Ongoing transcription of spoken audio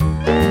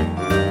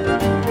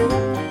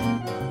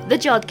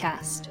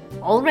Jodcast.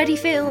 Already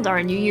failed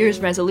our New Year's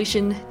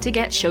resolution to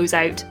get shows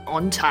out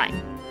on time.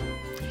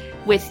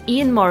 With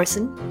Ian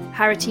Morison,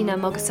 Haritina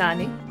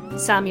Mogosanu,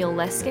 Samuel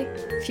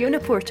Leske, Fiona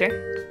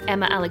Porter,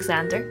 Emma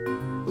Alexander,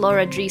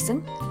 Laura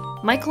Dreesen,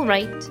 Michael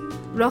Wright,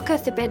 Roka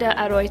Thepeda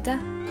Aroita,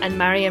 and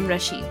Mariam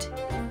Rashid.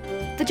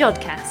 The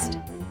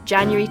Jodcast,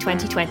 January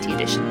 2020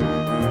 edition.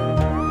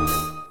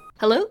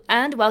 Hello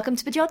and welcome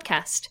to the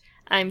Jodcast.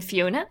 I'm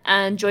Fiona,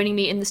 and joining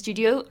me in the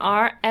studio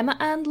are Emma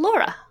and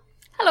Laura.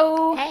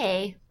 Hello.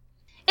 Hey.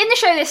 In the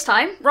show this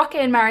time, Roka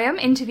and Mariam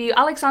interview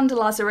Alexandre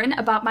Lazarian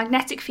about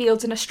magnetic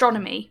fields and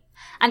astronomy.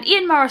 And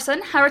Ian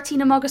Morison,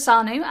 Haritina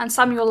Mogosanu, and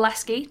Samuel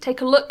Leske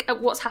take a look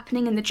at what's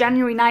happening in the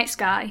January night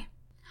sky.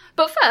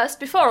 But first,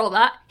 before all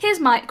that, here's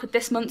Mike with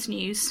this month's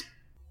news.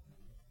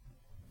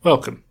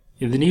 Welcome.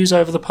 In the news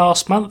over the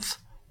past month,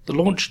 the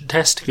launch and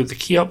testing of the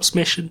Cheops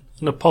mission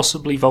and a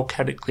possibly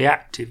volcanically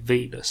active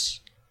Venus.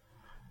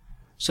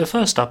 So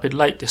first up, in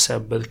late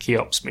December, the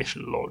Cheops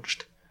mission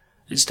launched.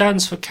 It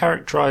stands for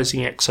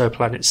Characterizing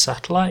Exoplanets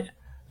Satellite,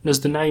 and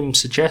as the name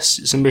suggests,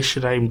 it's a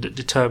mission aimed at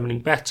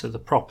determining better the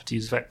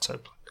properties of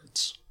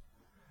exoplanets.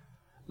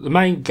 The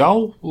main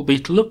goal will be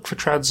to look for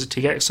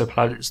transiting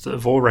exoplanets that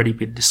have already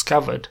been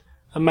discovered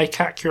and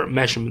make accurate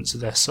measurements of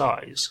their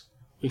size.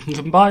 We can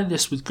combine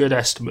this with good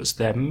estimates of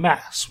their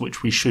mass,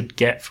 which we should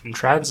get from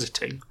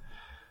transiting,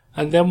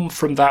 and then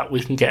from that we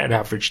can get an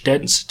average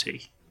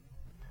density.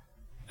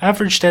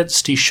 Average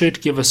density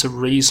should give us a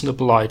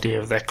reasonable idea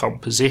of their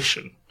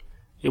composition.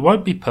 It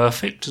won't be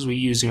perfect as we're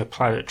using a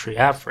planetary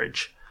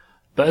average,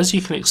 but as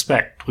you can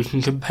expect, we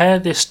can compare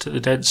this to the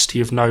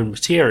density of known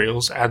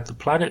materials and the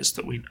planets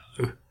that we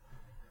know,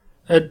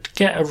 and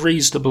get a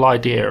reasonable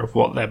idea of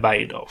what they're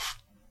made of.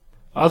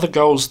 Other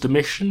goals of the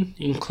mission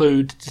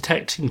include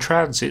detecting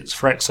transits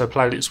for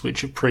exoplanets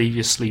which have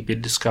previously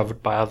been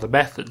discovered by other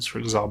methods, for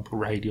example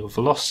radial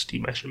velocity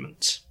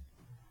measurements.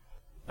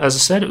 As I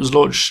said, it was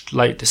launched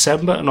late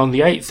December, and on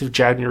the 8th of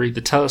January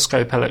the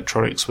telescope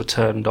electronics were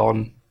turned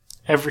on.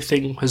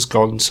 Everything has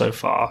gone so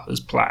far as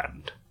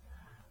planned.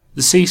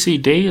 The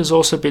CCD has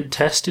also been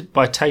tested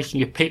by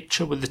taking a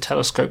picture with the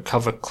telescope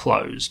cover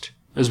closed.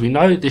 As we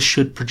know, this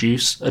should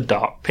produce a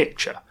dark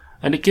picture,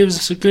 and it gives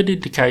us a good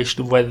indication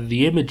of whether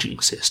the imaging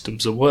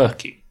systems are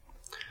working.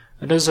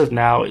 And as of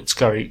now, it's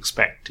going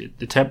expected.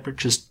 The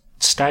temperature's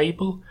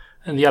stable,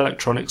 and the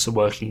electronics are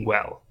working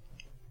well.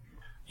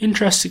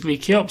 Interestingly,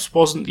 Cheops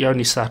wasn't the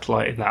only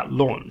satellite in that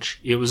launch.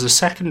 It was a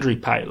secondary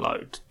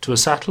payload to a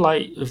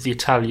satellite of the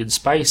Italian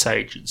Space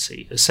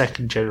Agency, a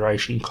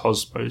second-generation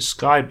Cosmos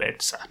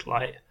SkyMed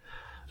satellite,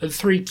 and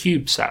 3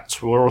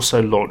 CubeSats were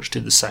also launched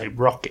in the same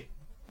rocket.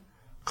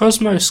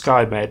 Cosmos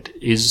SkyMed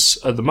is,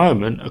 at the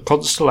moment, a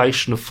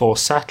constellation of 4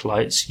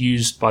 satellites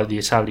used by the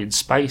Italian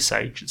Space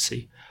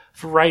Agency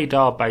for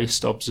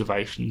radar-based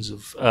observations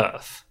of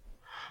Earth,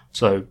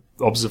 so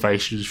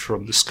observations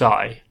from the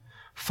sky,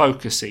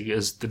 focusing,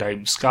 as the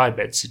name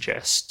SkyMed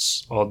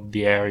suggests, on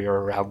the area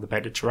around the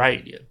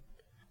Mediterranean.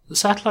 The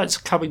satellites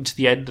are coming to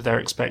the end of their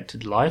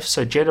expected life,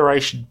 so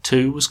Generation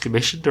 2 was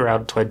commissioned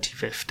around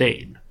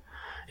 2015.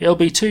 It'll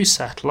be 2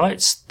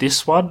 satellites,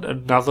 this one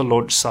and another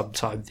launched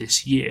sometime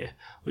this year,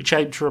 which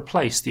aim to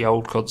replace the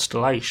old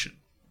constellation.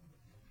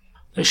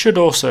 They should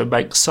also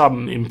make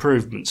some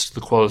improvements to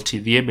the quality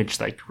of the image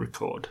they can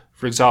record,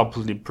 for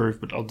example an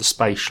improvement on the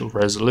spatial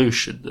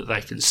resolution that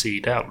they can see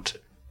down to.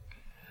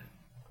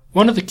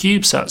 One of the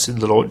CubeSats in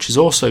the launch is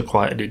also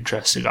quite an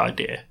interesting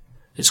idea.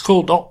 It's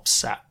called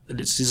OpsSat,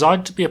 and it's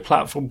designed to be a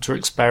platform to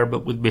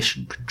experiment with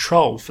mission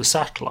control for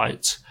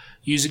satellites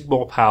using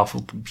more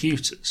powerful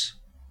computers.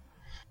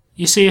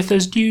 You see, if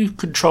there's new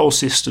control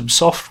system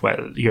software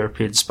that the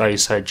European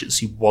Space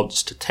Agency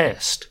wants to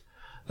test,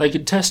 they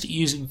can test it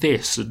using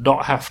this and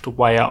not have to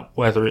weigh up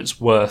whether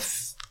it's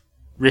worth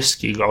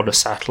risking on a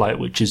satellite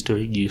which is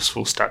doing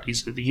useful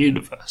studies of the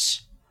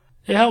universe.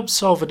 It helps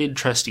solve an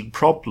interesting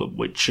problem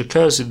which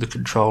occurs in the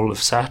control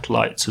of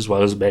satellites as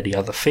well as many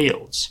other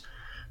fields.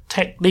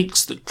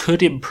 Techniques that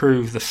could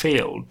improve the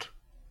field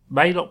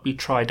may not be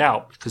tried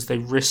out because they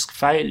risk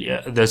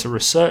failure and there's a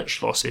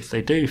research loss if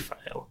they do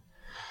fail.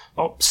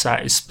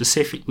 OpsSat is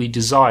specifically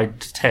designed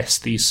to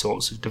test these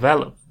sorts of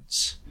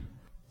developments.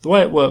 The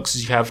way it works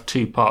is you have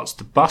 2 parts: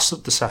 the bus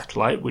of the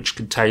satellite, which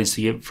contains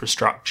the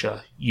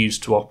infrastructure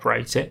used to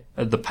operate it,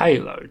 and the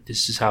payload.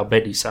 This is how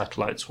many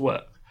satellites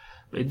work.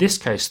 In this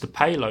case, the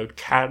payload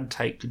can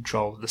take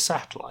control of the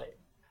satellite.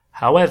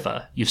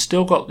 However, you've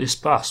still got this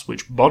bus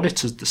which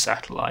monitors the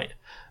satellite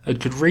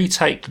and can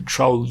retake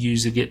control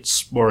using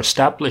its more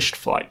established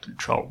flight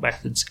control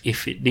methods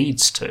if it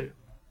needs to.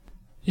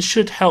 This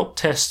should help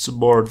test some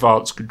more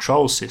advanced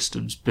control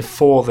systems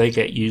before they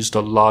get used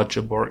on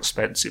larger, more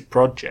expensive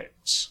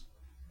projects.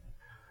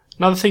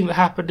 Another thing that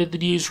happened in the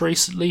news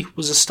recently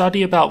was a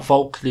study about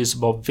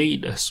volcanism on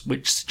Venus,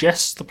 which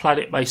suggests the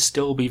planet may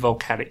still be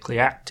volcanically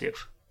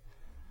active.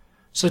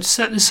 So to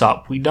set this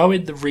up, we know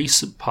in the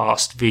recent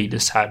past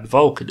Venus had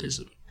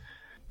volcanism,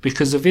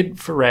 because of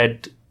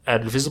infrared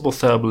and visible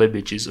thermal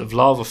images of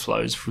lava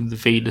flows from the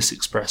Venus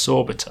Express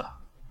Orbiter.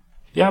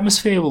 The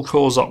atmosphere will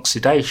cause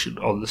oxidation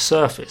on the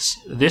surface.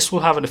 This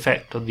will have an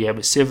effect on the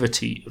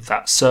emissivity of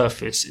that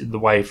surface in the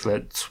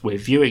wavelengths we're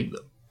viewing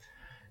them.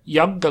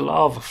 Younger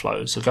lava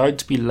flows are going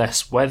to be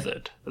less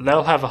weathered, and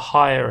they'll have a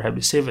higher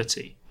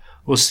emissivity.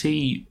 We'll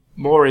see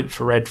more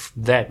infrared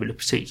from them in a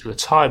particular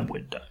time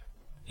window.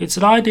 It's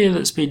an idea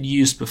that's been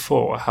used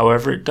before,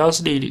 however it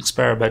does need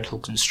experimental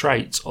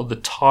constraints on the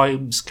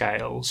time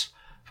scales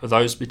for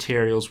those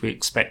materials we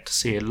expect to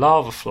see in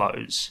lava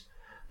flows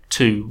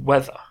to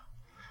weather.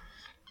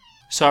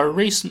 So a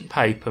recent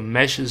paper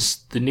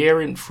measures the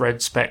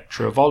near-infrared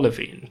spectra of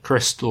olivine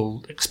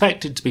crystal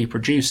expected to be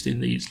produced in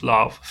these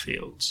lava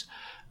fields,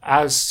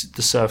 as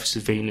the surface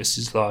of Venus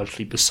is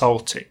largely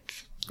basaltic,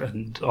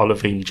 and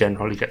olivine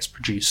generally gets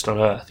produced on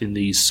Earth in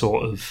these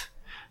sort of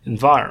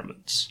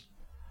environments.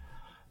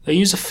 They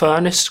use a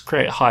furnace to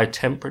create high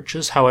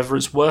temperatures, however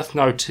it's worth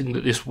noting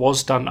that this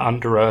was done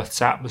under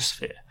Earth's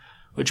atmosphere,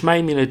 which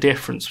may mean a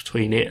difference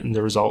between it and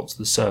the results of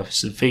the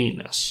surface of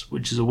Venus,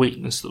 which is a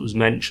weakness that was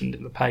mentioned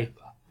in the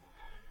paper.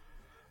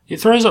 It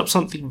throws up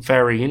something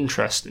very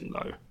interesting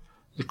though.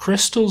 The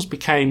crystals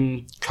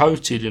became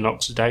coated in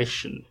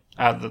oxidation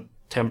at the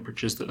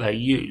temperatures that they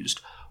used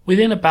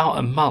within about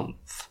a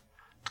month.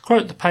 To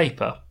quote the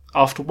paper,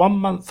 after 1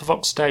 month of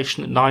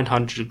oxidation at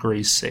 900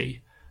 degrees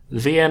C, the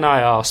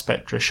VNIR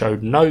spectra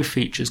showed no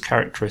features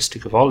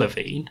characteristic of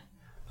olivine,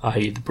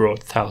 i.e. the broad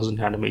 1000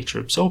 nanometer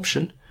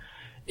absorption,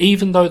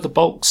 even though the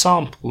bulk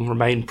sample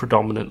remained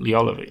predominantly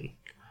olivine.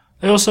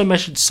 They also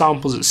measured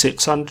samples at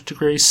 600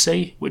 degrees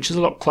C, which is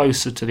a lot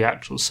closer to the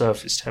actual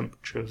surface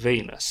temperature of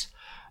Venus,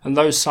 and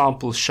those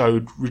samples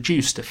showed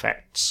reduced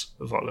effects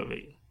of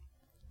olivine.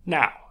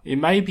 Now, it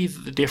may be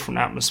that the different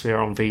atmosphere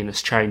on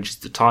Venus changes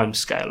the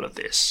timescale of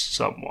this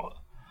somewhat,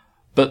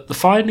 but the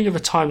finding of a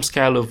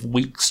timescale of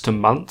weeks to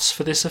months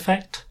for this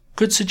effect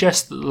could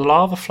suggest that the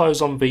lava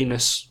flows on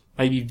Venus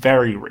may be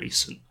very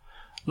recent,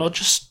 not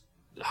just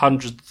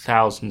hundreds of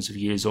thousands of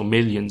years or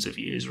millions of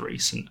years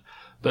recent,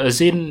 but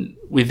as in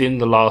within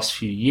the last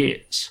few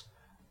years.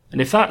 And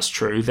if that's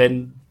true,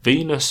 then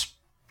Venus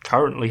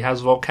currently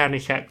has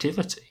volcanic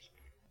activity.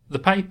 The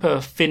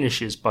paper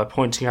finishes by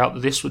pointing out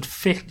that this would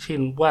fit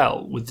in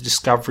well with the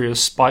discovery of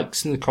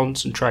spikes in the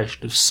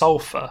concentration of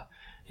sulfur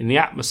in the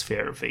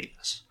atmosphere of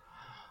Venus,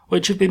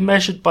 which have been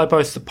measured by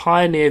both the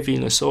Pioneer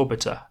Venus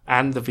Orbiter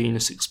and the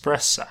Venus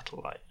Express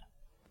satellite.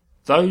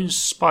 Those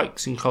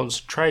spikes in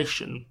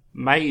concentration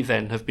may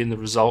then have been the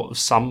result of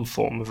some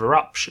form of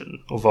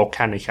eruption or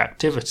volcanic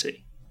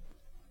activity.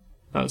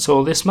 That's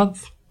all this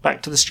month.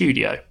 Back to the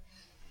studio.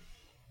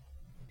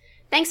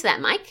 Thanks for that,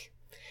 Mike.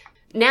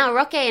 Now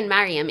Roque and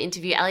Mariam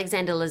interview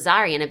Alexandre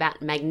Lazarian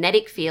about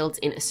magnetic fields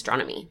in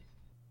astronomy.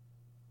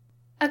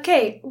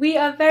 Okay, we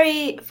are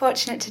very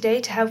fortunate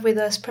today to have with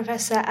us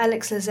Professor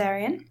Alex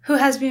Lazarian, who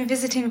has been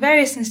visiting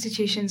various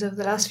institutions over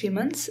the last few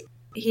months.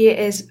 He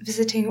is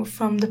visiting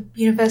from the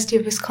University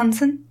of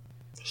Wisconsin.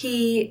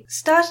 He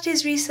started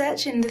his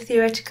research in the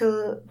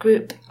theoretical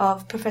group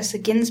of Professor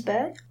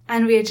Ginsberg,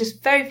 and we are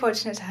just very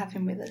fortunate to have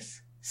him with us.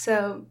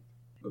 So,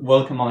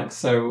 welcome, Alex.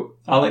 So,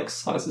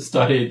 Alex has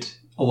studied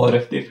a lot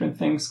of different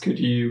things. Could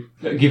you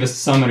give us a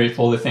summary of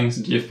all the things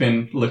that you've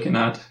been looking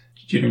at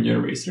during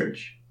your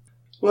research?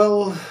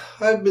 Well,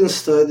 I've been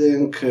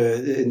studying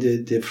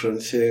indeed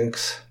different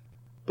things,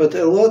 but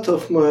a lot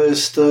of my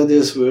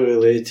studies were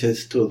related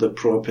to the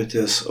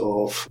properties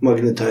of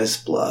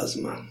magnetized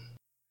plasma.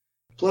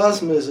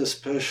 Plasma is a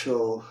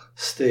special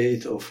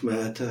state of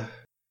matter.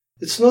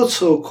 It's not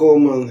so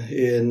common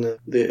in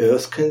the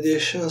Earth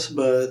conditions,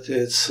 but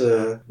it's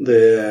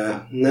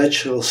the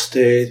natural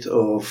state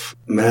of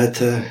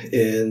matter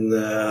in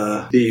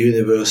the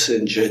universe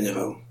in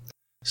general.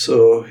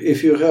 So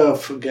if you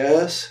have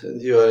gas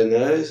and you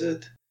ionize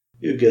it,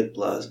 you get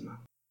plasma.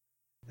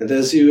 And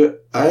as you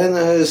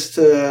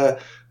ionize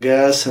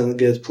gas and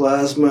get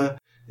plasma,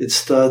 it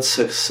starts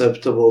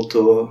susceptible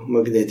to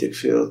magnetic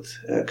field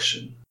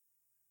action.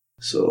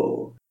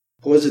 So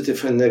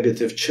positive and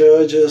negative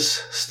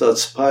charges start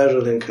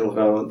spiraling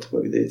around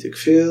magnetic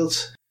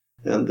fields,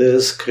 and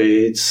this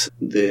creates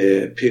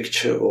the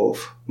picture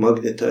of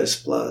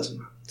magnetized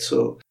plasma.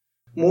 So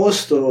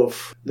most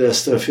of the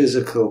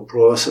astrophysical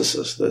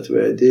processes that we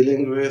are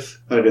dealing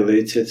with are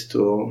related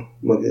to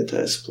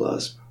magnetized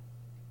plasma.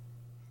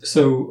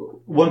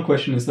 So one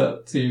question is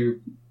that to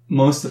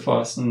most of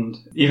us, and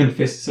even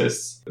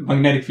physicists,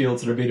 magnetic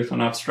fields are a bit of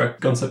an abstract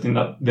concept in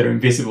that they're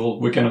invisible.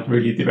 We cannot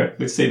really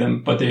directly see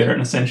them, but they are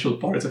an essential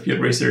part of your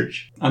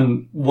research.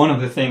 And one of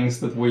the things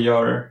that we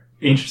are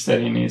interested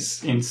in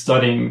is in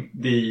studying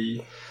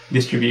the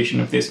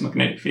distribution of these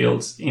magnetic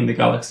fields in the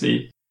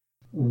galaxy.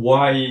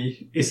 Why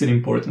is it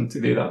important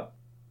to do that?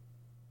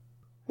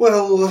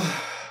 Well,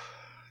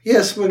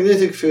 yes,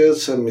 magnetic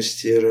fields are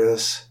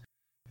mysterious.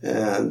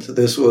 And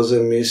this was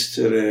a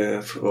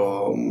mystery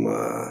from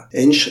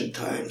ancient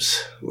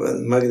times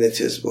when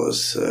magnetism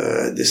was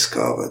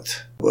discovered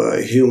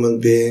by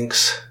human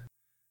beings.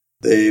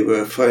 They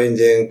were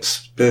finding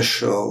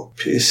special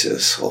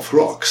pieces of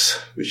rocks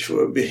which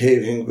were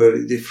behaving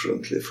very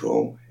differently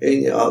from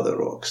any other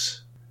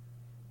rocks.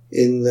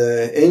 In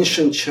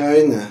ancient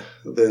China,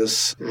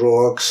 these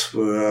rocks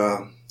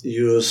were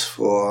used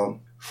for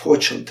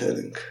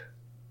fortune-telling.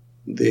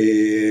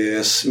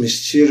 These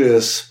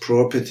mysterious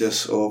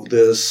properties of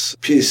these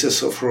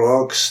pieces of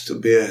rocks to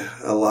be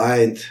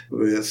aligned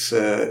with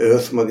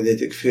Earth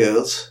magnetic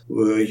fields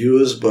were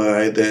used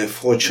by the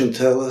fortune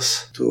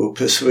tellers to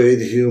persuade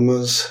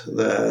humans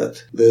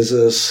that this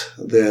is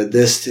their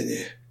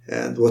destiny.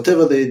 And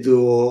whatever they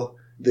do,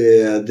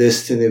 their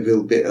destiny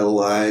will be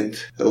aligned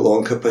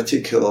along a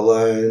particular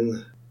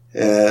line,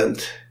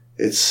 and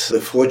it's the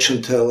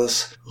fortune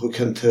tellers who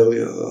can tell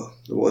you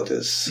what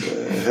is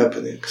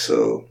happening.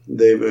 So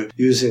they were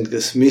using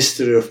this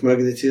mystery of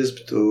magnetism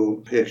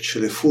to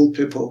actually fool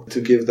people,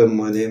 to give them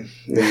money,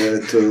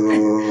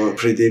 to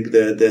predict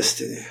their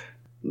destiny.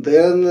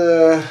 Then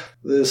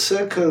the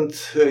second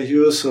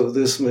use of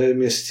this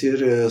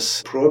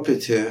mysterious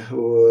property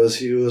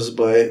was used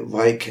by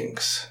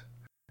Vikings.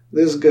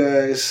 These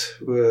guys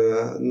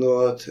were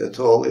not at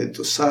all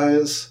into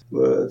science,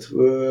 but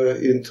were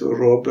into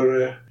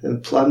robbery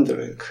and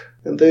plundering.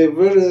 And they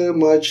very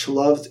much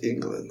loved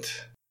England.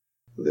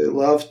 They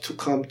loved to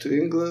come to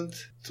England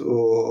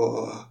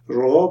to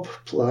rob,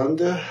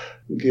 plunder,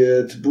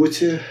 get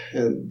booty,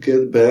 and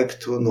get back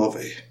to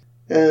Norway.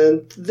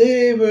 And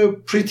they were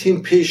pretty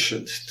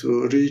impatient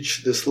to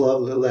reach this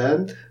lovely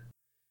land.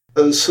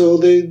 And so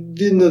they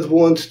did not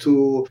want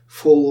to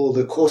follow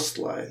the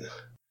coastline.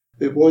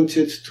 They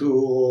wanted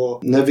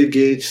to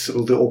navigate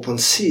through the open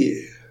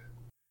sea.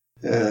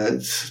 And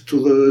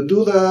to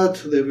do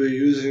that, they were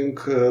using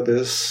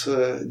this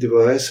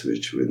device,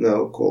 which we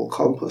now call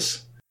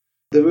compass.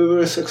 They were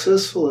very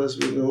successful, as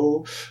we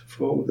know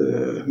from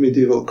the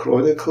medieval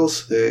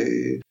chronicles.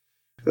 They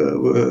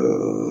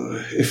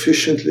were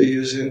efficiently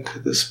using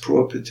this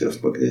property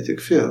of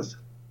magnetic field.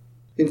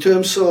 In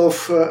terms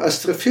of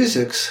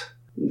astrophysics,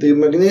 the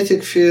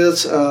magnetic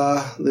fields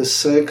are the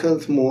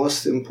second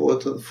most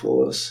important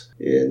force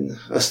in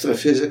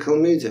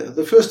astrophysical media.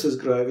 The first is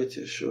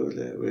gravity,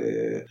 surely.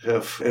 We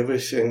have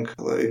everything,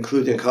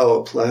 including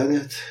our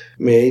planet,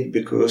 made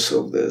because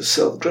of the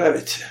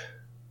self-gravity.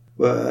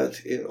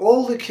 But in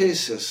all the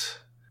cases,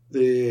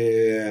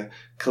 the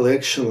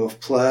collection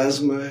of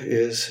plasma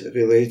is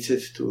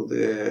related to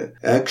the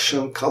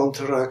action,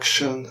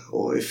 counteraction,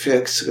 or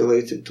effects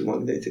related to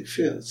magnetic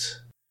fields.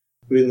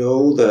 We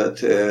know that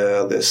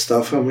the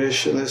star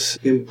formation is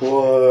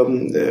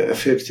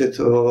affected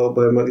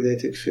by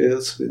magnetic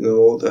fields. We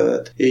know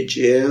that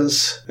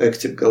AGNs,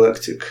 active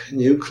galactic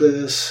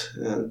nucleus,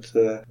 and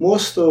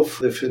most of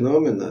the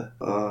phenomena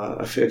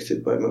are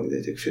affected by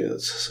magnetic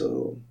fields.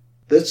 So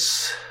that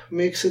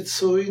makes it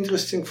so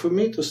interesting for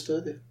me to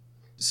study.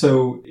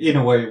 So, in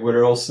a way,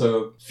 we're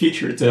also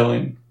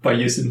future-telling by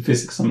using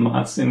physics and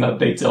maths in that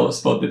they tell us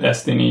about the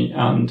destiny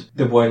and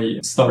the way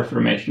star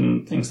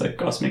formation, things like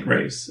cosmic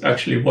rays,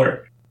 actually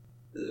work.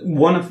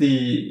 One of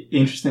the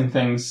interesting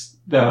things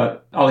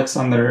that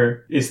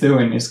Alexandre is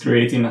doing is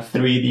creating a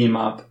 3D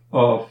map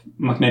of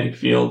magnetic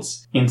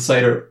fields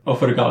inside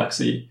of our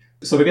galaxy.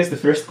 So I guess the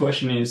first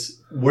question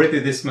is, where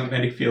did these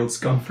magnetic fields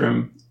come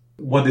from?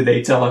 What did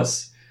they tell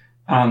us?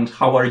 And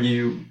how are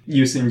you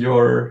using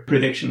your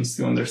predictions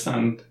to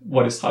understand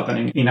what is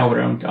happening in our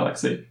own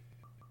galaxy?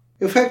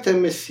 In fact,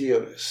 I'm a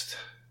theorist.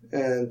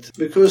 And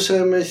because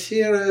I'm a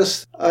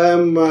theorist,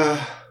 I'm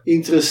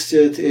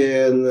interested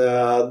in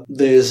the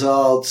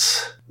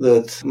results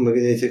that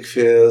magnetic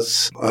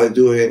fields are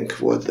doing,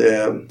 what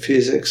their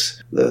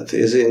physics that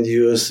is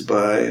induced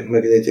by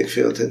magnetic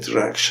field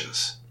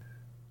interactions.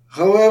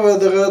 However,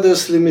 there are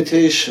those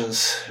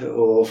limitations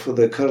of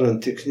the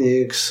current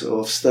techniques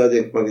of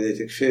studying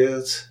magnetic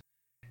fields,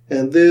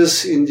 and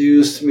this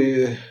induced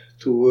me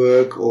to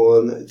work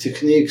on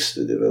techniques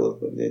to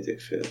develop magnetic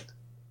field.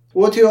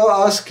 What you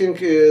are asking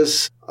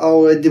is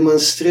our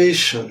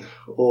demonstration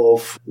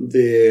of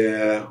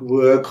the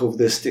work of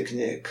this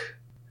technique.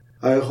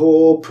 I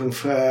hope, in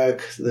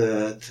fact,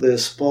 that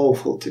this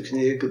powerful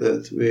technique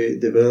that we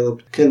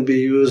developed can be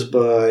used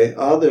by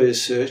other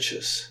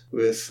researchers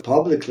with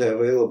publicly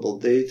available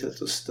data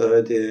to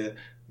study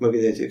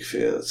magnetic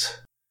fields.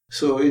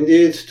 So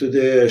indeed,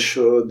 today I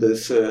showed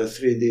this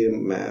 3D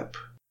map.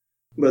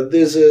 But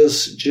this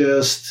is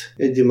just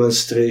a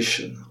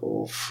demonstration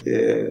of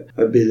the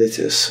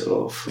abilities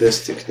of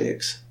these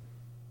techniques.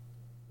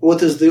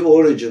 What is the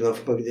origin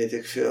of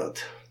magnetic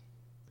field?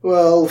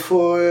 Well,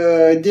 for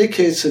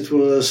decades it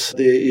was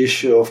the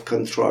issue of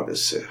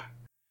controversy.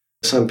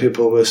 Some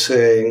people were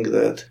saying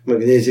that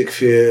magnetic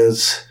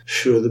fields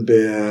should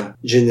be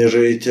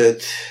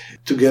generated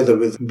together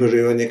with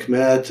baryonic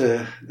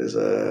matter as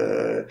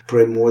a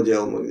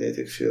primordial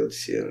magnetic field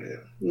theory.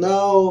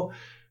 Now,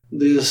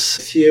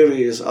 this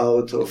theory is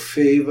out of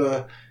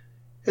favor,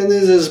 and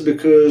it is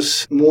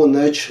because more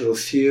natural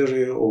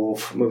theory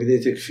of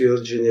magnetic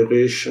field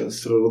generation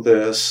through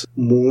these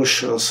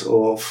motions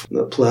of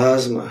the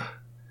plasma,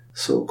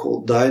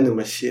 so-called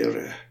dynamo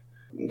theory,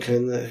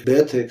 can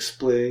better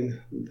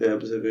explain the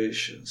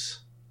observations.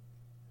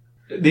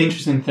 the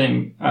interesting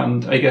thing,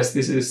 and I guess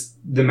this is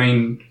the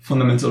main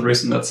fundamental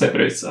reason that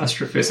separates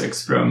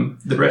astrophysics from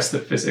the rest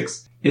of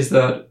physics, is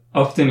that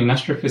often in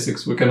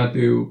astrophysics we cannot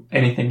do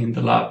anything in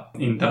the lab,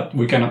 in that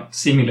we cannot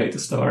simulate a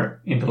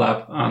star in the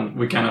lab and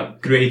we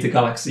cannot create a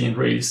galaxy and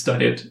really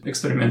study it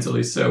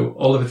experimentally. So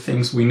all of the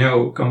things we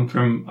know come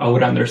from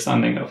our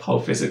understanding of how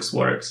physics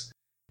works.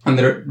 And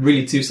there are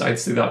really two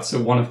sides to that.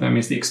 So one of them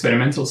is the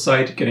experimental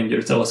side, getting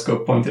your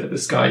telescope pointed at the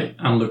sky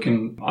and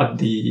looking at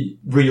the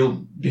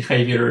real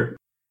behavior.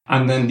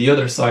 And then the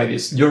other side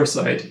is your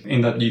side,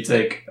 in that you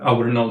take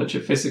our knowledge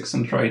of physics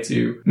and try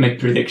to make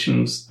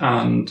predictions.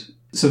 And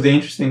so the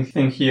interesting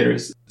thing here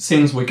is,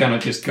 since we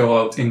cannot just go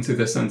out into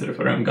the center of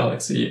our own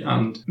galaxy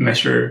and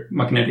measure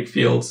magnetic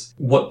fields,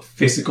 what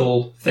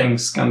physical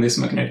things can these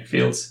magnetic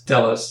fields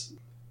tell us?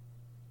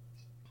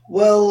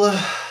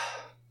 Well,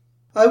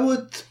 I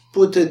would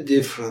put it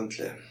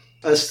differently.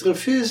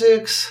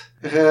 Astrophysics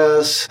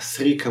has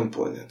three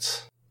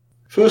components.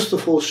 First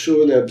of all,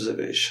 surely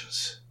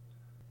observations.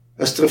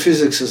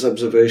 Astrophysics is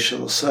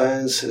observational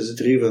science, is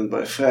driven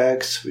by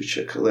facts which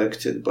are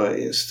collected by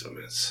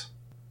instruments.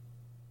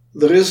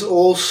 There is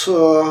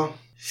also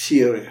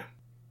theory,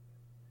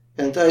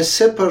 and I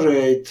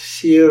separate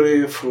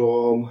theory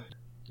from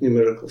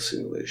numerical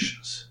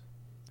simulations.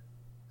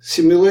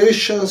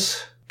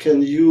 Simulations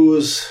can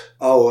use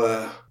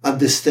our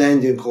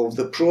understanding of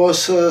the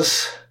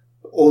process,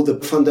 all the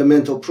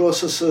fundamental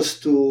processes,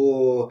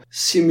 to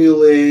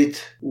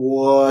simulate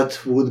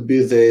what would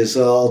be the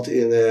result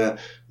in a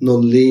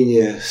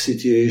nonlinear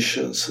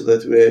situations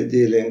that we are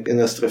dealing in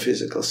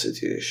astrophysical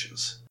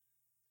situations.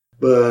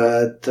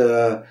 But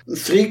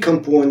three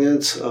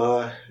components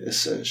are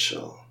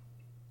essential.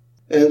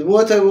 And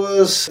what I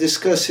was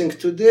discussing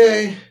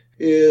today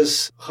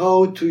is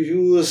how to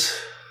use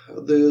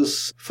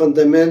this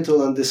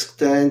fundamental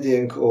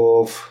understanding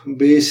of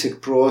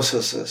basic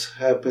processes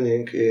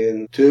happening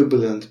in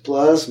turbulent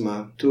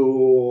plasma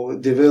to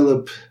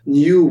develop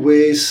new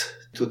ways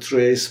to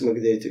trace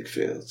magnetic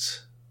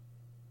fields.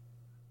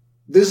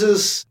 This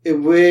is a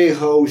way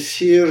how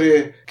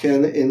theory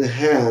can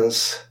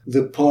enhance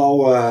the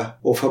power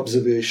of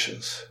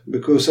observations,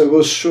 because I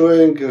was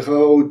showing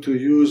how to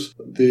use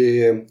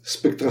the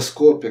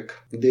spectroscopic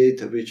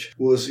data, which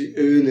was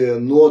earlier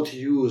not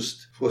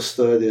used for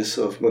studies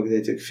of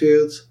magnetic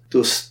fields,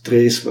 to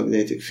trace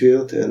magnetic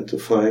field and to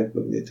find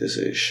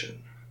magnetization.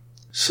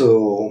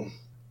 So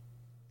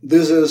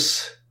this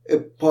is a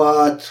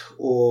part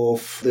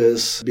of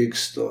this big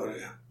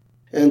story.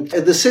 And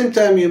at the same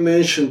time, you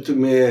mentioned to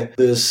me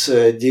these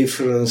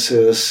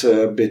differences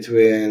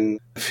between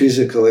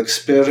physical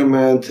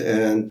experiment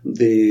and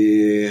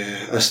the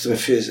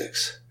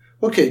astrophysics.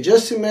 Okay,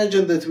 just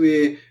imagine that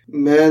we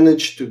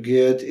manage to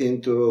get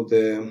into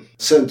the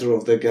center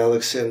of the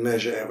galaxy and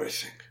measure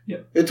everything.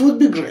 Yeah. It would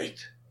be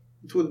great.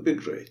 It would be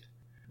great.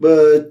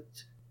 But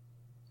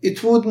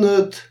it would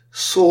not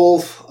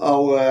solve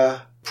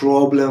our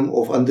problem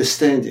of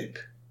understanding.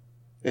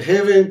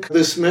 Having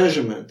this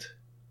measurement,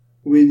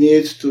 we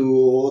need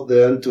to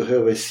then to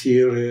have a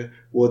theory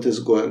what is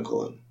going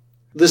on.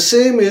 The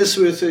same is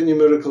with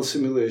numerical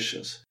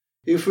simulations.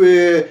 If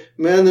we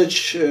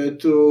manage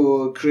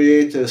to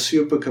create a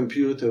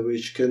supercomputer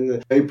which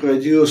can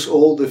reproduce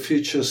all the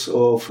features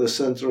of the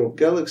center of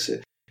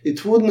galaxy,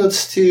 it would not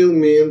still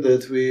mean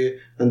that we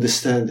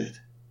understand it.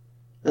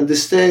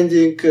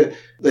 Understanding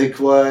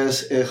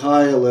requires a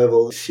higher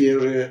level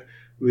theory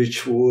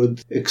which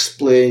would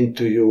explain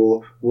to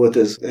you what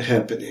is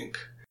happening.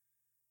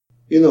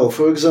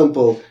 For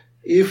example,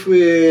 if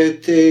we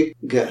take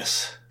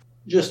gas,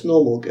 just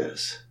normal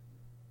gas,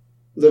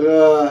 there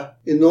are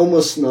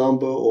enormous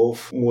number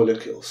of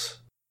molecules.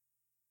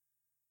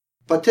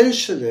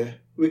 Potentially,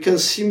 we can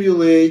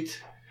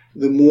simulate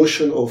the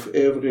motion of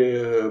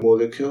every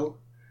molecule,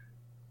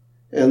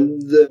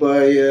 and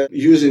by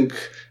using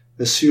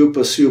a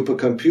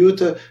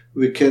supercomputer,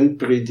 we can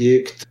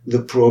predict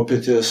the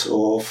properties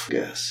of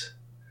gas.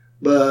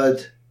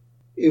 But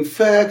in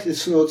fact,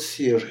 it's not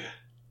theory.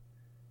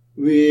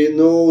 We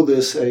know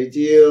this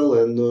ideal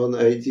and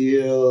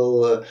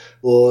non-ideal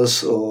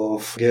laws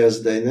of gas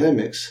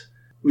dynamics,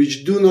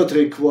 which do not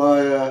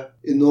require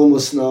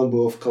enormous number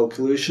of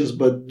calculations,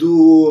 but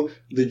do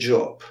the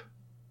job.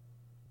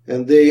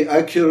 And they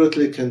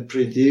accurately can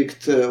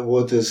predict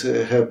what is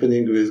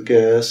happening with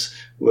gas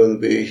when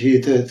we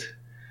heat it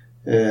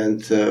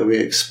and we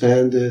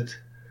expand it.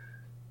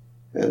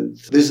 And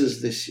this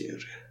is the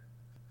theory.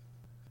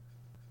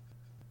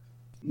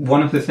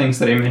 One of the things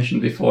that I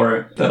mentioned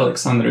before that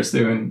Alexandre is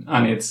doing,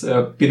 and it's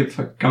a bit of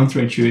a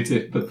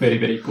counterintuitive but very,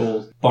 very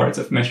cool part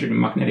of measuring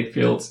magnetic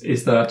fields,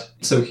 is that,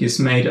 so he's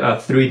made a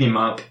 3D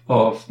map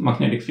of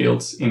magnetic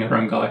fields in our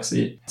own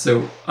galaxy.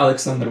 So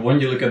Alexandre,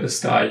 when you look at the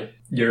sky,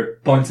 you're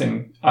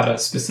pointing at a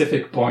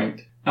specific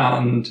point,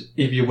 and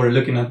if you were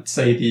looking at,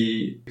 say,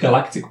 the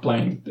galactic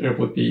plane, there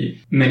would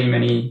be many,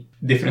 many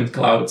different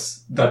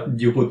clouds that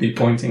you would be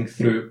pointing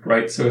through,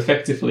 right? So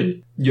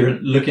effectively, you're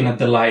looking at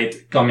the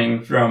light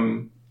coming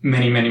from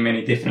many, many,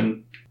 many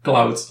different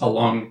clouds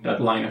along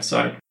that line of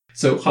sight.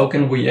 So how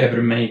can we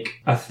ever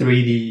make a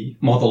 3D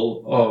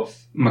model of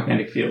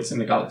magnetic fields in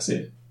the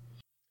galaxy?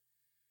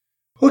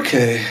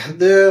 Okay,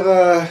 there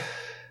are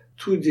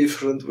two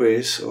different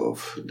ways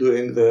of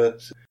doing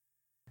that.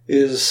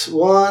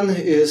 One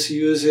is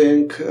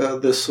using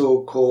the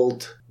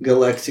so-called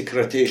galactic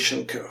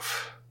rotation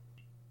curve.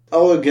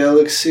 Our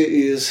galaxy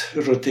is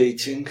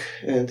rotating,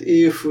 and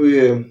if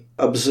we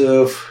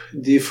observe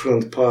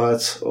different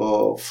parts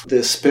of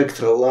the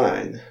spectral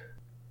line,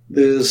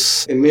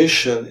 this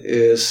emission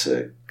is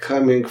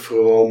coming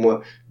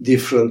from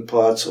different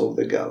parts of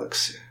the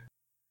galaxy.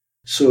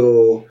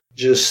 So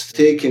just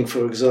taking,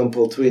 for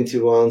example,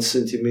 21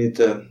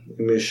 centimeter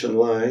emission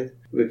line,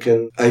 we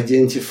can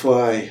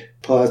identify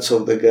parts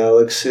of the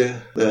galaxy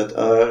that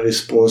are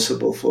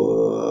responsible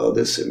for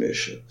this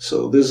emission.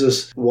 So this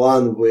is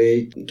one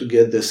way to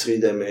get the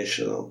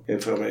three-dimensional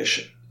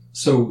information.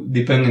 So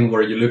depending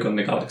where you look on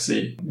the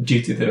galaxy,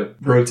 due to the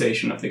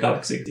rotation of the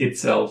galaxy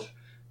itself,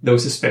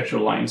 those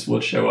spectral lines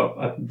will show up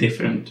at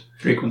different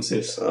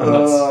frequencies.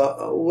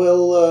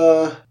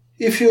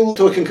 If you're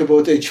talking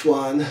about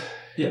H1,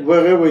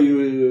 wherever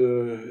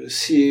you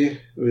see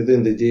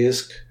within the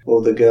disk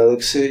of the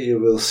galaxy, you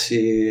will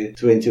see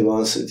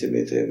 21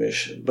 centimeter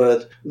emission.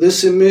 But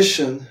this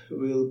emission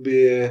will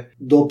be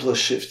Doppler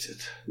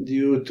shifted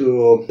due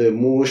to the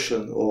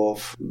motion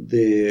of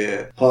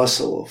the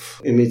parcel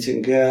of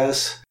emitting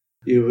gas.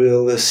 You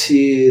will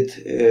see it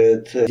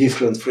at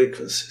different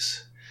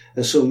frequencies.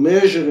 And so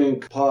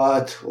measuring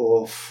part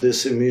of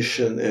this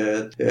emission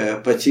at a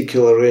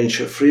particular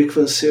range of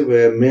frequency,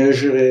 we're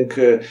measuring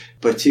a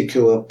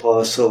particular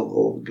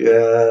parcel of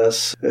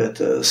gas at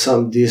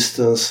some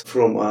distance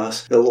from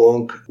us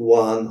along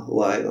one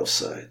line of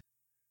sight.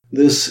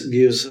 This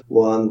gives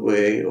one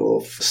way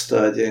of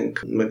studying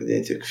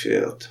magnetic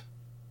field.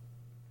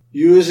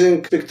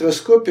 Using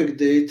spectroscopic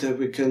data,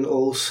 we can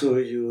also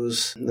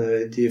use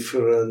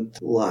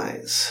different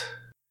lines.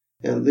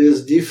 And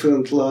these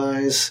different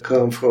lines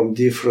come from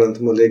different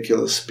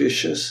molecular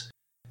species.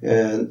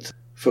 And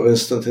for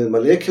instance, in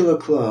molecular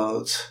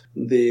clouds,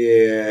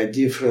 the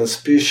different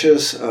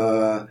species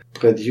are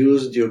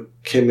produced due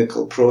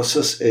chemical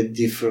process at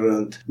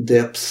different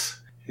depths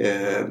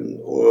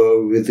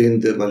or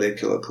within the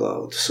molecular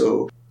cloud.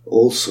 So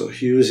also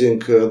using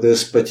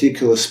this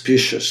particular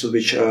species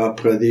which are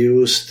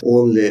produced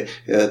only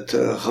at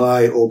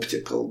high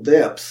optical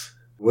depth,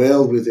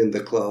 well within the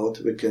cloud,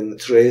 we can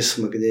trace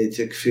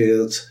magnetic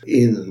fields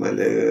in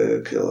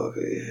molecular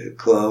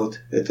cloud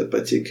at a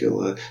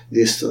particular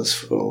distance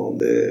from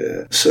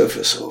the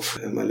surface of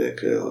a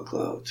molecular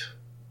cloud.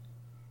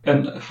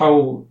 And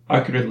how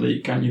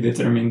accurately can you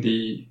determine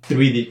the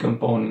 3D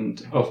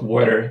component of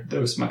where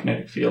those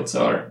magnetic fields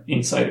are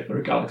inside of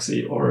our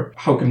galaxy? Or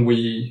how can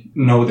we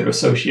know they're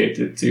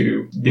associated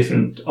to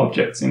different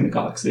objects in the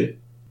galaxy?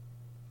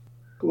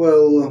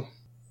 Well,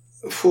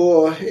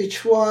 for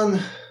each one,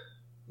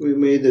 we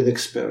made an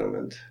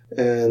experiment.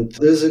 And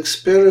this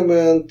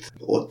experiment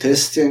or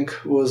testing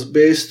was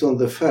based on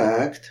the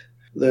fact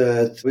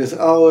that with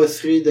our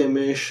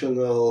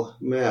three-dimensional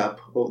map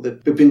of the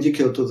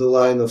perpendicular to the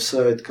line of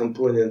sight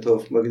component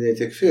of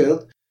magnetic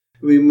field,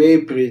 we may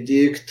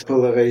predict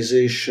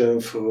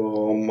polarization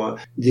from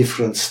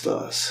different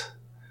stars.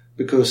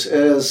 Because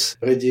as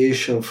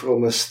radiation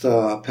from a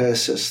star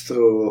passes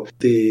through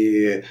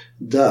the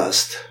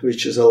dust,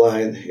 which is a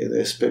line in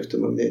a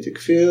spectromagnetic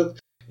field,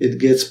 it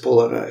gets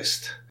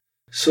polarized.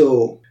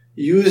 So,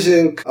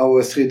 using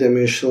our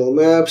three-dimensional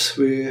maps,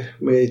 we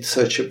made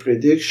such a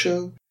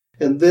prediction,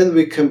 and then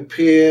we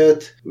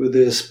compared with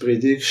this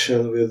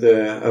prediction with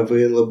the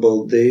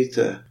available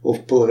data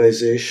of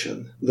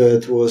polarization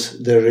that was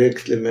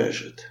directly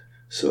measured.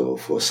 So,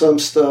 for some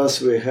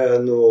stars, we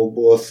had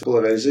both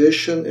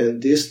polarization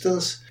and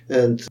distance,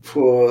 and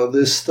for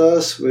these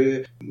stars,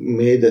 we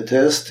made a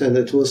test, and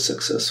it was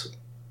successful.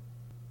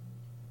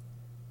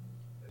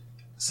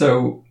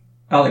 So,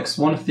 Alex,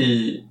 one of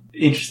the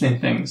interesting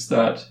things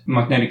that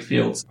magnetic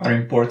fields are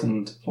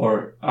important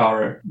for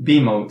our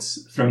B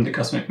modes from the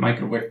cosmic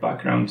microwave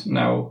background.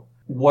 Now,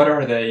 what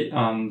are they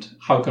and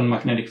how can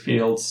magnetic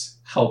fields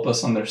help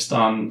us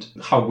understand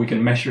how we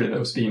can measure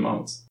those B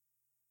modes?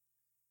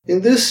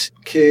 In this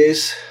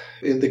case,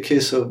 in the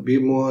case of B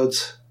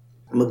modes,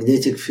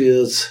 magnetic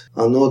fields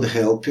are not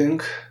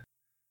helping.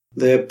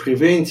 They're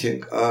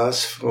preventing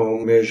us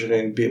from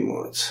measuring B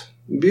modes.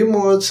 B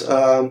modes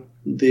are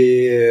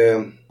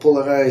the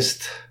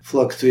polarized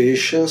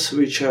fluctuations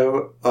which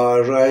are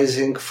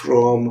rising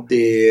from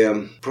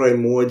the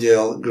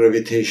primordial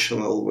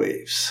gravitational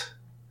waves.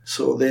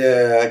 So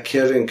they are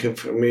carrying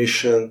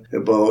information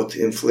about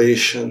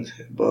inflation,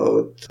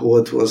 about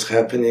what was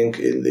happening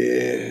in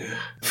the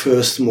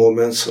first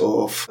moments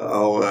of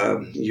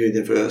our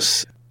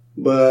universe.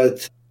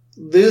 But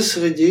this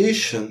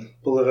radiation,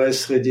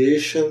 polarized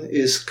radiation,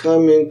 is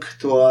coming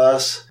to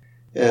us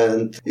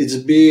and it's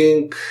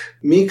being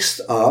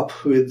mixed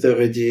up with the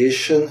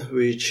radiation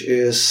which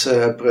is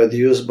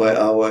produced by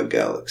our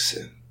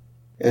galaxy.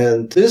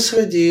 And this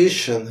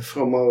radiation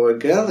from our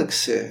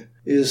galaxy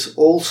is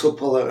also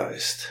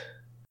polarized.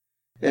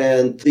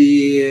 And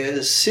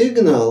the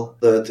signal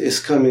that is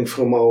coming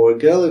from our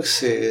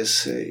galaxy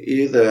is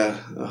either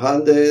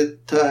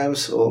 100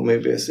 times or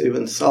maybe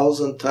even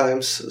 1,000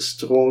 times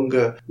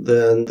stronger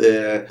than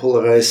the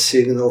polarized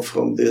signal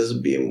from these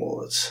beam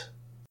modes.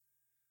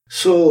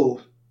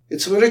 So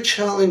it's very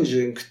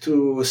challenging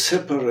to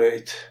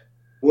separate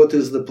what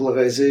is the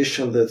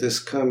polarization that is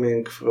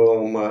coming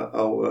from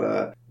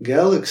our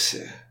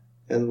galaxy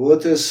and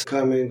what is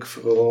coming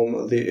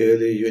from the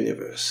early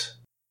universe.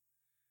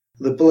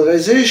 The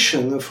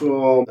polarization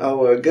from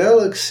our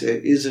galaxy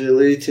is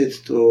related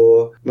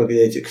to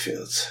magnetic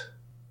fields.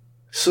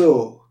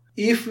 So,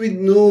 if we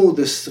know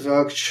the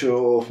structure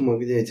of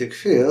magnetic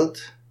field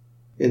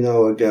in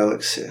our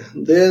galaxy,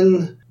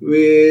 then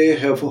we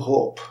have a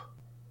hope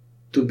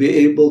to be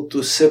able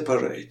to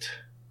separate.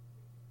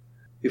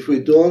 If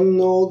we don't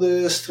know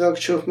the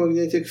structure of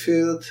magnetic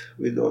field,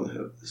 we don't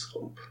have this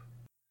hope.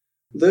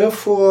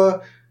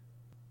 Therefore,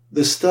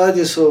 the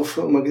studies of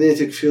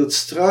magnetic field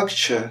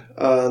structure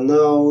are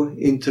now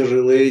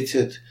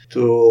interrelated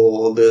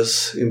to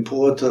this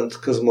important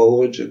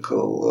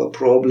cosmological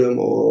problem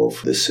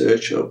of the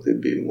search of the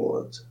beam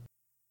mode.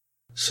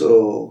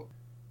 So,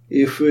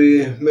 if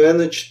we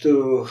manage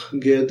to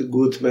get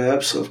good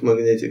maps of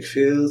magnetic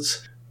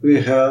fields,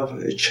 we have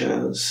a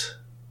chance.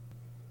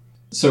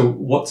 So,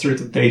 what sort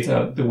of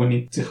data do we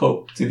need to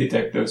hope to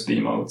detect those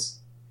beam modes?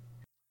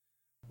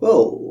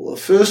 Well,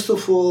 first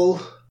of all,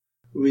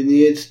 we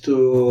need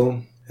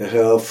to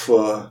have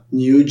a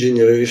new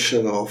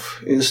generation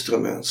of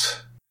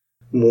instruments,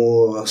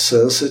 more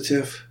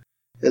sensitive,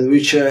 and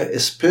which are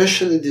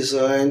especially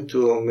designed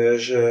to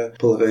measure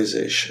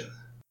polarization.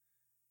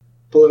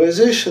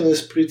 Polarization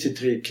is pretty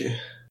tricky,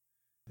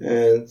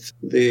 and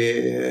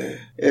the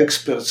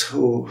experts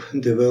who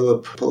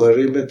develop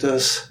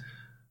polarimeters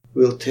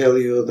will tell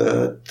you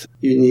that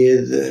you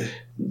need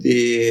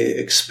the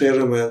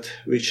experiment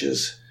which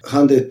is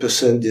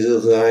 100%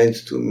 designed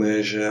to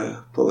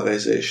measure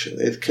polarization.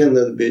 It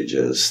cannot be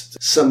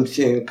just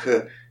something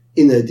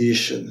in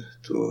addition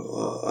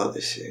to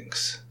other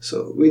things.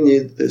 So we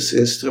need these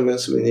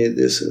instruments, we need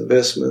these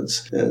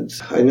investments, and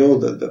I know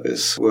that there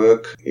is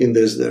work in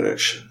this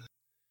direction.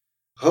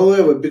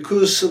 However,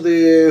 because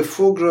the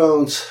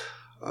foregrounds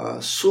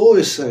are so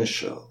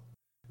essential,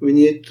 we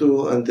need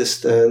to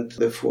understand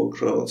the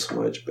foregrounds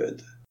much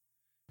better.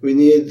 We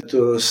need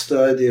to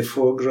study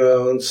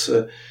foregrounds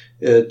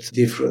at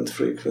different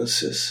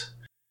frequencies.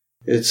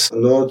 It's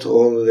not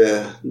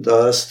only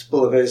dust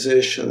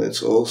polarization,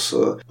 it's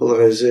also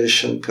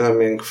polarization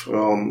coming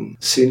from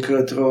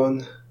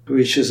synchrotron,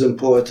 which is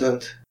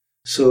important.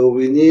 So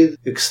we need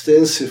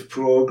extensive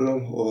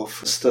program of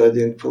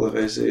studying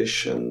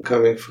polarization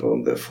coming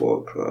from the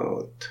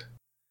foreground.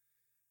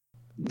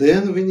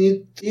 Then we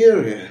need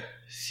theory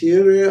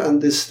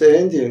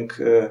understanding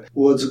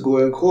what's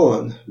going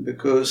on,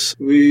 because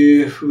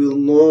we will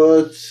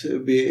not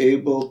be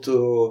able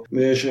to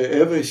measure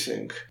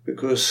everything,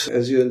 because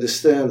as you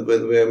understand,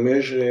 when we are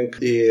measuring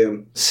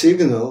the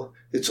signal,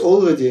 it's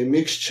already a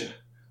mixture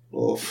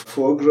of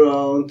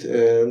foreground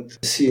and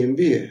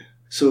CMB.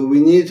 So we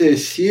need a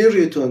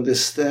theory to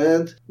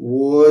understand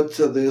what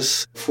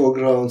these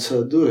foregrounds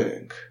are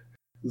doing.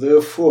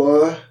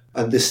 Therefore,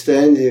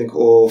 understanding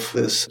of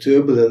this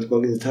turbulent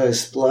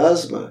magnetized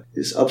plasma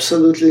is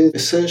absolutely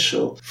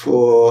essential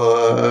for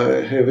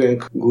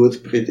having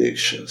good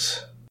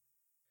predictions.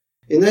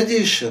 In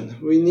addition,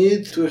 we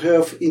need to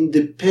have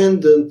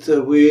independent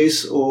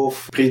ways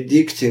of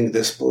predicting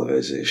this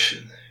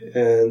polarization.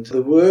 And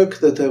the work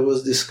that I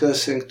was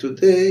discussing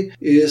today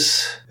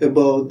is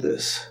about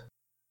this.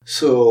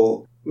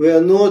 So, we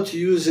are not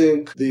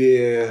using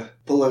the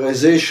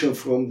polarization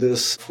from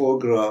these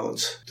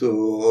foregrounds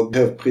to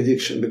have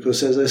prediction,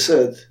 because as I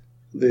said,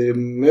 the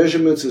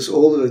measurements is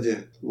already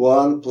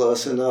one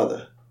plus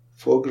another,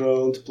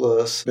 foreground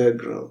plus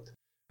background.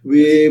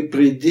 We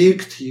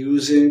predict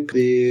using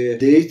the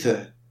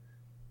data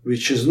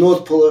which is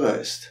not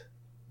polarized,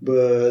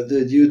 but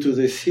due to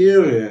the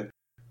theory,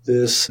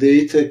 this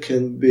data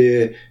can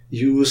be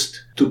used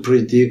to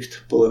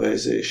predict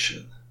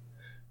polarization.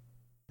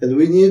 And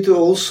we need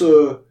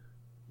also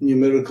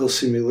numerical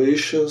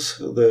simulations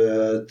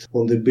that,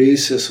 on the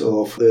basis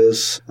of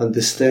this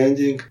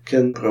understanding,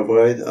 can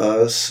provide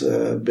us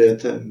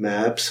better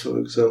maps, for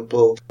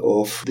example,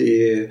 of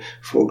the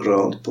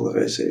foreground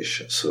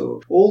polarization.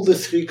 So all the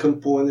three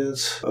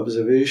components,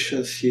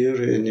 observation,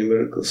 theory, and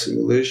numerical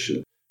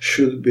simulation,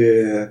 should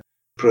be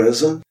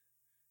present.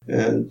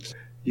 And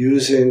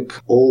using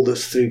all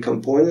these three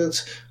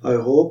components, I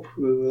hope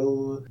we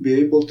will be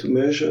able to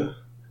measure,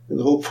 and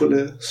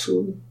hopefully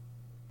soon.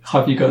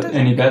 Have you got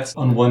any bets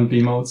on when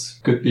beam modes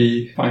could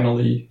be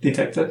finally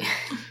detected?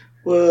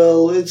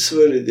 Well, it's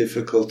very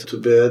difficult to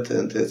bet,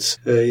 and it's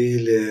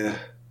really...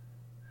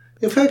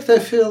 In fact, I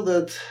feel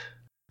that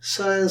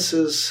science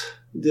is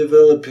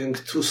developing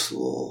too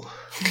slow.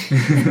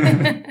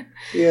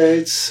 Yeah,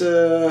 it's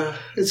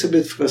a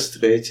bit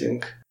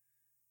frustrating.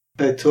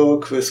 I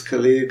talk with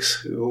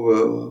colleagues who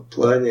were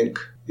planning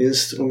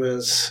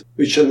instruments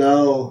which are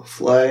now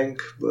flying,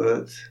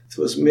 but it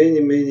was many,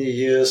 many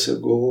years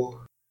ago.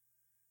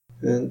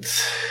 And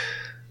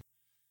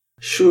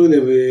surely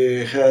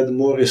we had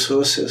more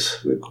resources,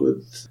 we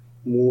could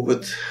move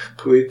it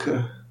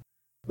quicker.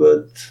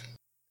 But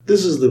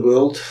this is the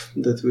world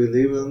that we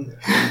live in,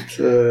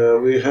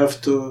 and we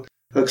have to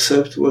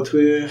accept what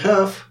we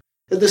have.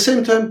 At the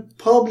same time,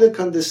 public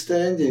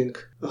understanding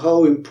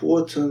how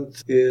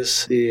important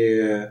is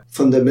the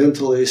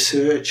fundamental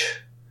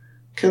research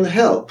can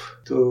help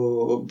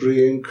to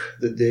bring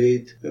the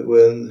date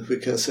when we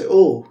can say,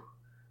 oh,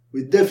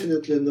 we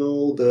definitely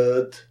know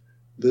that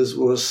this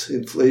was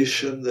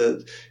inflation,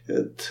 that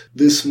at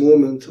this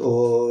moment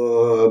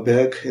or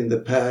back in the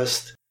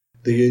past,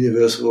 the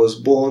universe was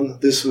born,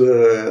 these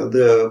were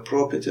their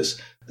properties.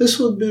 This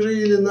would be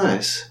really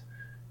nice,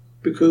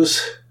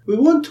 because we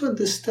want to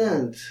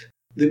understand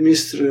the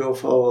mystery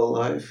of our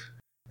life,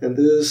 and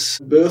this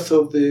birth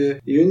of the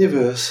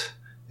universe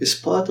is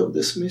part of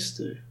this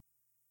mystery.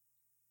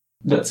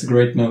 That's a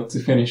great note to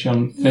finish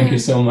on. Thank you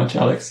so much,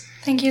 Alex.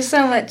 Thank you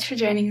so much for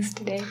joining us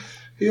today.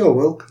 You're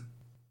welcome.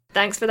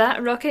 Thanks for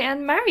that, Roque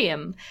and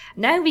Mariam.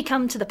 Now we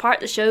come to the part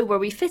of the show where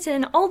we fit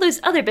in all those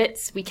other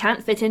bits we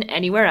can't fit in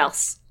anywhere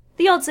else.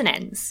 The odds and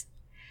ends.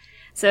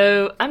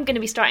 So I'm going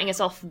to be starting us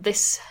off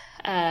this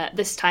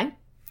time.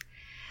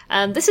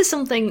 And this is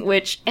something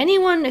which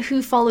anyone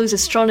who follows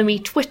astronomy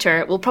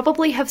Twitter will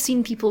probably have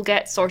seen people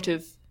get sort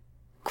of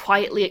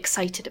quietly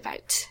excited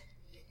about.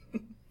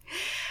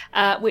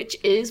 Which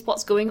is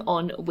what's going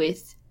on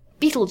with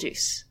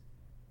Betelgeuse.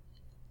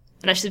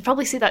 And I should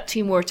probably say that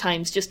 2 more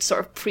times just to sort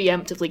of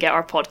preemptively get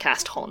our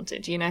podcast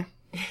haunted, you know?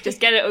 Just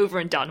get it over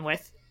and done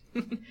with.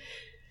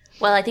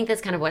 Well, I think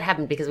that's kind of what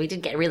happened, because we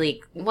did get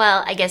really...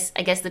 Well, I guess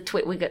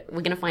the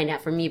we're going to find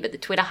out from you, but the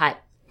Twitter hype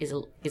is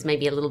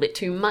maybe a little bit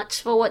too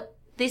much for what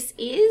this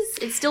is.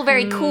 It's still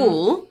very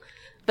cool,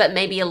 but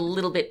maybe a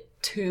little bit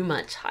too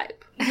much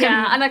hype.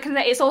 Yeah, and I can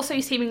say it's also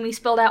seemingly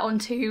spilled out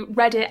onto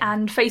Reddit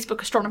and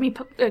Facebook astronomy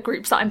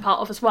groups that I'm part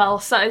of as well.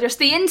 So just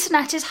the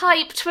internet is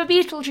hyped for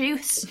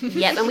Betelgeuse.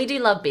 Yeah, and we do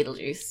love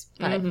Betelgeuse.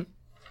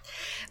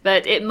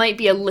 But it might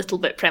be a little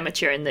bit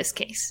premature in this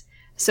case.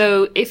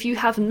 So if you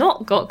have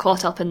not got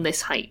caught up in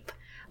this hype,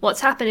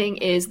 what's happening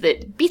is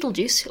that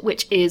Betelgeuse,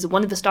 which is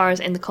one of the stars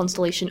in the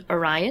constellation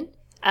Orion,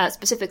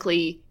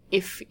 specifically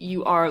if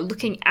you are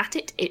looking at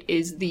it, it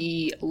is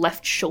the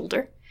left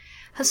shoulder,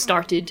 has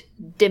started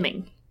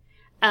dimming.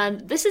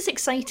 And this is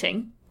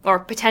exciting, or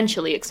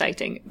potentially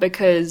exciting,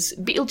 because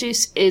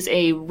Betelgeuse is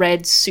a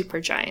red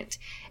supergiant.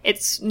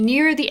 It's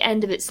near the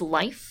end of its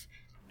life,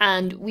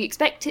 and we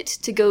expect it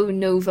to go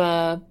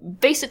nova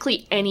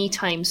basically any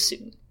time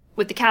soon.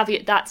 With the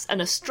caveat that's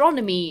an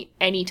astronomy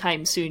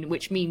anytime soon,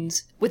 which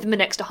means within the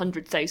next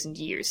 100,000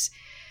 years.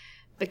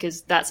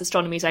 Because that's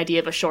astronomy's idea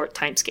of a short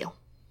timescale.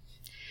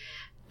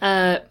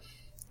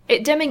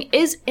 It dimming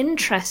is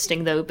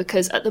interesting though,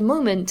 because at the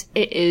moment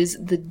it is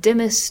the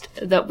dimmest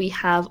that we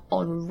have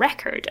on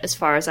record, as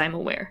far as I'm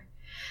aware.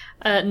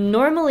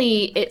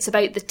 Normally it's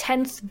about the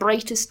 10th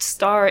brightest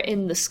star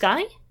in the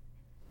sky,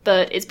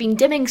 but it's been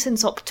dimming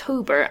since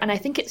October, and I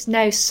think it's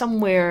now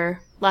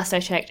somewhere, last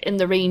I checked, in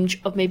the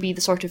range of maybe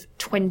the sort of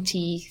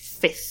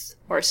 25th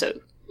or so.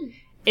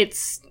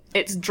 It's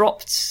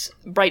dropped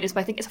brightness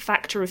by, I think it's a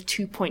factor of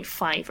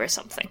 2.5 or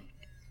something.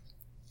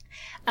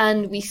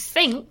 And we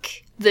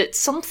think that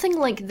something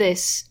like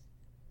this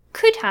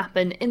could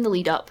happen in the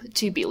lead up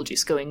to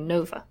Betelgeuse going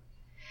nova.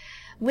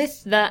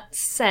 With that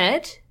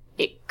said,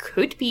 it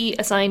could be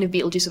a sign of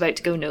Betelgeuse about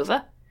to go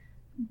nova,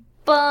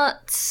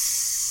 but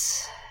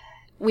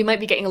we might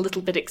be getting a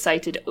little bit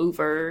excited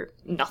over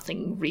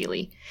nothing,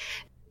 really.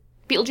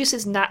 Betelgeuse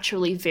is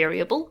naturally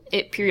variable.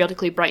 It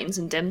periodically brightens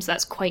and dims.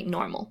 That's quite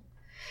normal.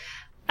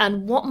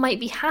 And what might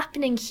be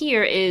happening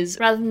here is,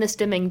 rather than this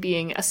dimming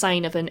being a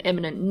sign of an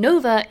imminent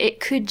nova, it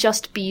could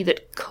just be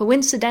that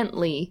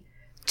coincidentally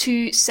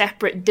 2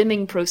 separate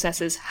dimming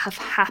processes have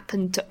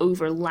happened to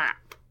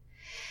overlap.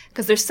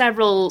 Because there's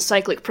several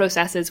cyclic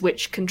processes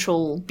which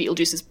control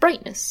Betelgeuse's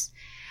brightness.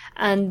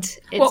 And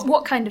it's...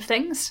 What kind of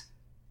things?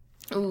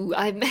 Ooh,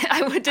 I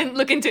didn't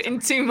look into it in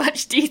too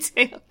much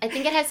detail. I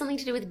think it has something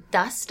to do with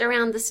dust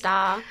around the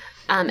star,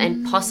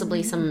 and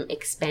possibly some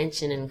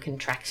expansion and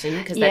contraction,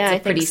 because that's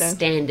a pretty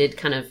standard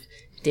kind of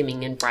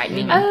dimming and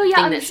brightening thing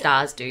that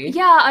stars do.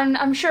 Yeah,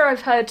 I'm sure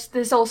I've heard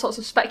there's all sorts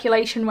of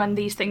speculation when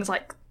these things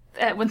like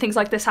when things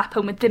like this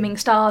happen with dimming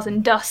stars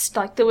and dust.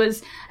 Like there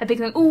was a big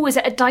thing. Oh, is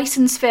it a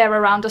Dyson sphere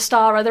around a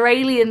star? Are there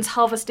aliens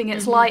harvesting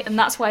its light, and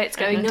that's why it's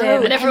going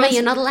dim? And Emma,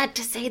 you're not allowed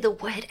to say the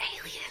word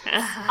alien.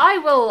 I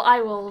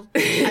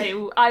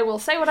will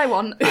say what I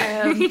want.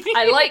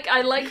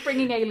 I like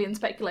bringing alien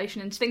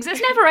speculation into things.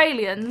 It's never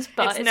aliens,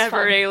 but it's never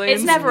fun.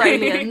 Aliens. It's never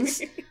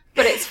aliens,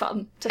 but it's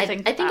fun to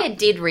think about. I think I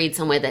did read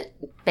somewhere that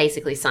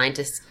basically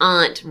scientists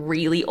aren't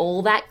really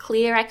all that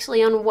clear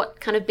actually on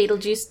what kind of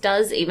Betelgeuse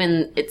does.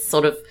 Even its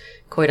sort of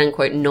quote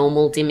unquote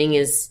normal dimming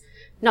is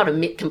not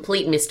a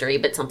complete mystery,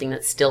 but something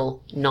that's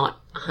still not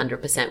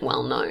 100%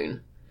 well known.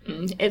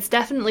 It's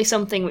definitely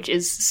something which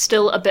is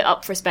still a bit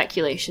up for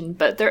speculation,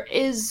 but there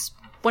is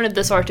one of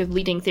the sort of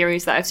leading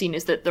theories that I've seen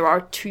is that there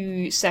are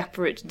two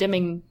separate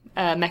dimming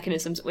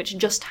mechanisms which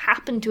just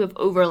happen to have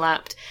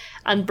overlapped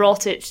and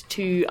brought it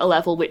to a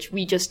level which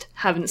we just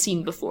haven't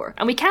seen before.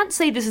 And we can't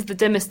say this is the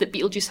dimmest that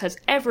Betelgeuse has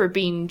ever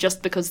been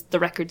just because the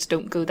records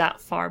don't go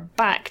that far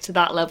back to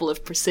that level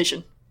of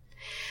precision.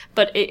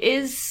 But it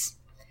is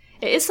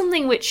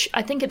something which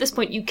I think at this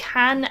point you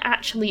can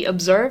actually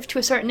observe to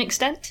a certain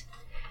extent.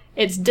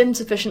 It's dimmed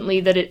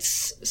sufficiently that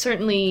it's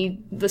certainly,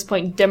 at this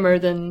point, dimmer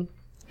than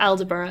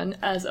Aldebaran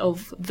as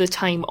of the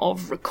time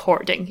of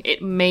recording.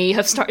 It may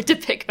have started to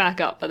pick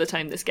back up by the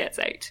time this gets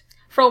out.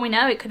 For all we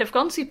know, it could have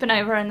gone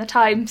supernova in the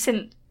time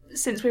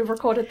since we've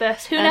recorded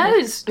this. Who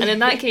knows? And in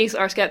that case,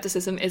 our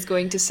skepticism is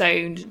going to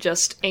sound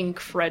just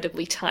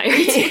incredibly tired.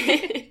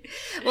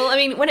 Well, I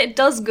mean, when it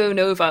does go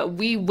nova,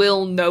 we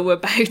will know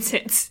about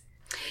it.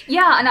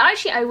 Yeah, and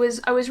actually I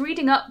was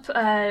reading up,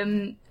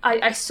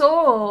 I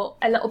saw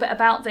a little bit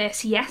about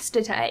this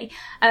yesterday,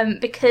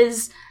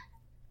 because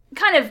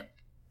kind of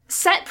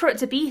separate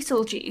to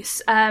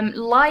Betelgeuse,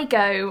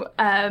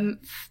 LIGO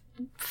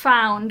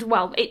found,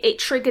 well, it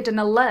triggered an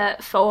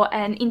alert for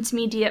an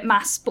intermediate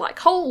mass black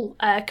hole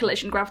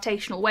collision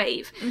gravitational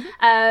wave.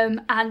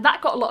 And that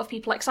got a lot of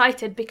people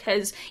excited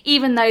because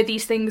even though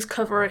these things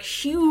cover a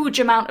huge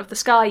amount of the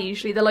sky,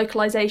 usually the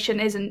localization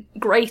isn't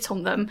great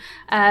on them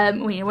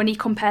when you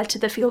compare to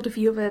the field of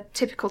view of a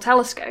typical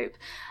telescope.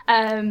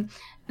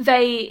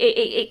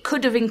 It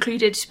could have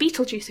included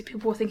Betelgeuse.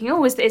 People were thinking,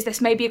 is this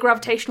maybe a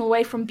gravitational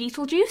wave from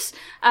Betelgeuse?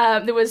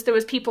 There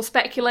was people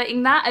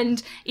speculating that,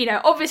 and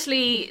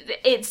obviously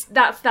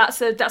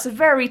that's a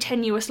very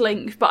tenuous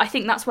link, but I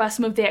think that's where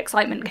some of the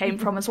excitement came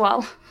from as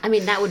well. I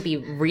mean, that would be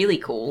really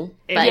cool.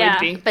 It would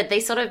be. But they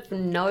sort of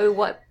know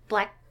what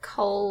black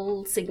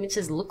hole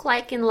signatures look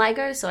like in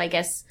LIGO, so I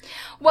guess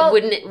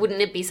wouldn't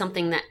it be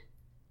something that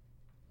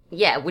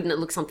wouldn't it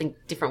look something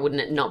different?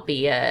 Wouldn't it not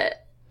be a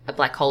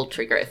black hole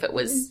trigger if it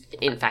was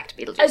in fact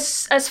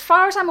Betelgeuse? As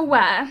far as I'm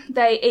aware,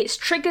 it's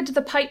triggered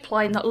the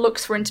pipeline that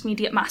looks for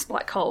intermediate mass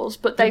black holes,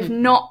 but they've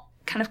not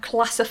kind of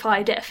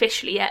classified it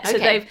officially yet.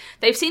 Okay. So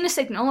they've seen a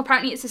signal.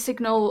 Apparently, it's a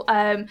signal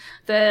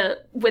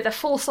with a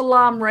false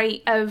alarm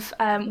rate of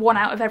 1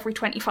 out of every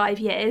 25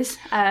 years,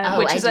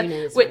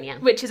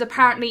 which is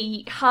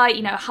apparently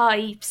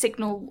high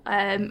signal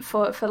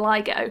for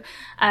LIGO.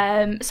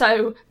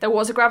 So there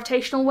was a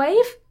gravitational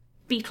wave.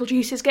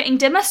 Betelgeuse is getting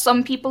dimmer.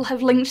 Some people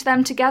have linked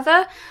them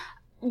together.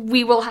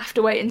 We will have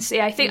to wait and see.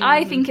 I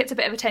think it's a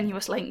bit of a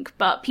tenuous link,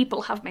 but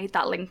people have made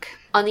that link.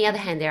 On the other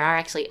hand, there are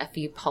actually a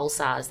few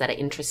pulsars that are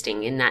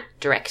interesting in that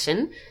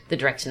direction, the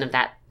direction of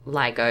that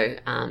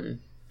LIGO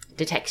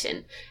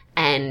detection.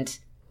 And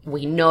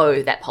we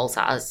know that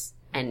pulsars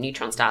and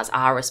neutron stars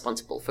are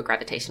responsible for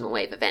gravitational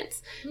wave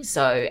events.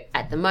 So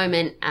at the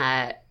moment,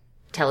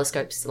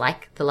 telescopes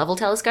like the Lovell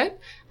telescope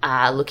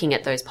are looking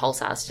at those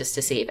pulsars just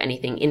to see if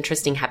anything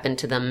interesting happened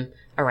to them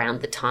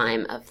around the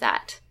time of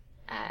that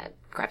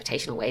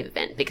gravitational wave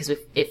event. Because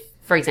if,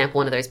 for example,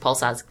 one of those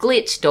pulsars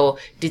glitched or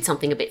did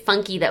something a bit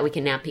funky that we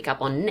can now pick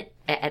up on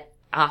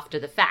after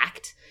the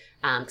fact,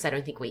 because I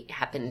don't think we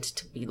happened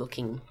to be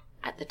looking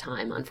at the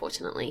time,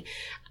 unfortunately,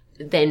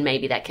 then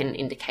maybe that can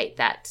indicate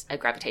that a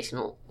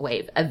gravitational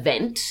wave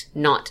event,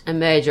 not a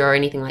merger or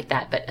anything like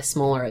that, but a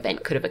smaller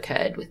event could have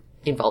occurred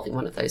involving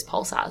one of those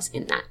pulsars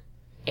in that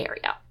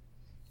area.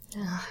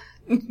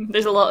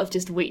 There's a lot of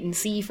just wait and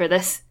see for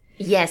this.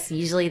 Yes,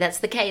 usually that's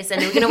the case,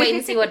 and we're going to wait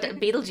and see what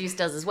Betelgeuse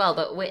does as well,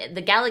 but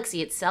the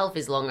galaxy itself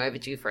is long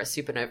overdue for a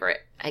supernova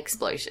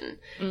explosion,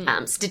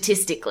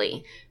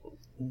 statistically,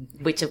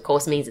 which of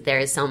course means that there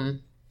is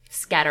some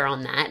scatter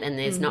on that, and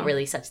there's not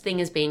really such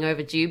thing as being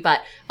overdue,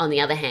 but on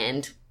the other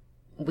hand,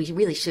 we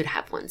really should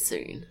have one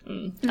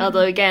soon.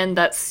 Although, again,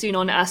 that's soon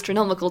on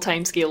astronomical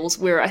timescales,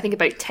 where I think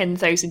about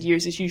 10,000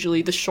 years is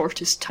usually the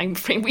shortest time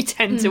frame we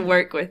tend to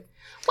work with.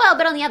 Well,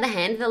 but on the other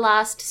hand, the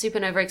last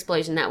supernova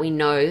explosion that we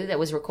know that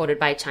was recorded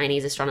by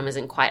Chinese astronomers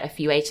and quite a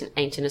few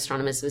ancient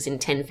astronomers was in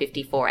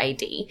 1054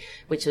 AD,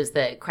 which was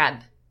the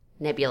Crab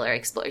Nebula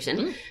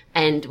explosion.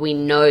 And we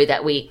know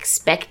that we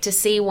expect to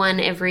see one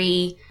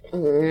every, I'm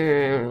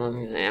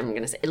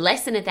going to say,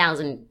 less than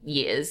 1,000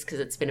 years,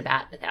 because it's been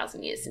about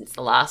 1,000 years since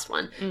the last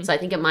one. So I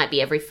think it might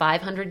be every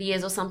 500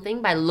 years or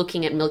something. By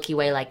looking at Milky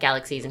Way-like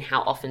galaxies and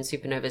how often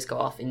supernovas go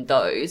off in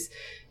those,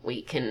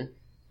 we can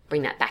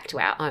bring that back to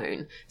our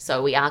own.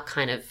 So we are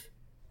kind of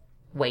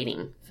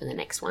waiting for the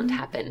next one to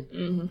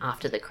happen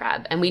after the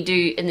Crab. And we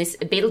do, and this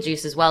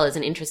Betelgeuse as well is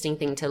an interesting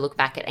thing to look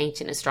back at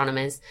ancient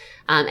astronomers,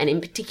 and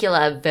in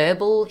particular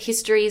verbal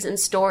histories and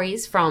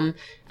stories from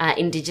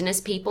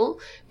indigenous people,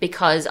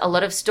 because a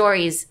lot of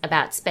stories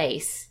about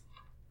space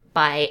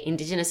by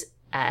indigenous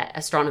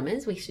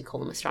astronomers, we should call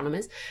them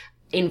astronomers,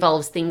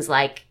 involves things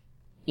like,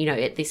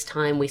 at this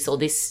time we saw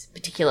this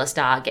particular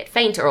star get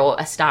fainter, or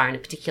a star in a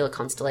particular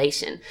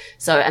constellation.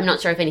 So I'm not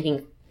sure if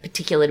anything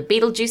particular to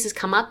Betelgeuse has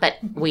come up, but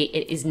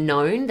it is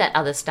known that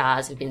other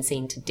stars have been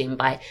seen to dim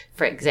by,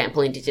 for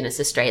example, Indigenous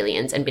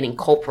Australians and been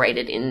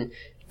incorporated in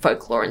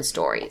folklore and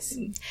stories.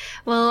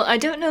 Well, I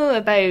don't know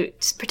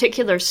about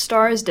particular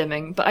stars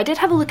dimming, but I did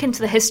have a look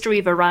into the history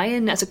of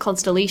Orion as a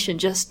constellation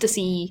just to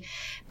see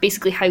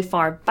basically how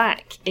far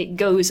back it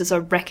goes as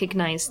a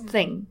recognized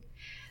thing.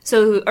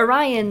 So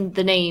Orion,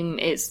 the name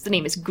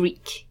is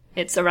Greek.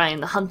 It's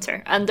Orion the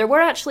Hunter. And there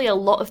were actually a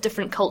lot of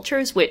different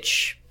cultures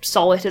which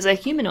saw it as a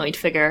humanoid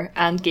figure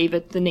and gave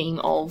it the name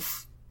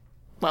of,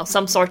 well,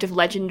 some sort of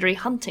legendary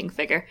hunting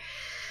figure.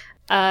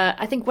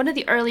 I think one of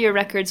the earlier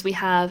records we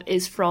have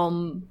is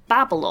from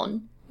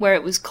Babylon, where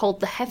it was called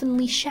the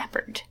Heavenly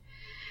Shepherd.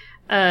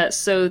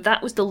 So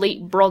that was the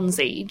late Bronze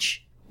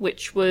Age,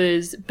 which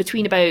was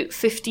between about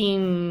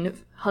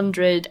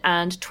 1500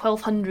 and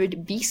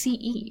 1200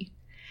 BCE.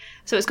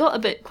 So it's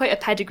got quite a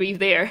pedigree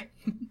there.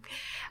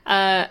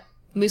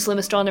 Muslim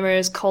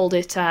astronomers called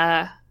it,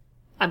 I'm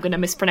going to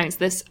mispronounce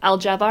this,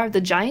 Al-Jabar,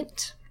 the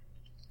Giant.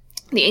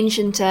 The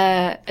ancient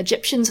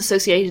Egyptians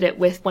associated it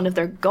with one of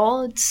their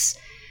gods.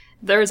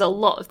 There's a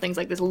lot of things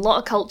like this. A lot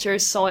of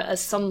cultures saw it as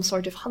some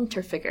sort of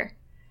hunter figure.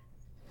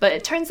 But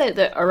it turns out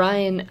that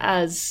Orion,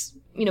 as,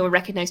 a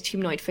recognized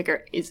humanoid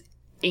figure, is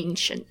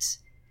ancient.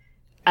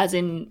 As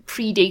in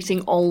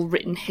predating all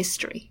written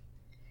history.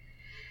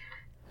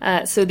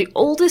 So the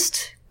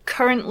oldest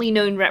currently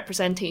known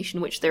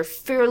representation, which they're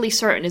fairly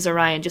certain is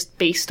Orion, just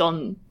based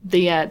on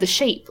the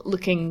shape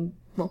looking,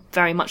 well,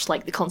 very much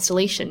like the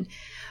constellation,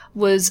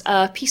 was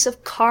a piece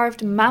of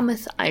carved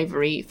mammoth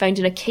ivory found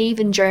in a cave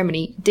in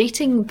Germany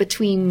dating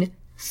between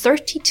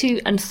 32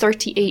 and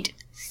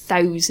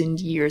 38,000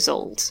 years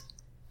old.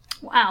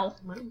 Wow.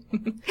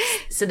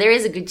 So there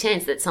is a good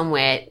chance that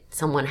somewhere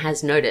someone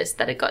has noticed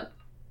that it got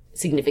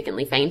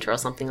significantly fainter or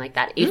something like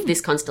that, if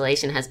this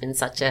constellation has been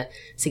such a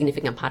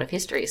significant part of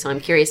history. So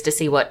I'm curious to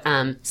see what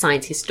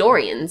science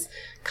historians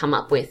come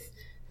up with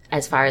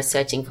as far as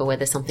searching for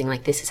whether something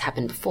like this has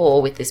happened before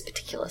with this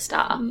particular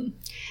star.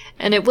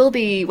 And it will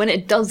be, when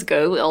it does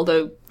go,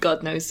 although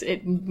God knows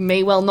it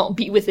may well not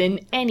be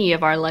within any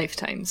of our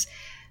lifetimes.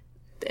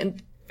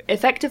 And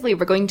effectively,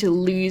 we're going to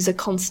lose a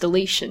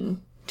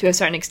constellation to a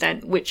certain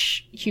extent,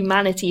 which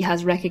humanity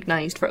has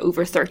recognized for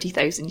over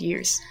 30,000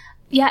 years.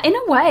 Yeah, in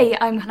a way,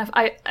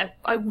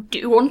 I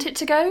do want it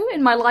to go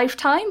in my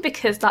lifetime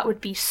because that would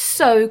be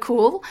so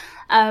cool.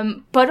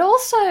 But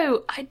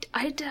also,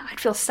 I'd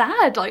feel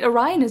sad. Like,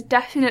 Orion is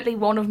definitely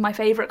one of my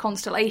favourite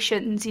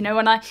constellations.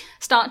 When I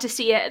start to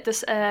see it,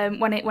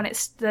 when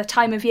it's the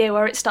time of year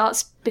where it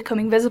starts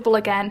becoming visible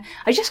again,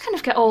 I just kind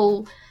of get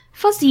all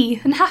fuzzy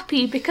and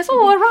happy because,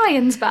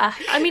 Orion's back.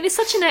 I mean, it's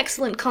such an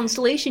excellent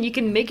constellation. You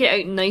can make it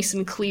out nice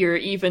and clear,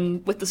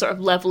 even with the sort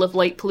of level of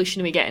light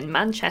pollution we get in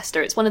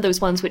Manchester. It's one of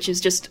those ones which is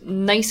just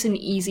nice and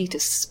easy to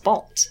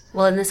spot.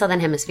 Well, in the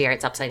southern hemisphere,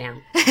 it's upside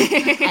down.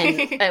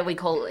 And we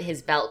call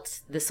his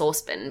belt the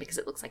saucepan because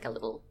it looks like a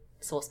little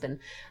saucepan.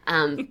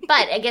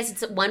 But I guess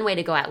it's one way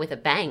to go out with a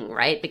bang,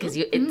 right? Because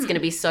it's going to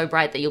be so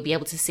bright that you'll be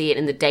able to see it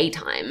in the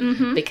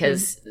daytime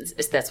because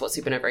that's what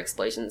supernova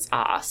explosions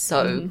are.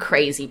 So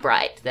crazy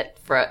bright that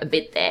for a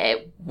bit there,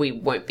 we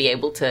won't be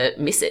able to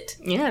miss it.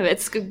 Yeah,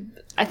 it's good.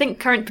 I think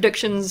current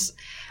predictions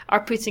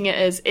are putting it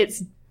as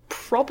it's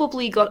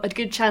probably got a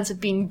good chance of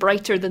being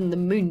brighter than the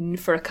moon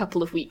for a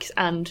couple of weeks.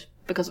 And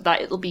because of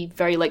that, it'll be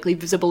very likely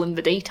visible in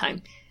the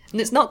daytime. And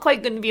it's not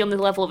quite going to be on the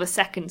level of a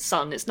second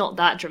sun. It's not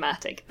that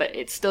dramatic, but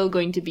it's still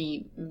going to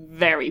be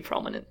very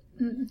prominent.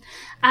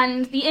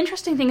 And the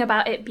interesting thing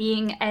about it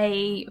being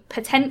a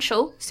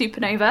potential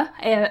supernova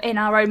in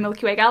our own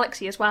Milky Way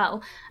galaxy as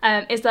well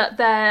is that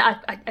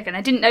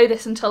I didn't know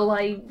this until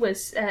I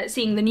was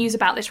seeing the news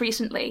about this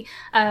recently,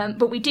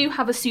 but we do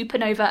have a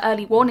supernova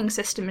early warning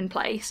system in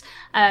place,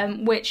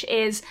 which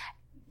is...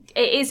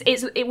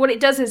 what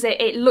it does is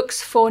it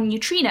looks for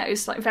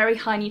neutrinos, like very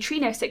high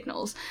neutrino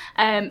signals,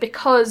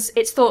 because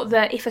it's thought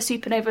that if a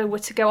supernova were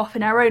to go off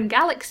in our own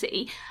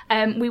galaxy,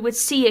 we would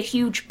see a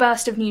huge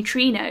burst of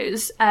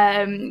neutrinos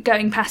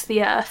going past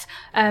the Earth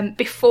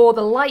before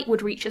the light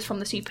would reach us from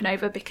the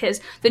supernova,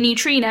 because the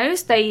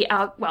neutrinos,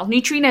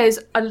 neutrinos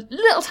are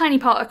little tiny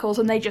particles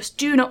and they just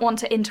do not want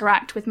to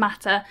interact with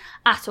matter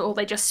at all.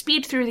 They just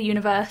speed through the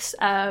universe,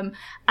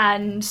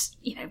 and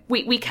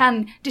we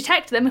can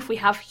detect them if we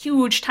have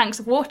huge tanks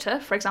of water.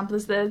 For example,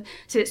 there's the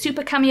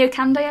Super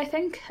Kamiokande, I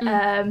think.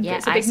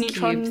 It's a big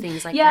neutron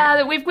things like that.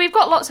 Yeah, we've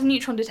got lots of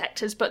neutron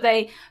detectors, but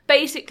they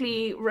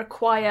basically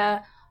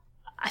require,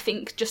 I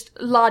think, just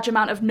a large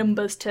amount of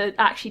numbers to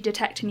actually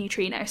detect a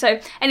neutrino. So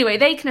anyway,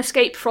 they can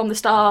escape from the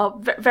star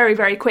very,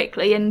 very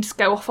quickly and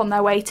go off on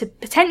their way to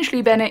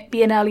potentially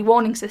be an early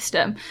warning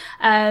system.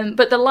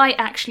 But the light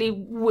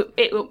actually,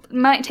 it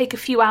might take a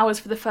few hours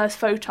for the first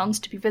photons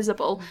to be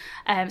visible.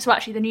 So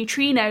actually the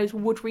neutrinos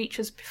would reach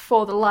us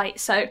before the light.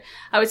 So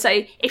I would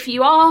say if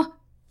you are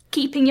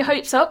keeping your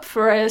hopes up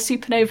for a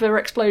supernova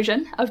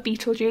explosion of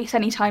Betelgeuse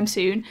anytime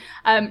soon,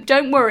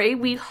 don't worry,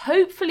 we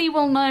hopefully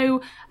will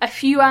know a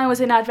few hours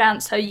in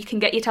advance so you can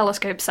get your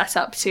telescope set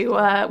up to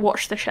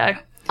watch the show.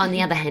 On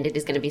the other hand, it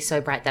is going to be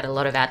so bright that a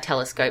lot of our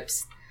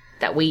telescopes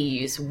that we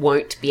use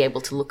won't be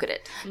able to look at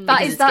it.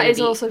 That is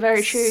also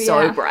very true.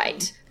 So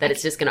bright that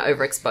it's just going to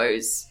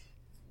overexpose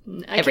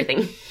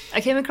everything.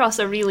 I came across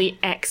a really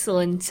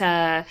excellent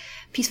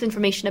piece of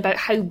information about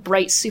how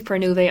bright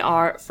supernovae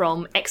are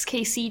from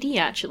XKCD,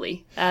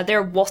 actually.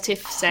 Their what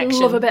if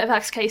section. I love a bit of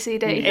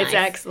XKCD. It's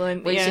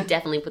excellent. We yeah. should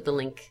definitely put the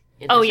link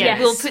in Oh the yeah,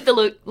 show we'll notes. put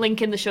the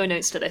link in the show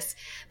notes to this,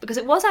 because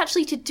it was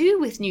actually to do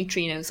with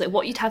neutrinos, like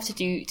what you'd have to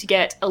do to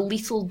get a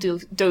lethal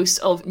dose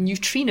of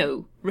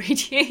neutrino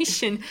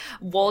radiation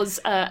was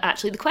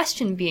actually the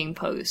question being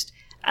posed,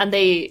 and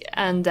the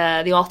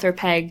author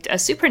pegged a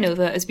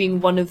supernova as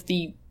being one of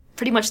the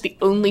pretty much the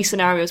only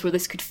scenarios where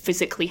this could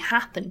physically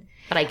happen.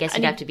 But I guess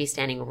you'd have to be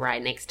standing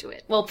right next to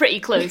it. Well, pretty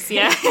close,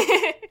 yeah.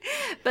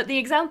 But the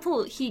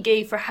example he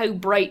gave for how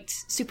bright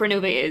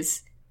supernova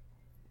is,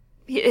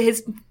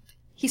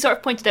 he sort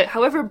of pointed out,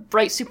 however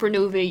bright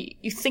supernovae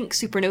you think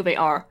supernovae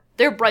are,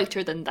 they're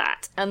brighter than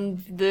that.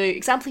 And the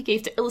example he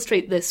gave to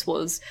illustrate this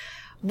was,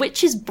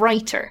 which is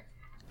brighter?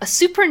 A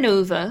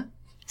supernova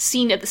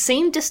seen at the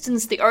same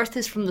distance the Earth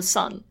is from the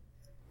Sun,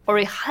 or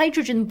a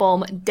hydrogen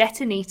bomb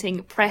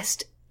detonating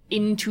pressed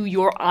into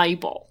your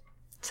eyeball?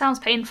 Sounds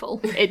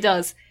painful. It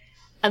does.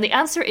 And the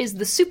answer is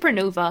the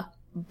supernova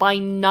by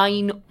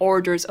 9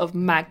 orders of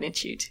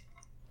magnitude.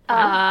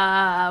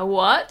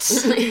 What?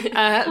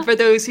 For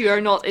those who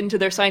are not into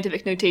their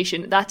scientific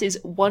notation, that is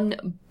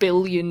 1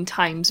 billion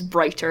times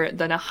brighter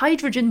than a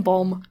hydrogen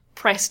bomb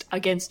pressed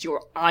against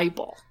your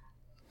eyeball.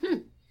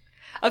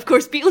 Of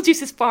course,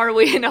 Betelgeuse is far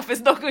away enough. It's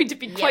not going to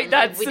be quite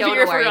that we severe don't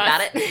want to worry for us.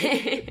 about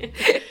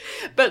it.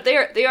 But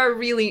they are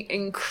really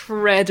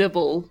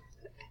incredible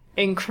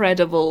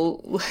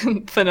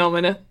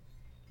phenomena.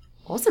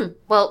 Awesome.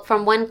 Well,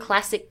 from one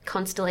classic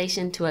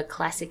constellation to a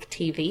classic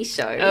TV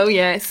show. Oh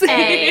yes.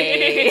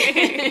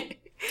 Hey.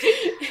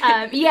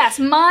 Yes,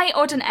 my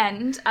odd and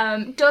end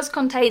does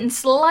contain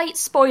slight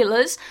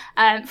spoilers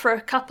for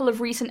a couple of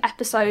recent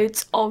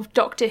episodes of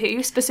Doctor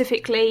Who,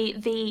 specifically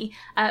the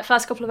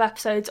first couple of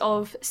episodes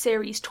of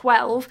Series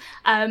 12.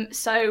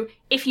 So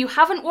if you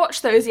haven't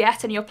watched those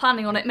yet and you're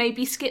planning on it,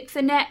 maybe skip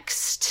the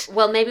next...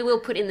 Well, maybe we'll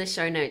put in the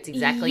show notes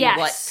exactly Yes.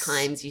 what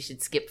times you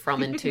should skip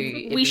from and to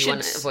if We you should-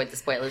 want to avoid the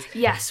spoilers.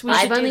 Yes, we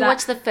should I've do only that.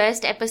 watched the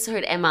first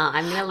episode, Emma.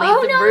 I'm going to leave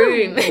Oh, the no.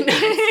 room.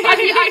 Have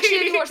you actually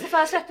only watched the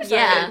first episode?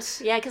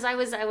 Yeah, because I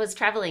was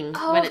travelling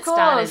Oh, when of it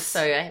started, course.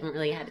 so I haven't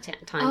really had time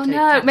Oh to no,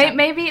 catch up.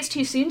 maybe it's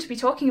too soon to be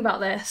talking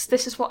about this.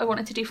 This is what I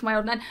wanted to do for my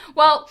old man.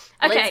 Well,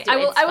 okay, Let's do it, I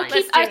will it's fine. keep.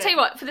 Let's do I it. tell you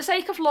what, for the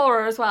sake of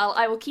Laura as well,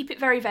 I will keep it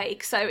very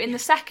vague. So in the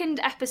second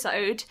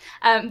episode,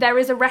 there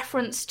is a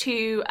reference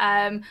to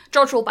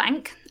Jodrell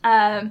Bank,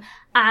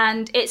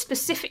 and it's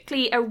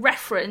specifically a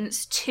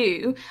reference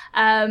to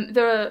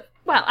the.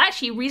 Well,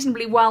 actually,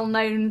 reasonably well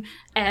known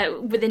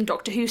within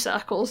Doctor Who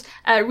circles,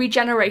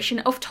 regeneration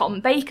of Tom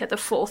Baker, the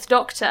Fourth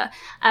Doctor.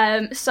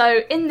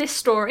 So in this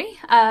story,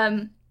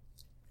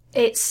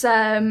 it's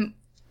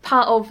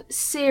part of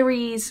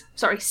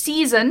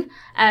season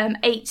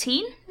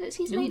 18. Is it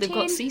season 18? They've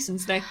got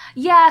seasons now.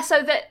 Yeah,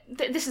 so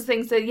this is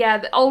things that,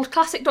 the old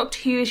classic Doctor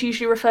Who is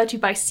usually referred to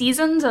by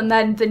seasons, and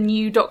then the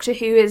new Doctor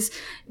Who is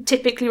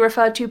typically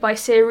referred to by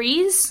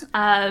series.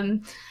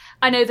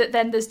 I know that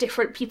then there's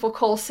different people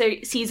call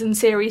season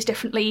series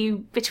differently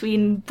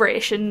between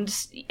British and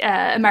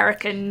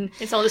American.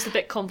 It's all just a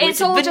bit complicated.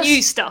 It's all the just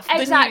new stuff.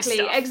 Exactly,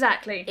 the new stuff.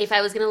 exactly. If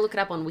I was going to look it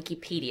up on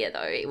Wikipedia,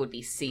 though, it would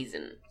be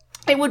season.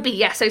 It would be,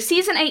 yeah. So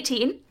season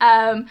 18,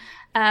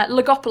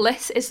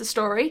 Logopolis is the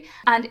story,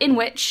 and in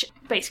which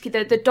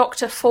basically the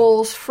Doctor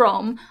falls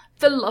from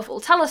the Lovell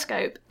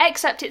telescope,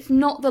 except it's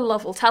not the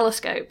Lovell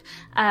telescope.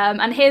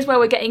 And here's where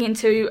we're getting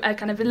into a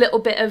kind of a little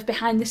bit of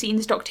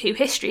behind-the-scenes Doctor Who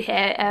history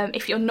here,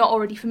 if you're not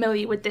already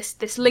familiar with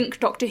this link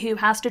Doctor Who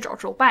has to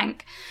Jodrell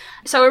Bank.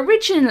 So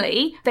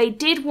originally, they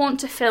did want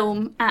to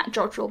film at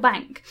Jodrell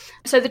Bank.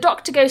 So the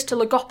Doctor goes to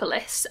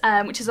Logopolis,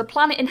 which is a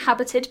planet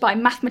inhabited by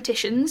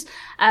mathematicians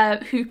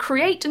who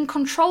create and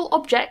control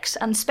objects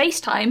and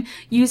space-time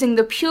using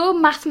the pure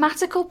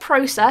mathematical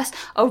process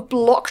of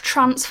block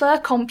transfer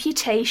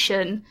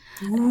computation.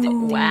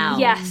 Wow.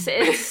 Yes,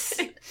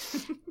 it's...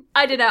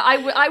 I don't know,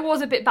 I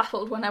was a bit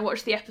baffled when I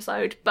watched the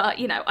episode, but,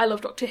 I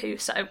love Doctor Who,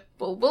 so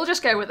we'll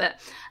just go with it.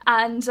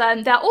 And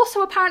they're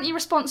also apparently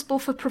responsible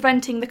for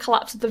preventing the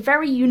collapse of the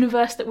very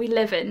universe that we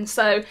live in,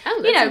 so,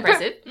 that's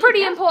impressive.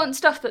 pretty important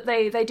stuff that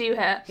they do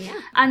here. Yeah.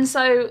 And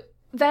so,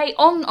 they,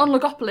 on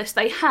Logopolis,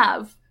 they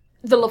have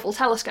the Lovell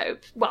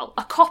telescope, well,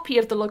 a copy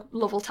of the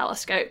Lovell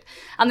telescope.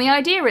 And the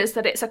idea is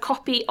that it's a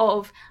copy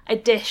of a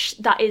dish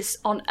that is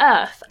on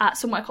Earth at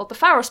somewhere called the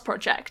Pharos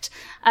Project.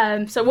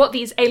 So what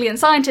these alien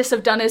scientists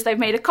have done is they've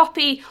made a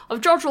copy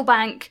of Jodrell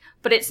Bank,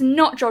 but it's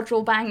not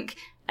Jodrell Bank,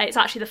 it's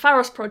actually the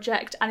Pharos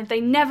Project, and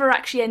they never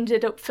actually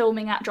ended up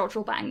filming at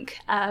Jodrell Bank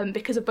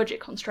because of budget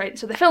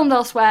constraints. So they filmed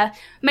elsewhere,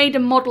 made a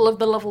model of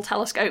the Lovell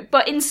telescope,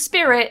 but in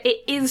spirit,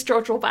 it is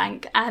Jodrell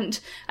Bank. And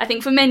I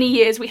think for many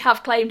years we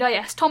have claimed, oh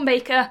yes, Tom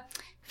Baker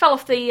fell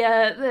off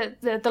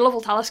the Lovell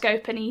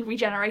telescope and he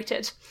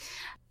regenerated.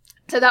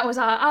 So that was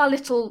our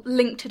little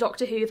link to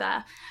Doctor Who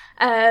there.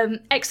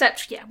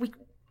 Except,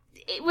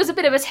 it was a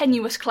bit of a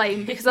tenuous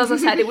claim because, as I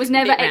said, it was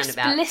never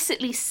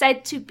explicitly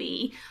said to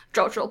be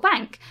Jodrell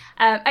Bank,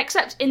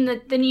 except in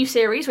the new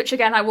series, which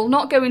again I will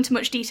not go into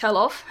much detail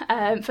of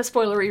for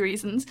spoilery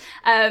reasons.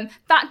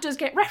 That does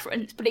get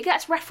referenced, but it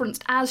gets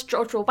referenced as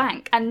Jodrell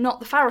Bank and not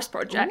the Pharos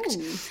Project.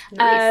 Ooh,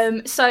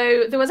 nice.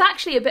 So there was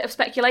actually a bit of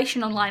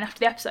speculation online after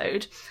the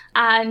episode,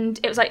 and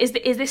it was like, is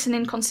this an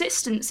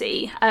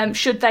inconsistency?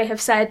 Should they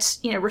have said,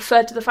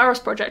 referred to the Pharos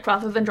Project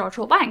rather than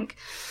Jodrell Bank?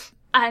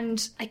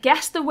 And I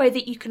guess the way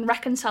that you can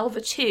reconcile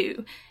the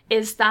two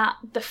is that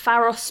the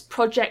Pharos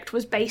project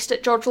was based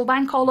at Jodrell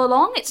Bank all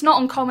along. It's not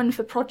uncommon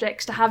for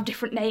projects to have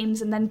different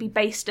names and then be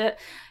based at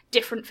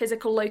different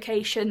physical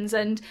locations,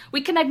 and we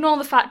can ignore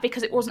the fact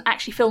because it wasn't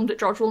actually filmed at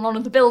Jodrell, none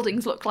of the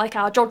buildings look like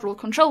our Jodrell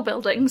control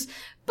buildings,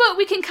 but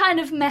we can kind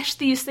of mesh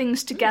these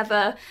things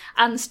together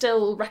and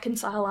still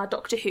reconcile our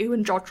Doctor Who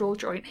and Jodrell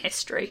joint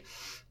history.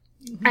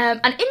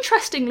 And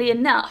interestingly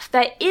enough,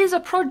 there is a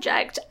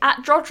project at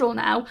Jodrell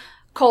now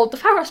called the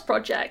Pharos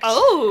Project.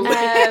 Oh!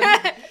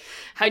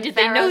 How did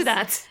they know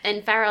that?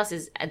 And Pharos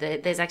is...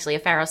 there's actually a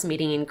Pharos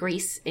meeting in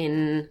Greece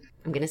in,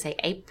 I'm going to say,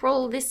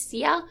 April this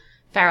year.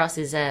 Pharos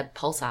is a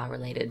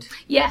pulsar-related.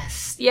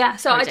 Yes, yeah.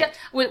 So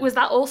was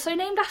that also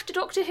named after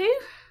Doctor Who?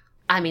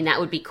 I mean, that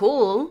would be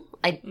cool.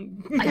 I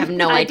have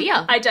no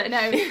idea. I don't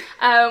know.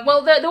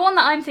 Well, the one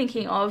that I'm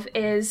thinking of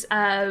is...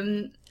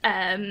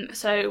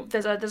 so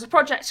there's a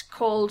project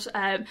called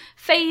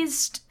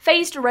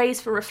Phased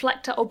Arrays for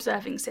Reflector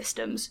Observing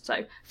Systems.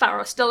 So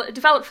Pharos, still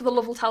developed for the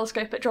Lovell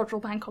Telescope at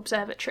Jodrell Bank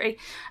Observatory.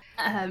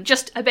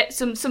 Just a bit,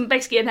 some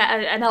basically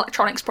an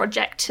electronics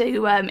project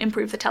to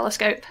improve the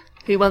telescope.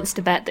 Who wants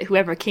to bet that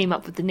whoever came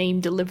up with the name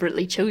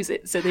deliberately chose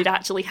it so they'd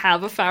actually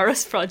have a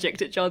Pharos project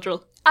at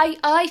Jodrell?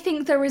 I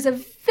think there is a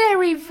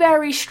very,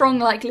 very strong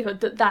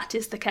likelihood that that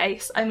is the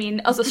case. I mean,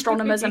 as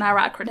astronomers and our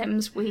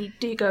acronyms, we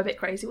do go a bit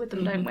crazy with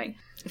them, don't we?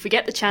 If we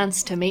get the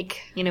chance to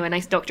make, a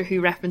nice Doctor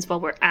Who reference while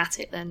we're at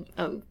it, then,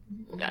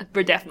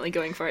 we're definitely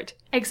going for it.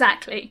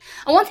 Exactly.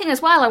 And one thing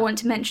as well I want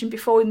to mention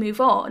before we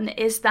move on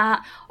is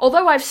that,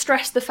 although I've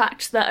stressed the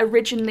fact that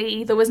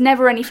originally there was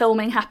never any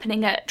filming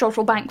happening at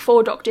Jodrell Bank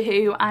for Doctor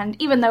Who, and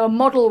even though a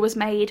model was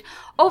made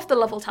of the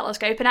Lovell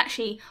Telescope, and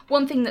actually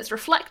one thing that's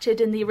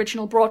reflected in the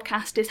original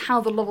broadcast is how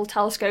the Lovell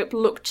Telescope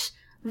looked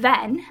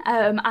then,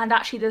 and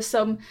actually there's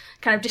some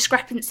kind of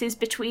discrepancies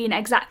between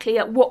exactly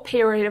at what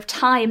period of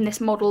time this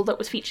model that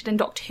was featured in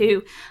Doctor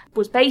Who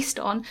was based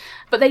on.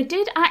 But they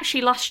did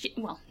actually last year,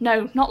 well,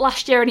 no, not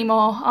last year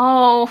anymore.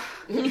 Oh,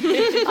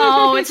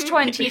 it's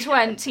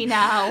 2020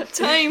 now.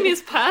 Time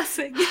is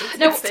passing.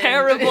 It's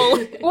terrible.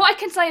 What I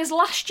can say is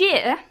last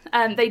year,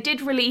 they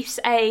did release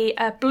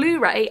a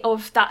Blu-ray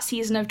of that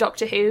season of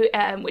Doctor Who,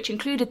 which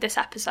included this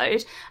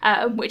episode,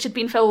 which had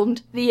been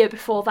filmed the year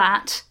before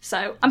that.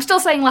 So I'm still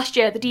saying last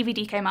year. The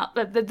DVD came out,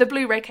 the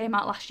Blu-ray came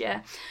out last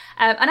year,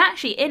 and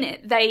actually in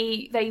it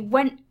they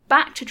went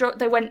back to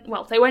they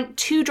went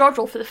to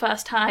Jodrell for the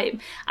first time,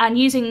 and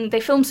they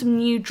filmed some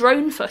new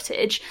drone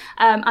footage,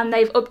 and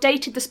they've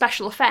updated the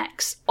special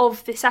effects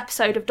of this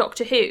episode of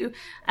Doctor Who,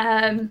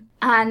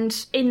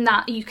 and in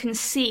that you can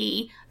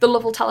see the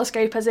Lovell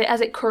Telescope as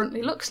it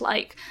currently looks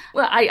like.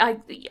 Well, I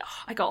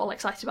got all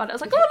excited about it. I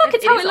was like, oh look,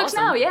 it's how it looks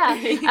now, yeah.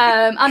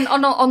 And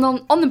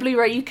on the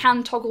Blu-ray you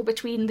can toggle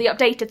between the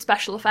updated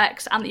special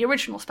effects and the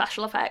original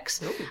special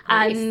effects. Ooh,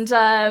 nice.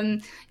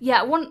 And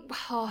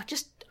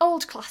just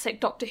old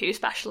classic Doctor Who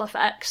special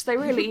effects. They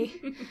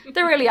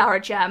really are a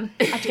gem.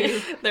 I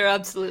do. They're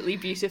absolutely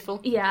beautiful.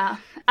 Yeah.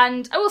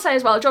 And I will say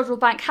as well, Jodrell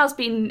Bank has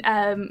been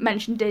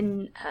mentioned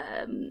in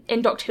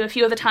Doctor Who a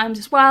few other times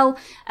as well.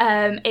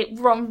 It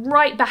ran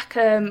right back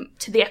to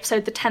the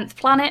episode The 10th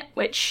Planet,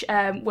 which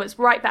was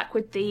right back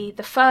with the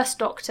first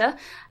Doctor,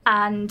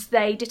 and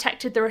they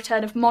detected the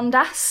return of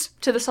Mondas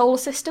to the solar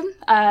system.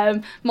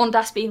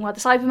 Mondas being where the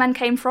Cybermen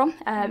came from.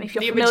 If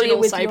you're familiar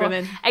with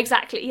Cybermen.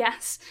 Exactly,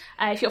 yes.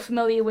 If you're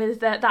familiar with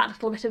that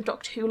little bit of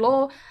Doctor Who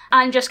lore,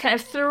 and just kind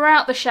of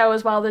throughout the show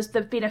as well,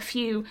 there've been a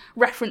few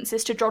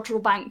references to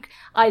Jodrell Bank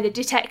either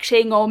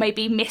detecting or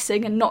maybe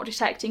missing and not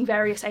detecting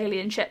various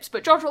alien ships.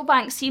 But Jodrell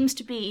Bank seems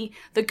to be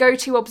the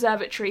go-to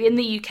observatory in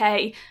the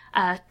UK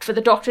for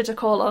the Doctor to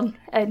call on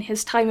in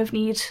his time of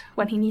need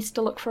when he needs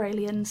to look for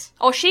aliens.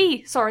 Or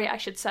she, sorry, I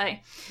should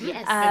say.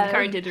 Yes, in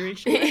current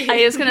iteration.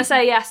 I was going to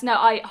say yes. No,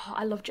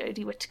 I love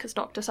Jodie Whittaker's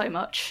Doctor so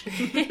much.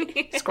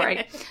 It's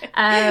great.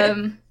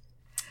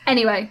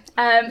 Anyway,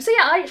 so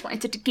yeah, I just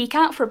wanted to geek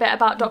out for a bit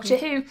about Doctor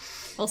Who.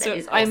 Also,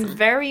 awesome. I'm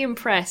very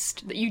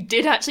impressed that you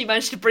did actually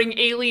manage to bring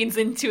aliens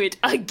into it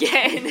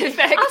again,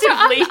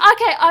 effectively.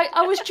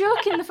 I was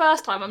joking the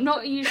first time. I'm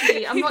not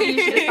usually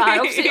this bad.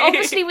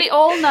 Obviously, we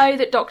all know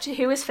that Doctor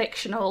Who is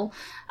fictional,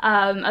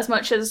 as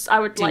much as I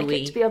would like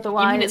it to be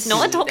otherwise. You mean it's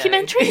not a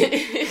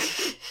documentary?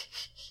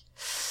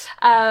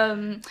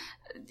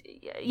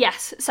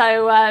 Yes,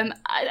 so I'm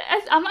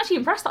actually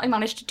impressed that I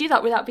managed to do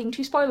that without being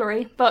too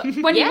spoilery. But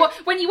when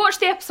you watch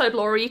the episode,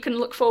 Laura, you can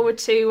look forward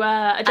to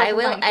a I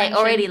will. I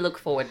already look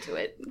forward to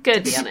it.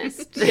 Good. To be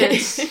honest.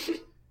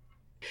 Good.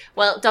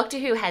 Well, Doctor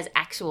Who has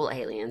actual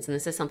aliens, and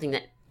this is something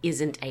that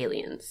isn't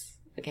aliens.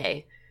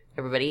 Okay,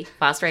 everybody.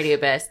 Fast radio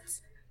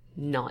bursts,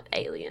 not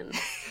aliens.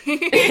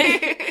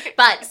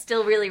 But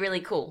still really,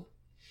 really cool.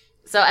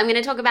 So I'm going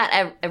to talk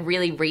about a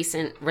really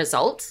recent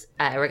result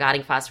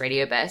regarding fast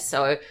radio bursts.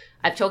 So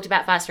I've talked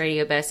about fast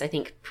radio bursts, I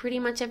think, pretty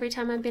much every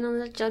time I've been on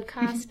the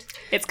Jodcast.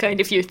 It's kind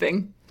of your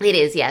thing. It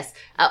is, yes.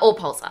 Or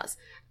pulsars.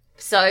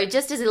 So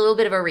just as a little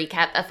bit of a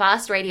recap, a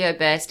fast radio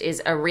burst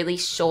is a really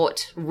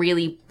short,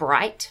 really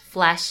bright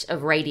flash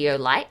of radio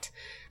light,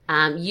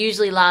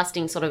 usually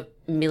lasting sort of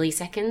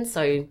milliseconds,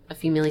 so a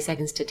few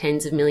milliseconds to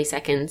tens of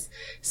milliseconds,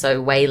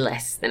 so way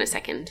less than a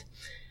second.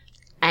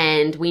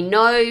 And we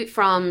know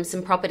from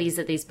some properties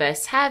that these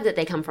bursts have that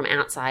they come from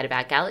outside of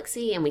our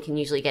galaxy, and we can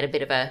usually get a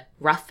bit of a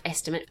rough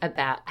estimate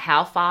about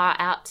how far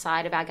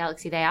outside of our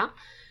galaxy they are.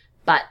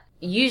 But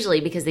usually,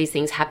 because these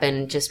things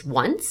happen just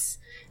once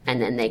and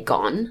then they're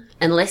gone,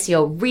 unless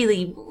you're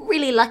really,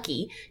 really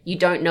lucky, you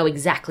don't know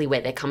exactly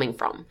where they're coming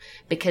from.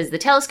 Because the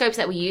telescopes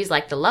that we use,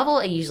 like the Lovell,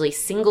 are usually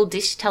single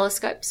dish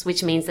telescopes,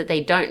 which means that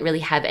they don't really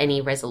have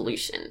any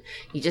resolution.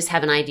 You just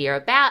have an idea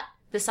about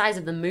the size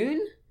of the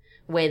moon,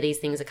 where these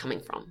things are coming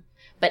from.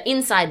 But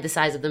inside the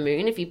size of the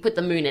moon, if you put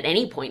the moon at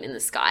any point in the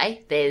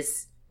sky,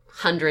 there's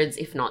hundreds,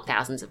 if not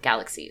thousands of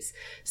galaxies.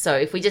 So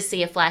if we just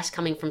see a flash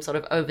coming from sort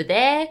of over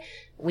there,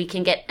 we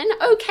can get an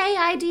okay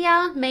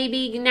idea,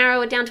 maybe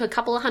narrow it down to a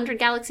couple of hundred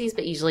galaxies,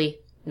 but usually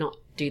not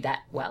do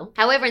that well.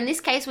 However, in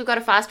this case, we've got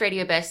a fast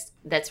radio burst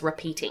that's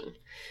repeating.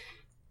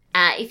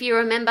 If you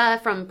remember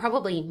from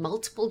probably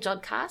multiple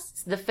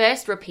Jodcasts, the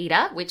first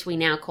repeater, which we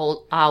now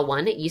call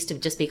R1, it used to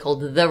just be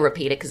called the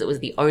repeater because it was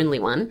the only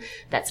one.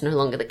 That's no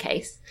longer the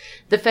case.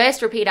 The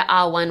first repeater,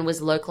 R1,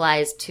 was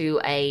localized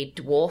to a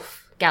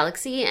dwarf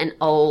galaxy, an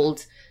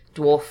old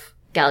dwarf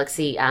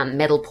galaxy,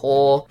 metal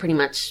poor, pretty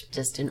much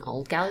just an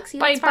old galaxy.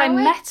 By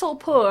metal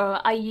poor,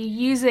 are you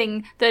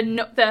using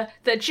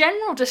the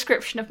general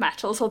description of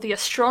metals or the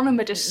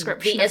astronomer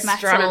description of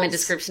metals? The astronomer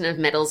description of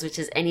metals, which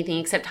is anything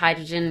except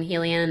hydrogen,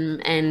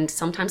 helium, and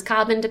sometimes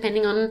carbon,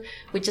 depending on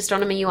which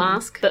astronomer you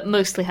ask. But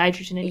mostly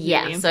hydrogen and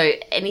helium. Yeah, so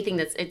anything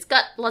it's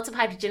got lots of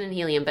hydrogen and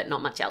helium, but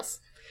not much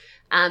else.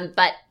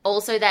 But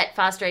also that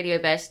fast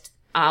radio burst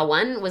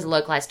R1 was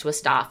localized to a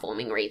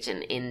star-forming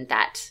region in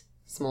that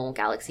small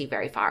galaxy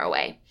very far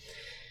away.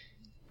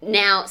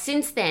 Now,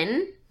 since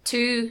then,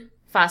 2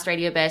 fast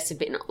radio bursts have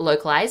been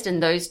localized,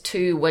 and those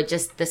 2 were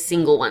just the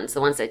single ones, the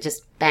ones that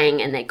just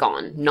bang and they're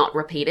gone, not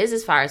repeaters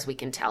as far as we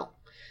can tell.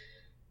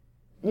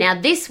 Now,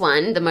 this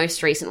one, the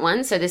most recent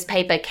one, so this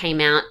paper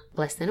came out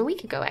less than a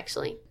week ago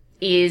actually,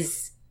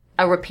 is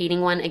a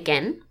repeating one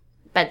again.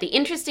 But the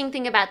interesting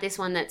thing about this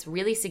one that's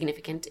really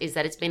significant is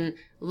that it's been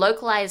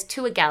localized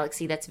to a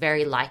galaxy that's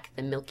very like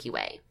the Milky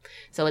Way.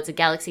 So it's a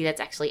galaxy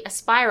that's actually a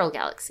spiral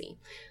galaxy.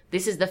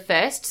 This is the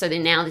first, so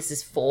then now this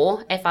is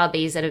 4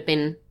 FRBs that have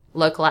been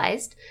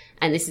localized,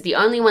 and this is the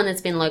only one that's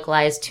been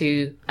localized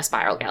to a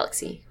spiral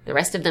galaxy. The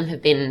rest of them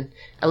have been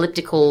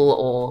elliptical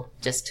or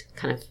just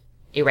kind of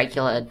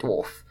irregular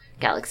dwarf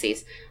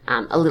galaxies.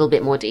 A little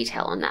bit more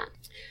detail on that.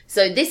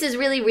 So this is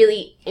really,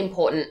 really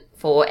important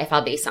for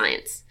FRB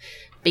science.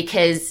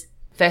 Because,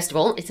 first of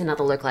all, it's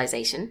another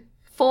localization.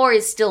 4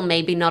 is still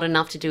maybe not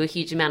enough to do a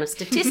huge amount of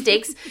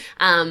statistics,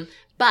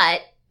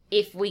 but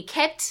if we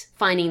kept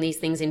finding these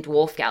things in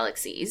dwarf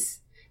galaxies,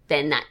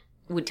 then that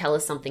would tell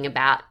us something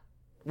about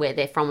where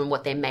they're from and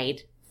what they're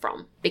made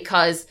from.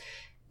 Because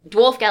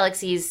dwarf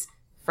galaxies,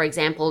 for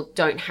example,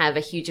 don't have a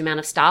huge amount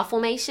of star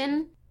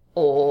formation,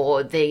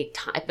 or the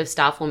type of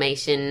star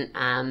formation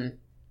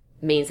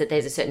means that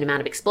there's a certain amount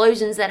of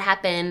explosions that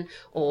happen,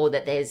 or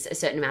that there's a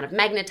certain amount of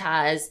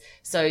magnetars.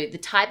 So the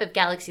type of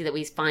galaxy that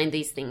we find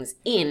these things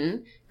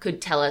in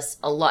could tell us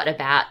a lot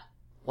about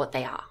what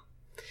they are.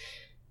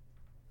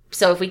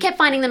 So if we kept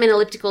finding them in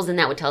ellipticals, then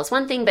that would tell us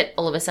one thing, but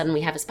all of a sudden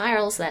we have a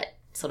spiral, so that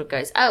sort of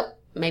goes, oh,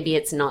 maybe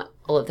it's not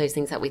all of those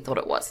things that we thought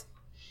it was.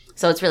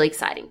 So it's really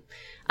exciting.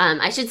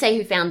 I should say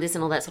who found this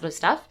and all that sort of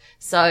stuff.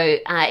 So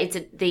it's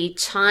the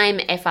CHIME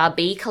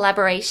FRB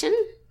collaboration.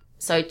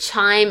 So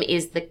CHIME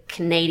is the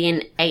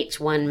Canadian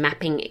H1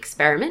 mapping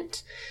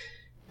experiment,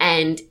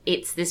 and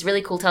it's this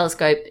really cool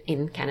telescope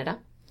in Canada.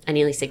 I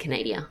nearly said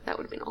Canada. That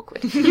would have been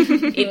awkward.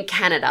 In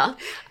Canada.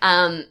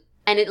 And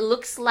it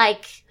looks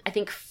like, I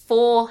think,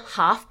 4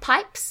 half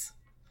pipes.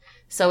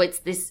 So it's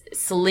this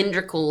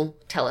cylindrical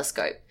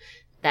telescope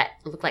that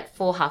look like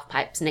 4 half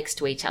pipes next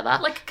to each other.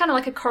 Kind of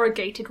like a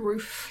corrugated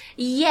roof.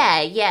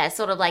 Yeah,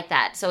 sort of like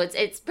that. So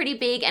it's pretty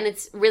big, and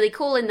it's really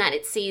cool in that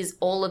it sees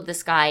all of the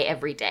sky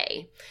every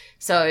day.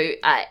 So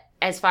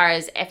as far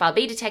as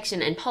FRB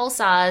detection and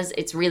pulsars,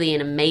 it's really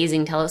an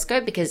amazing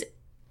telescope because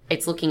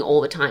it's looking all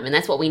the time. And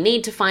that's what we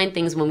need to find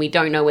things when we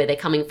don't know where they're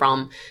coming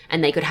from,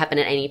 and they could happen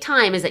at any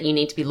time, is that you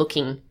need to be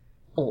looking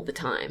all the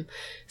time.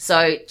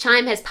 So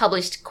CHIME has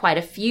published quite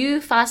a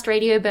few fast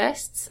radio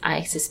bursts.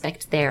 I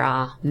suspect there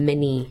are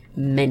many,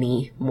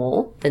 many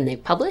more than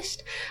they've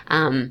published.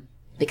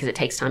 But because it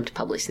takes time to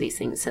publish these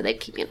things, so they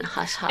keep it in a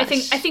hush hush.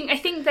 I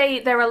think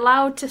they're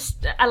allowed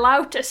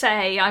to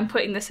say, I'm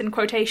putting this in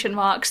quotation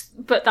marks,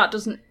 but that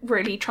doesn't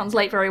really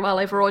translate very well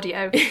over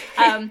audio.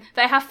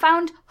 They have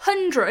found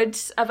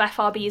hundreds of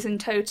FRBs in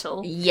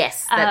total.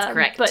 Yes, that's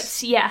correct.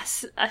 But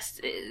yes,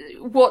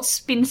 what's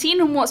been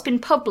seen and what's been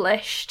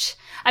published.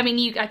 I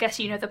mean, I guess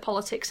you know the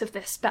politics of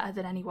this better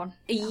than anyone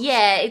else.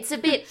 Yeah, it's a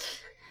bit.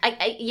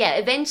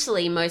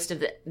 Eventually most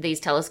of these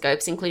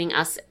telescopes, including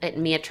us at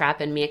Meertrap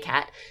and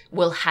Meerkat,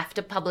 will have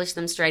to publish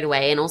them straight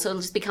away, and also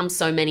it'll just become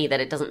so many that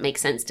it doesn't make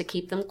sense to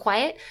keep them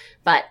quiet.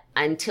 But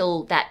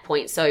until that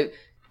point, so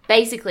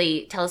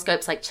basically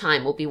telescopes like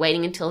CHIME will be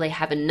waiting until they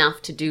have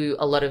enough to do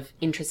a lot of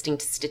interesting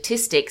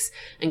statistics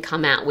and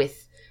come out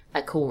with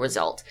a cool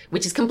result,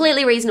 which is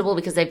completely reasonable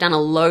because they've done a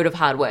load of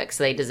hard work,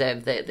 so they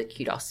deserve the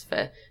kudos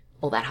for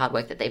all that hard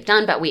work that they've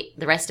done. But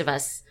the rest of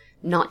us,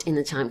 not in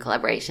the CHIME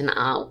collaboration,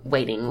 are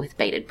waiting with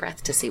bated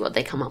breath to see what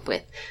they come up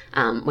with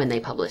when they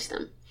publish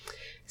them.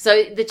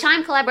 So the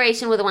CHIME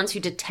collaboration were the ones who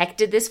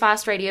detected this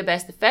fast radio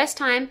burst the first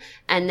time,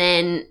 and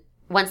then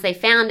once they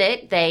found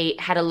it, they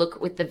had a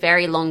look with the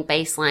Very Long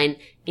Baseline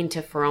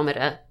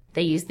Interferometer.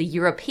 They used the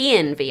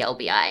European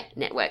VLBI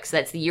network. So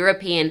that's the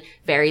European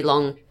Very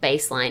Long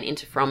Baseline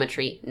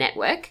Interferometry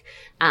Network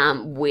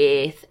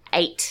with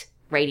 8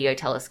 radio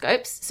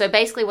telescopes. So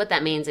basically what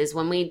that means is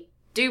when we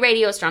do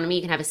radio astronomy,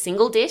 you can have a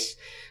single dish,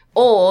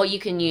 or you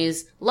can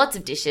use lots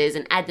of dishes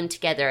and add them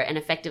together and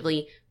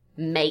effectively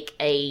make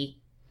a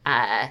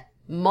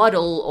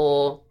model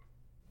or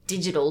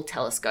digital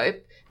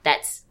telescope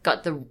that's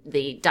got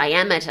the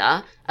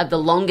diameter of the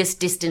longest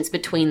distance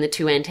between the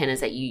 2 antennas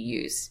that you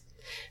use.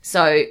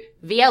 So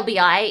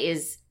VLBI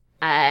is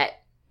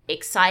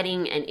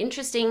exciting and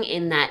interesting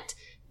in that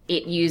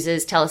it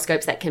uses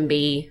telescopes that can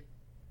be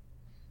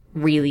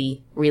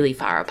really, really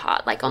far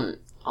apart, like on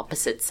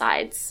opposite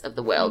sides of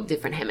the world,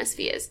 different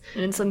hemispheres.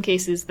 And in some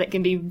cases that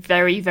can be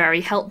very,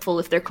 very helpful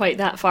if they're quite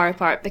that far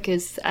apart,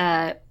 because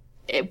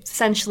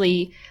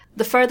essentially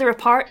the further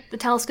apart the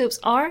telescopes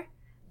are,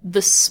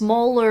 the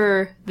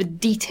smaller the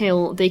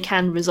detail they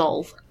can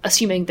resolve,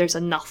 assuming there's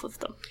enough of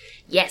them.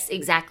 Yes,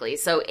 exactly.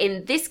 So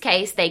in this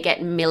case, they get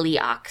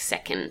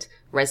milli-arc-second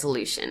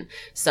resolution.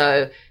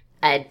 So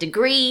a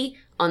degree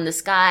on the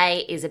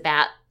sky is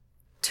about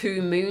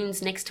 2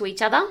 moons next to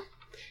each other.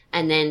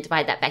 And then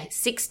divide that by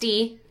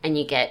 60 and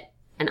you get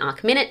an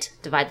arc minute.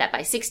 Divide that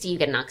by 60, you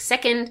get an arc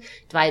second.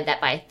 Divide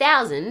that by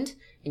 1,000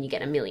 and you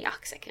get a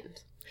milli-arc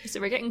second. So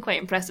we're getting quite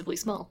impressively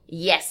small.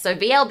 Yes, so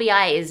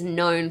VLBI is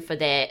known for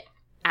their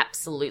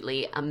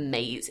absolutely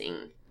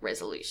amazing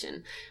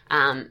resolution.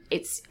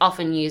 It's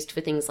often used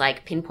for things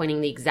like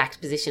pinpointing the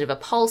exact position of a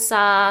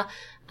pulsar,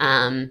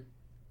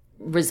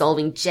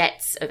 resolving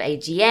jets of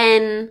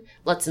AGN,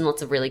 lots and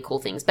lots of really cool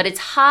things. But it's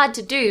hard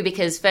to do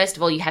because, first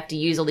of all, you have to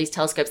use all these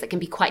telescopes that can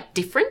be quite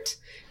different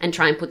and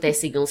try and put their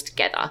signals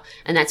together.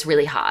 And that's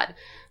really hard.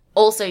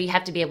 Also, you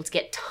have to be able to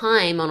get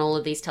time on all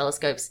of these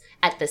telescopes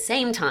at the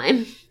same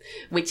time,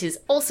 which is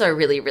also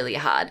really, really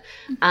hard.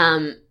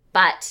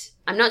 But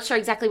I'm not sure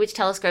exactly which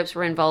telescopes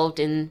were involved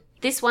in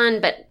this one,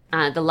 but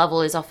the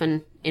Lovell is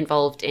often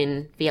involved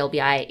in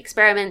VLBI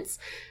experiments.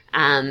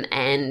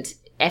 And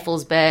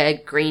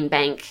Effelsberg,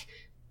 Greenbank,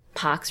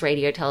 Parkes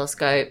Radio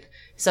Telescope.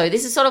 So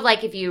this is sort of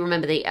like, if you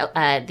remember,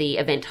 the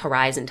Event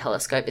Horizon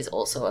Telescope is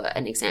also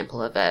an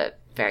example of a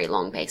very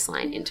long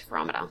baseline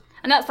interferometer.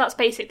 And that's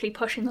basically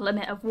pushing the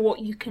limit of what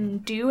you can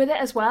do with it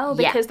as well,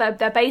 because their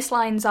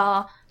baselines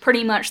are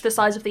pretty much the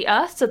size of the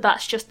Earth, so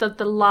that's just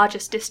the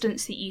largest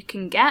distance that you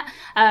can get.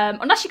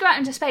 Unless you go out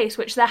into space,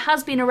 which there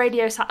has been a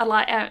radio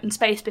satellite out in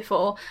space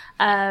before.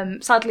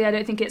 Sadly, I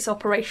don't think it's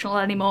operational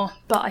anymore,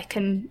 but I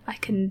can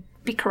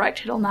be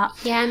corrected on that.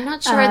 Yeah, I'm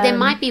not sure. There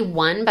might be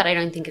one, but I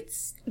don't think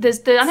it's... I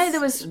know there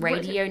was...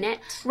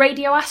 RadioNet?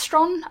 Radio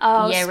Astron?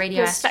 Yeah,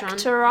 Radio Astron.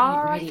 Spectre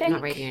R, I think.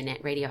 Not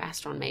RadioNet, Radio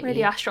Astron, maybe.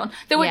 Radio Astron.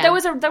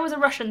 There was a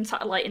Russian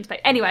satellite in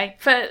space. Anyway,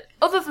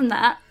 other than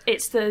that,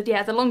 it's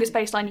the longest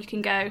baseline you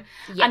can go.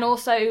 Yep. And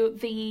also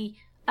the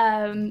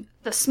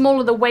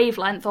smaller the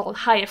wavelength or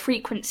higher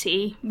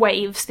frequency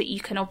waves that you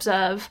can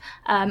observe,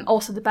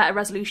 also the better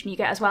resolution you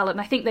get as well.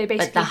 And I think they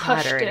basically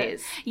pushed it.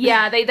 Is.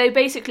 Yeah, they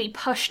basically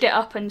pushed it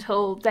up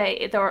until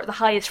they were at the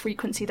highest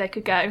frequency they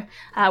could go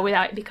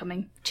without it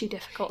becoming too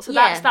difficult. So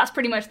that's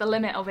pretty much the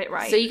limit of it,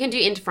 right? So you can do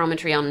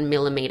interferometry on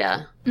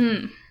millimeter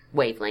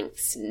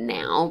wavelengths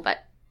now,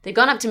 but they've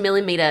gone up to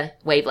millimeter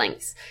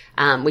wavelengths,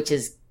 which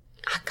is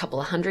a couple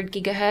of 100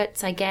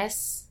 gigahertz, I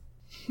guess.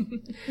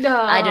 No,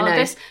 I don't know.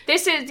 This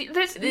is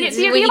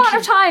the amount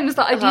of times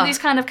that I do these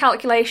kind of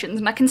calculations,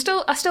 and I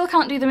still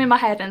can't do them in my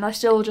head, and I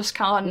still just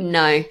can't.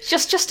 No,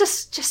 just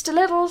a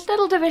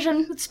little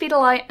division with the speed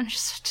of light, and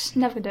just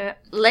never do it.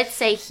 Let's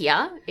say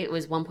here it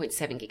was 1.7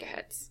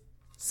 gigahertz,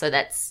 so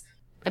that's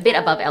a bit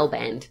above L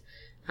band.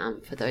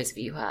 For those of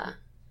you who are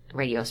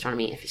radio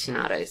astronomy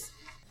aficionados.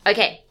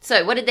 Okay,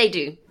 so what did they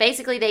do?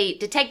 Basically, they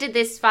detected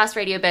this fast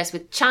radio burst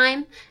with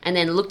CHIME, and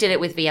then looked at it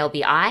with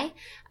VLBI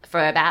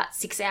for about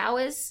 6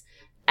 hours,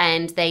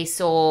 and they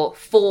saw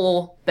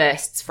 4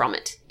 bursts from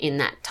it in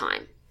that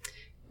time.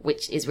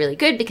 which is really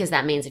good because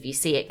that means if you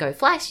see it go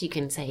flash, you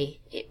can say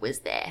it was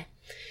there.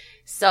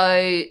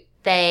 So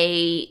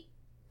they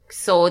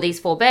saw these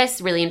 4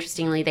 bursts. Really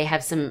interestingly, they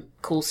have some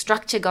cool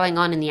structure going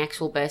on in the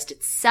actual burst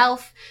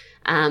itself,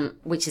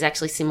 which is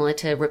actually similar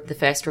to the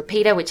first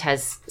repeater, which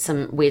has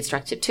some weird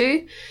structure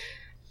too.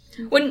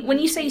 When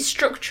you say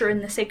structure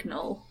in the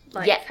signal,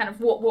 kind of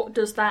what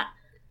does that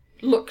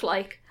look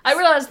like? I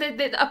realise that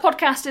a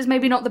podcast is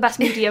maybe not the best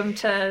medium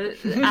to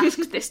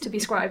ask this to be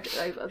described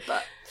over,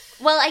 but...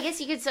 Well, I guess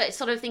you could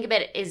sort of think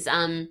about it as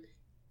an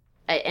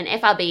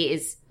FRB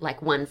is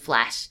like one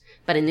flash,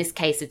 but in this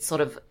case it's sort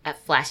of a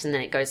flash and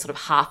then it goes sort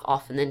of half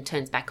off and then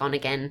turns back on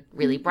again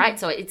really bright.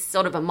 So it's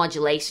sort of a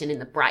modulation in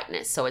the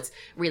brightness. So it's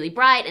really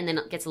bright and then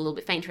it gets a little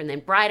bit fainter and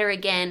then brighter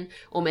again,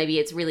 or maybe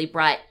it's really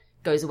bright,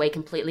 goes away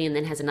completely and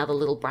then has another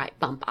little bright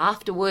bump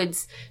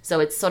afterwards. So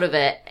it's sort of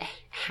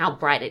how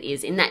bright it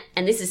is in that,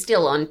 and this is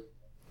still on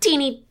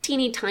teeny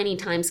tiny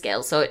time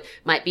scale. So it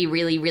might be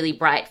really, really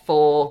bright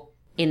for,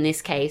 in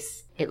this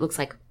case, it looks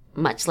like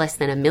much less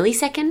than a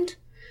millisecond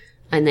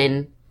and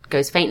then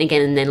goes faint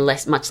again and then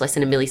much less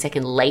than a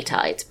millisecond later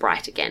it's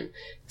bright again.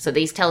 So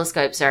these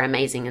telescopes are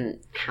amazing in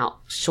how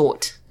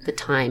short the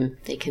time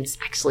they can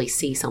actually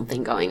see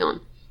something going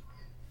on.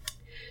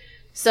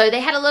 So they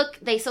had a look,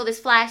 they saw this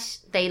flash,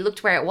 they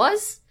looked where it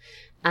was,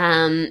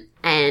 and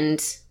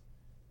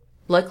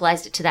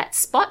localized it to that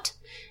spot.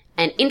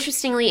 And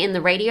interestingly, in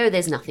the radio,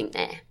 there's nothing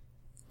there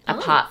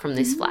apart from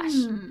this flash.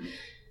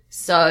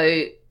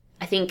 So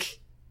I think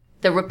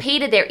the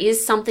repeater, there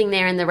is something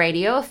there in the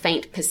radio, a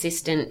faint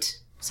persistent,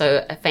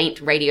 so a faint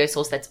radio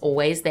source that's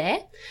always there.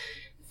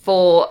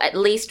 For at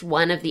least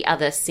one of the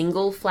other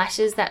single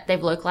flashes that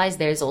they've localized,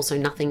 there's also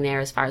nothing there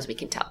as far as we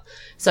can tell.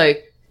 So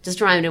just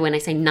a reminder, when I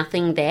say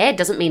nothing there, it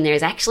doesn't mean there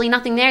is actually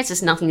nothing there. It's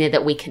just nothing there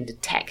that we can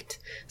detect.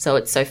 So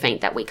it's so faint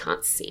that we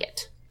can't see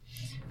it,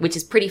 which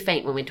is pretty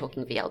faint when we're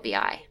talking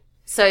VLBI.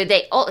 So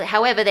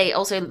however, they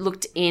also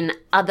looked in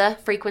other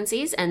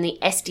frequencies, and the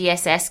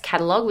SDSS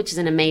catalog, which is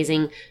an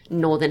amazing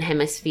Northern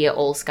Hemisphere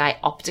all-sky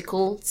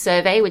optical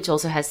survey, which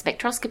also has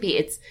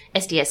spectroscopy.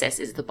 SDSS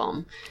is the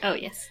bomb. Oh,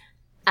 yes.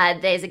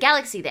 There's a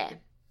galaxy there.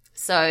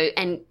 So,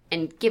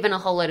 and given a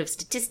whole lot of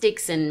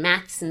statistics and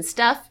maths and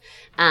stuff,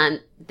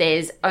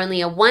 there's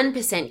only a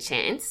 1%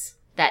 chance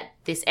that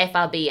this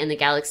FRB and the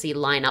galaxy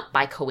line up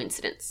by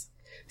coincidence.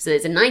 So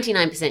there's a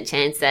 99%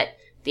 chance that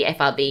the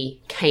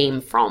FRB came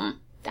from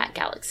that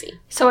galaxy.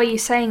 So are you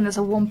saying there's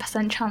a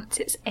 1% chance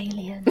it's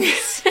aliens?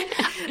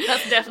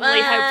 That's definitely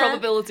how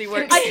probability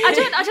works.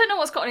 I don't know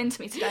what's gotten into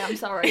me today, I'm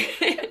sorry.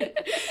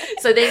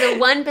 So there's a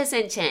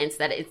 1% chance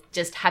that it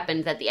just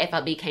happened that the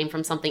FRB came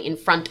from something in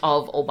front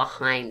of or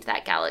behind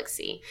that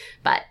galaxy.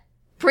 But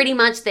pretty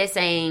much they're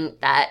saying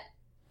that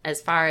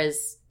as far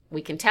as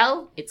we can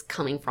tell, it's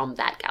coming from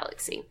that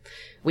galaxy,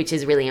 which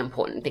is really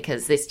important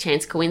because this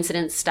chance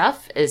coincidence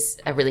stuff is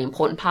a really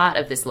important part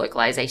of this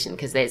localization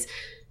because there's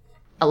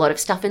a lot of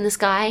stuff in the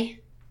sky.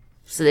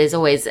 So there's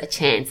always a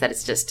chance that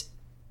it's just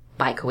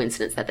by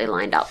coincidence that they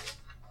lined up.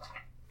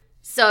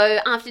 So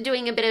after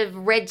doing a bit of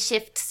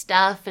redshift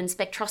stuff and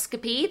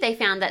spectroscopy, they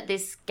found that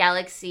this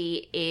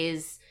galaxy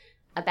is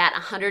about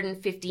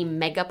 150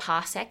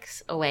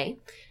 megaparsecs away.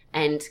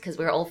 And because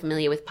we're all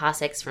familiar with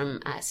parsecs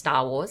from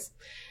Star Wars.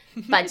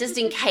 But just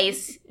in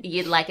case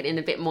you'd like it in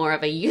a bit more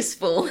of a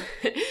useful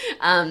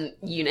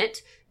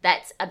unit,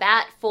 that's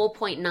about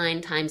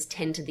 4.9 times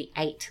 10 to the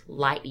 8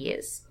 light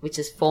years, which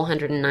is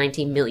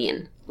 490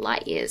 million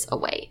light years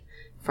away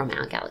from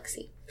our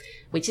galaxy,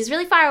 which is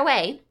really far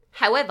away.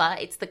 However,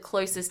 it's the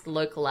closest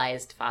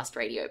localized fast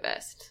radio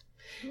burst,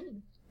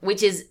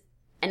 which is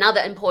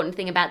another important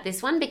thing about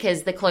this one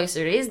because the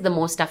closer it is, the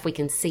more stuff we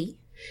can see.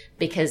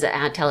 Because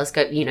our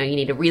telescope, you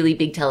need a really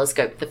big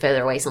telescope the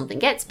further away something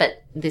gets,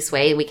 but this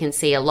way we can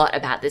see a lot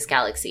about this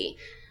galaxy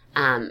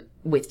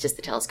with just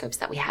the telescopes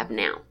that we have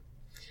now.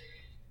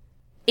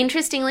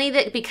 Interestingly,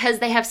 that because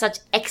they have such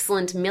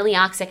excellent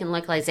milli-arc-second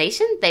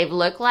localization, they've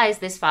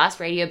localized this fast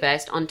radio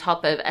burst on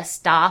top of a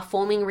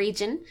star-forming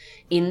region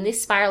in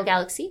this spiral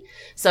galaxy.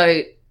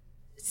 So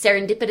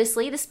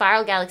serendipitously, the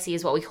spiral galaxy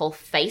is what we call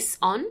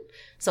face-on.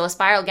 So a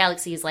spiral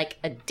galaxy is like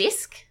a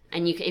disk,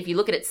 and if you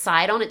look at it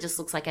side-on, it just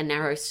looks like a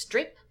narrow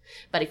strip.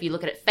 But if you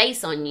look at it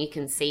face-on, you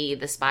can see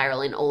the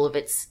spiral in all of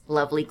its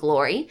lovely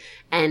glory.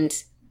 And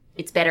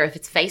it's better if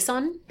it's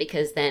face-on,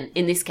 because then,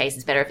 in this case,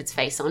 it's better if it's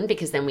face-on,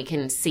 because then we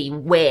can see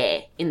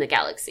where in the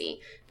galaxy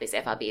this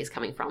FRB is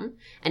coming from.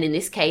 And in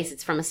this case,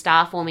 it's from a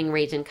star-forming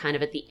region kind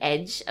of at the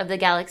edge of the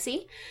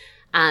galaxy.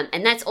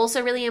 And that's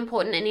also really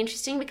important and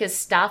interesting because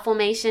star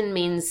formation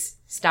means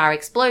star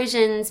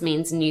explosions,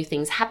 means new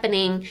things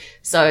happening.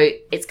 So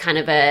it's kind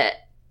of a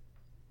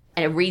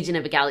region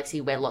of a galaxy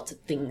where lots of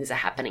things are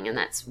happening, and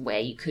that's where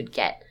you could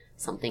get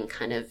something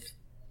kind of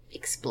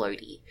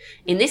explodey.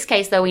 In this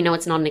case, though, we know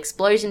it's not an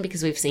explosion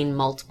because we've seen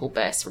multiple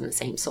bursts from the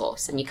same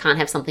source, and you can't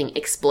have something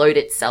explode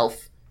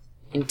itself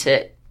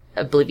into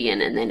oblivion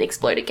and then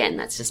explode again.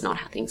 That's just not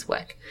how things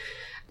work.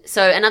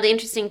 So another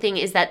interesting thing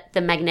is that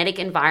the magnetic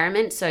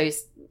environment, so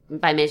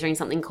by measuring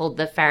something called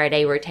the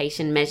Faraday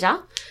rotation measure,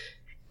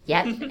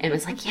 Yep.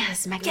 Emma's like,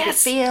 yes, magnetic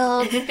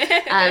field.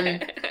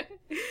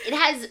 It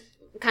has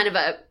kind of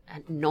a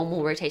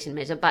normal rotation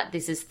measure, but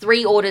this is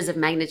 3 orders of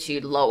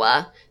magnitude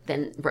lower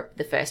than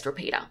the first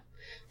repeater.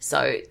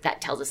 So that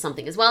tells us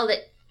something as well,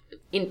 that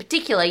in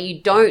particular,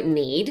 you don't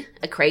need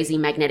a crazy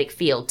magnetic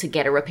field to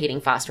get a repeating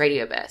fast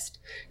radio burst.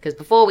 Because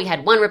before we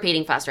had one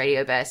repeating fast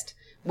radio burst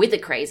with a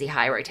crazy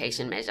high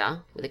rotation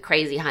measure, with a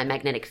crazy high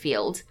magnetic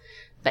field.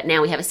 But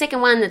now we have a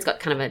second one that's got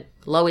kind of a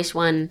lowish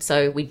one,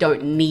 so we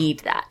don't need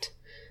that.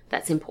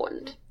 That's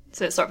important.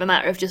 So it's sort of a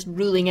matter of just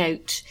ruling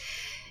out,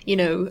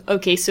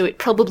 okay, so it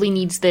probably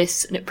needs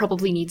this and it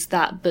probably needs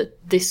that, but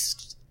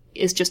this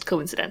is just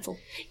coincidental.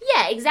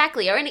 Yeah,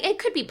 exactly. Or it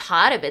could be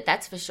part of it,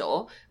 that's for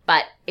sure,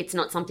 but it's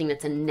not something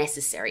that's a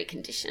necessary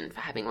condition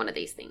for having one of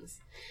these things.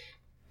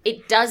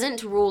 It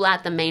doesn't rule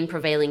out the main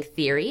prevailing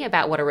theory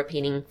about what a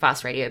repeating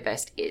fast radio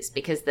burst is,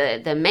 because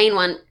the main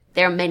one,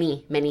 there are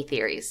many, many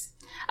theories.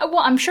 Well,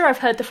 I'm sure I've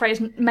heard the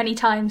phrase many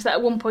times that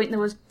at one point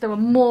there were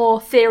more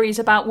theories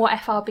about what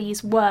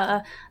FRBs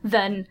were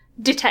than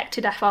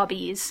detected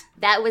FRBs.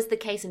 That was the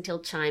case until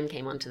Chime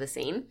came onto the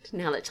scene.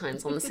 Now that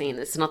Chime's on the scene,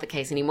 it's not the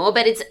case anymore,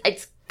 but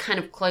it's kind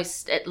of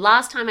close.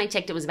 Last time I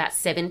checked, it was about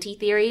 70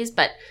 theories,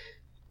 but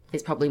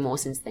there's probably more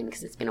since then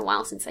because it's been a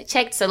while since I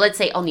checked. So let's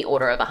say on the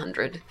order of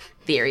 100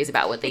 theories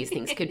about what these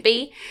things could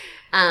be.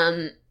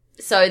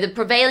 So the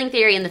prevailing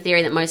theory, and the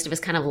theory that most of us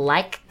kind of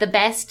like the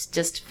best,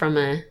 just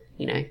from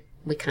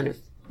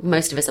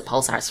most of us are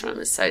pulsar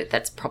astronomers, so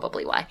that's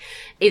probably why,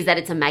 is that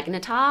it's a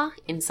magnetar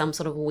in some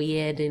sort of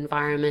weird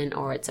environment,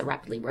 or it's a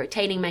rapidly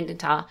rotating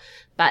magnetar.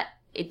 But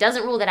it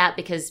doesn't rule that out,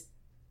 because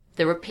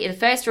the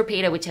first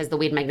repeater, which has the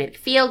weird magnetic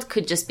field,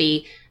 could just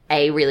be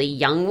a really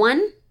young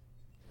one.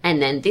 And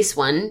then this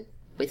one,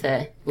 with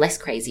a less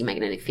crazy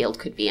magnetic field,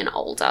 could be an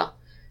older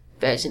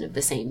version of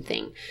the same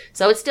thing.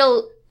 So it's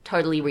still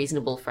totally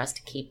reasonable for us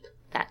to keep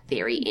that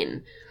theory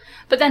in.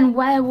 But then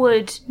where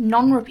would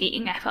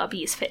non-repeating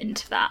FRBs fit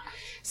into that?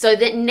 So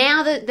that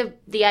now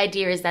the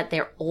idea is that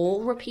they're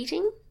all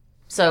repeating.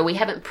 So we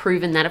haven't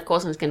proven that, of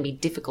course, and it's going to be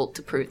difficult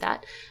to prove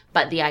that.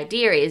 But the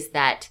idea is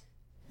that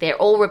they're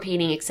all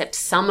repeating, except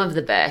some of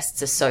the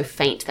bursts are so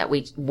faint that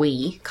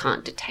we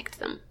can't detect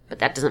them. But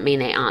that doesn't mean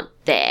they aren't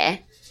there.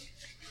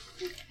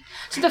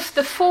 So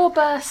the 4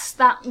 bursts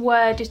that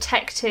were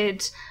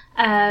detected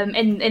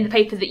in the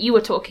paper that you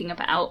were talking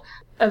about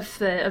of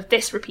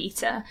this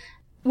repeater,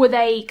 were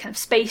they kind of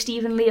spaced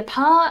evenly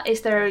apart?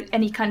 Is there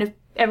any kind of,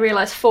 I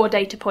realise 4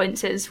 data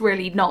points is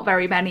really not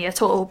very many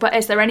at all, but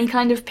is there any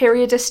kind of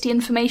periodicity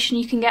information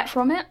you can get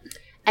from it?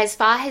 As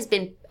far has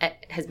been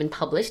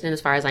published, and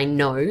as far as I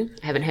know,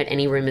 I haven't heard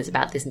any rumours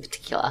about this in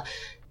particular,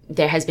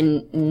 there has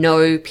been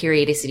no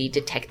periodicity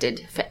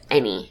detected for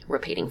any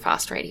repeating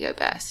fast radio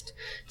burst.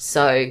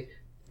 So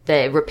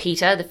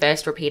the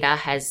first repeater,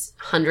 has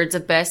hundreds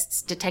of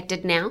bursts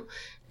detected now,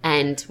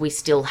 and we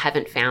still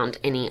haven't found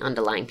any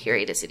underlying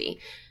periodicity.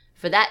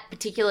 For that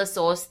particular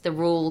source, the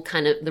rule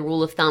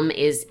of thumb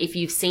is if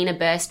you've seen a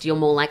burst, you're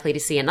more likely to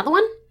see another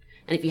one.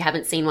 And if you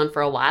haven't seen one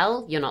for a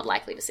while, you're not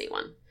likely to see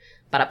one.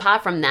 But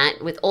apart from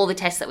that, with all the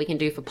tests that we can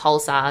do for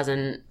pulsars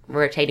and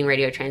rotating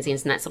radio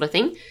transients and that sort of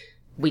thing,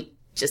 we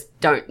just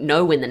don't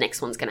know when the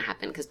next one's going to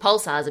happen, because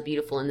pulsars are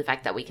beautiful in the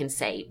fact that we can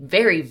say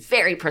very,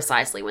 very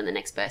precisely when the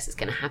next burst is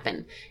going to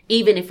happen,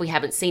 even if we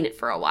haven't seen it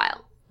for a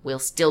while. We'll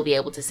still be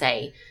able to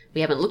say, we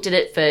haven't looked at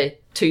it for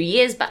 2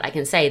 years, but I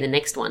can say the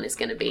next one is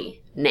going to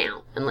be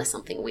now, unless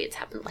something weird's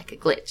happened, like a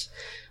glitch.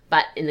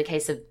 But in the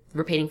case of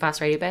repeating fast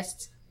radio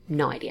bursts,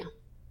 no idea.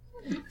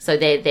 So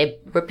they're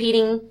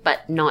repeating,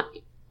 but not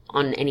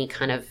on any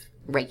kind of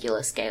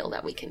regular scale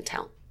that we can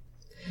tell.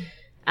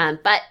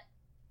 But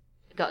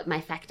got my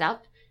fact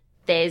up.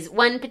 There's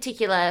one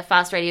particular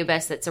fast radio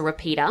burst that's a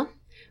repeater,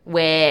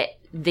 where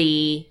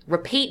the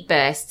repeat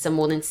bursts are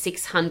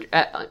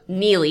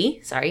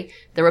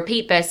the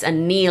repeat bursts are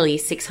nearly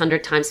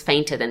 600 times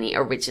fainter than the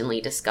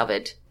originally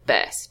discovered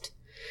burst.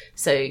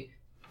 So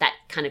that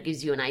kind of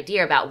gives you an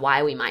idea about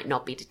why we might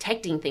not be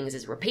detecting things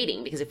as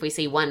repeating, because if we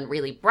see one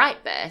really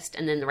bright burst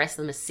and then the rest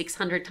of them are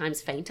 600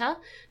 times fainter,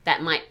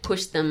 that might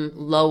push them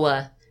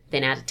lower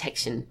than our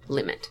detection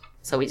limit.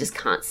 So we just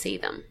can't see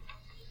them.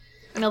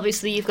 And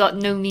obviously you've got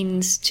no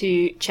means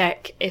to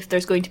check if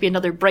there's going to be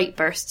another bright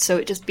burst, so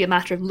it'd just be a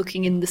matter of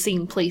looking in the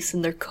same place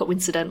and there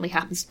coincidentally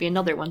happens to be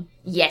another one.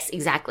 Yes,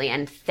 exactly.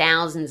 And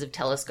thousands of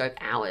telescope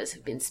hours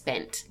have been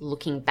spent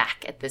looking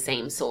back at the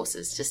same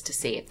sources just to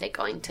see if they're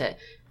going to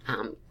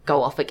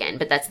go off again.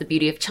 But that's the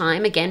beauty of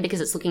Chime, again,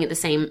 because it's looking at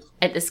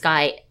the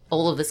sky,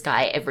 all of the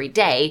sky every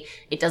day.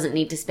 It doesn't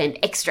need to spend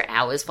extra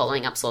hours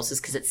following up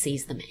sources because it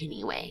sees them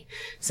anyway.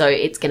 So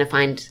it's going to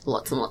find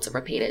lots and lots of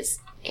repeaters.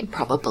 It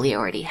probably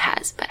already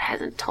has, but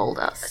hasn't told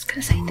us. I was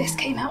going to say, this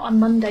came out on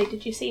Monday.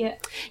 Did you see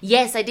it?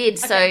 Yes, I did.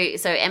 Okay.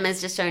 So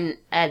Emma's just shown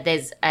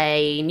there's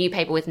a new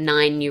paper with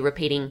 9 new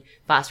repeating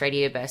fast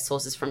radio burst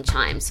sources from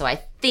Chime. So I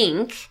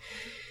think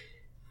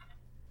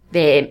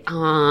there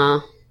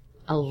are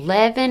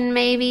 11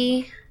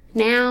 maybe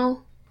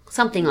now,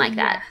 something like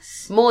that.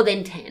 Yes. More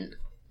than 10.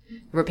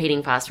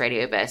 repeating fast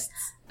radio bursts.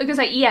 Because,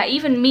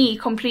 even me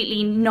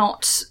completely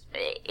not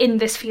in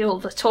this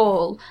field at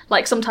all,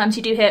 like, sometimes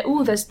you do hear,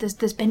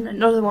 there's been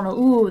another one,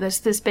 or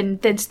there's been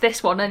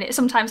this one, and it's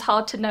sometimes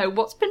hard to know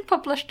what's been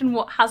published and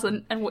what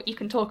hasn't, and what you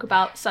can talk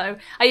about. So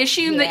I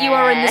assume that you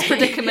are in this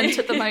predicament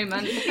at the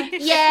moment.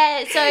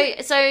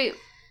 So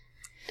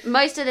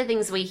most of the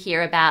things we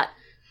hear about,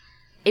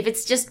 if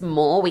it's just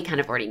more, we kind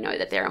of already know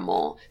that there are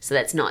more, so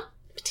that's not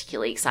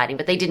particularly exciting.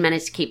 But they did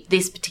manage to keep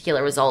this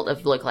particular result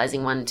of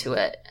localizing one to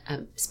a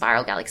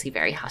spiral galaxy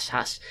very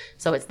hush-hush.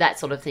 So it's that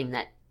sort of thing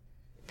that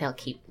they'll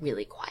keep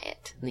really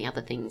quiet. And the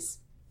other things,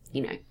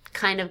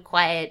 kind of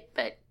quiet,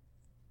 but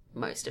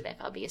most of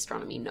FRB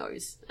astronomy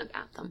knows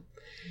about them.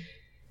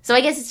 So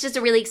I guess it's just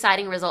a really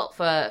exciting result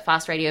for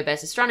fast radio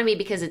burst astronomy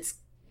because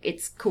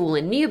it's cool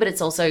and new, but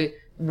it's also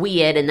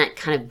weird, and that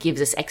kind of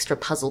gives us extra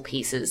puzzle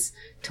pieces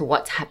to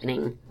what's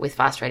happening with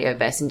fast radio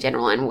bursts in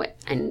general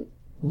and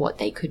what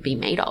they could be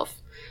made of,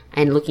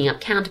 and looking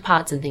up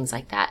counterparts and things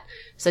like that.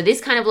 So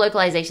this kind of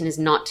localization is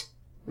not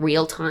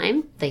real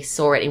time. They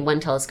saw it in one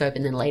telescope,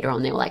 and then later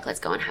on they were like, let's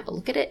go and have a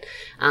look at it.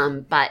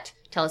 But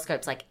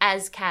telescopes like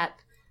ASCAP,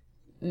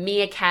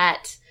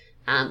 Meerkat,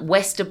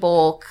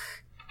 Westerbork,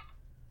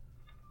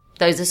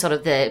 those are sort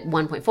of the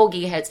 1.4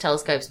 gigahertz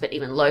telescopes, but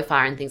even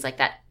LOFAR and things like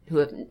that, who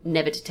have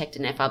never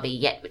detected an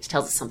FRB yet, which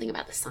tells us something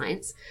about the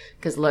science,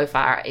 because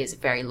LOFAR is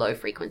very low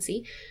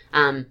frequency.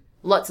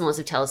 Lots and lots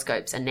of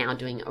telescopes are now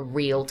doing a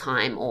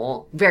real-time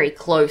or very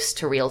close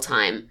to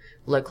real-time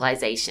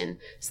localization.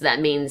 So that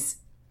means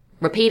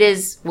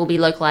repeaters will be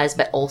localized,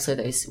 but also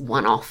those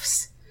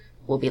one-offs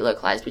will be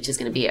localized, which is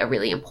going to be a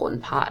really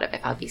important part of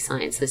FRB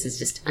science. This is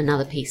just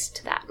another piece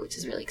to that, which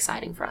is really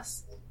exciting for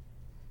us.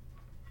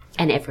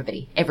 And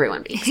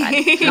everyone be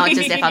excited. Not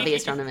just FRB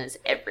astronomers,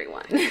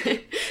 everyone.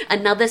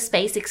 Another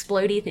space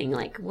explodey thing,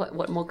 like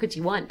what more could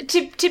you want?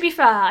 To be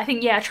fair, I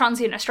think,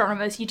 transient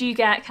astronomers, you do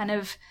get kind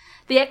of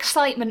the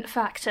excitement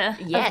factor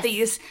of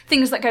these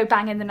things that go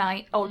bang in the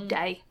night or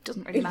day.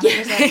 Doesn't really matter,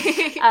 does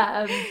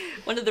it?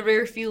 One of the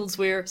rare fields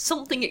where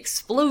something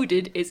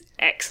exploded is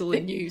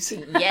excellent news.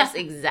 Yes,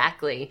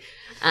 exactly.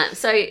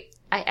 So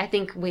I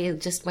think we'll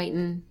just wait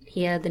and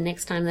hear the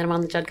next time that I'm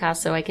on the Judcast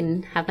so I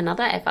can have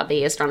another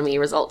FRB astronomy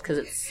result,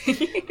 because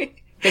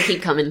they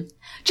keep coming.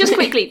 Just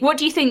quickly, what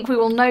do you think we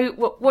will know?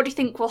 What do you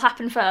think will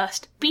happen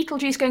first?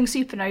 Betelgeuse going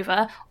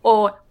supernova,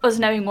 or us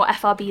knowing what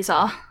FRBs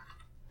are?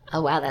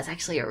 Oh wow, that's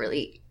actually a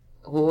really.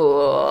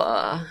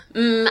 I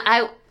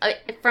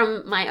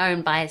from my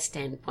own biased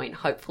standpoint,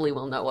 hopefully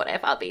we'll know what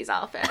FRBs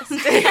are first.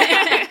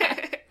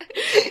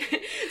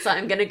 So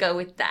I'm going to go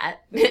with that.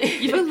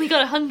 You've only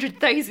got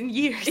 100,000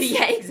 years.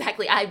 Yeah,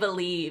 exactly. I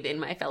believe in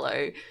my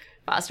fellow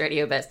fast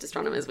radio burst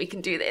astronomers. We can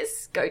do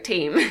this. Go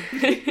team.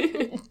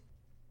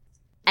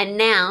 And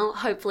now,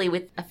 hopefully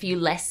with a few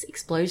less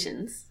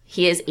explosions,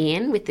 here's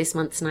Ian with this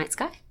month's night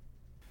sky.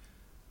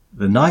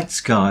 The night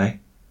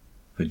sky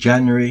for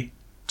January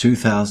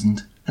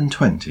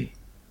 2020.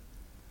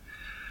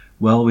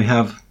 Well, we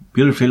have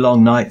beautifully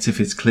long nights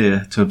if it's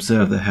clear to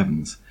observe the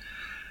heavens.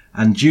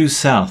 And due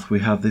south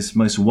we have this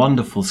most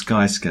wonderful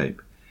skyscape.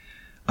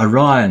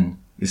 Orion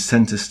is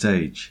centre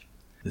stage.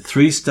 The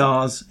 3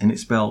 stars in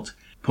its belt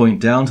point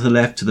down to the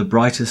left to the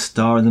brightest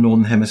star in the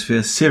northern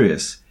hemisphere,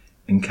 Sirius,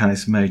 in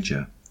Canis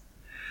Major.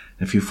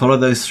 If you follow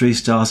those 3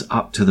 stars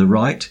up to the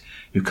right,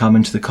 you come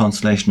into the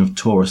constellation of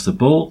Taurus the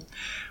Bull,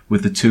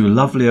 with the 2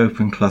 lovely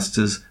open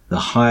clusters, the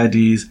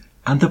Hyades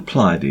and the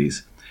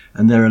Pleiades,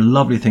 and they're a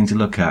lovely thing to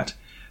look at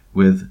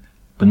with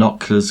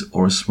binoculars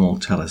or a small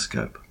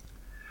telescope.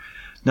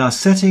 Now,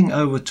 setting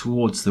over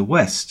towards the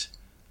west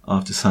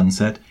after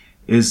sunset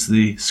is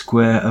the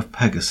square of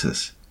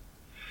Pegasus.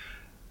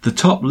 The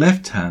top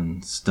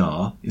left-hand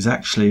star is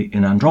actually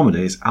in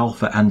Andromeda, it's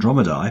Alpha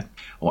Andromedae,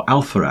 or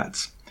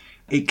Alpheratz.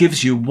 It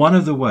gives you one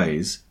of the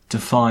ways to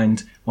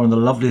find one of the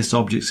loveliest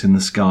objects in the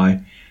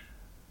sky,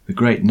 the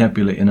great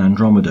nebula in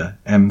Andromeda,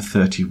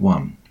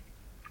 M31.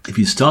 If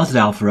you start at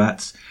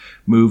Alpheratz,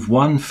 move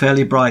one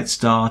fairly bright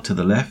star to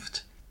the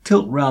left,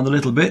 tilt round a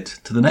little bit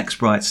to the next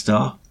bright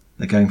star,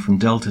 they're going from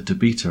delta to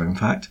beta in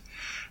fact,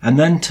 and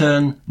then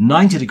turn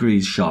 90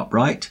 degrees sharp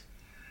right,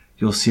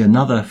 you'll see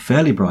another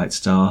fairly bright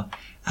star,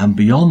 and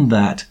beyond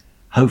that,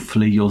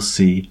 hopefully you'll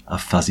see a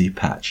fuzzy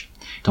patch.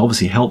 It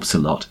obviously helps a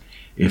lot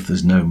if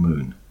there's no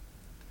moon.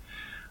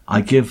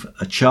 I give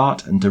a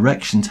chart and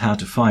directions how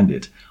to find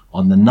it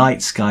on the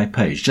night sky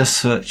page. Just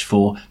search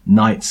for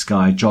night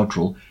sky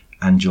Jodrell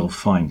and you'll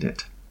find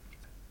it.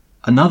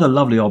 Another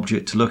lovely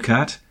object to look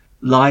at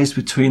lies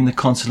between the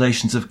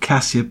constellations of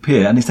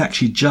Cassiopeia, and it's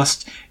actually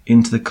just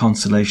into the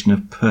constellation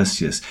of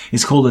Perseus.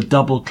 It's called a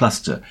double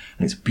cluster,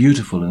 and it's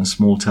beautiful in a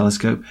small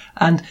telescope,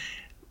 and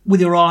with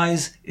your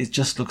eyes it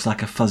just looks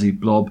like a fuzzy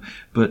blob,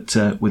 but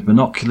with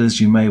binoculars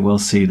you may well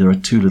see there are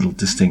 2 little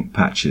distinct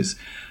patches,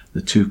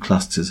 the 2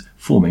 clusters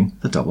forming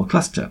the double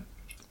cluster.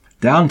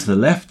 Down to the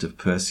left of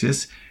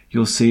Perseus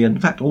you'll see, in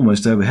fact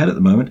almost overhead at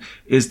the moment,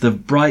 is the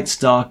bright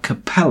star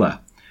Capella,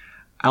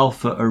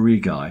 Alpha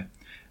Aurigae.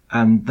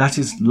 And that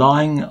is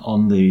lying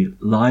on the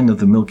line of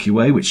the Milky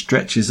Way, which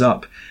stretches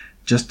up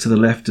just to the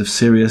left of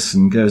Sirius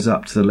and goes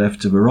up to the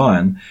left of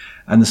Orion.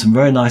 And there's some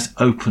very nice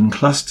open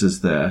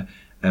clusters there,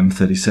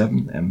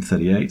 M37,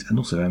 M38 and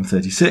also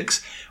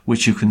M36,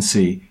 which you can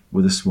see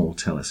with a small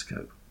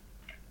telescope.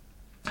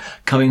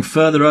 Coming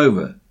further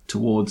over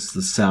towards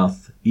the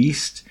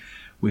southeast,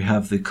 we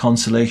have the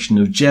constellation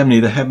of Gemini,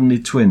 the heavenly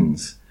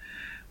twins,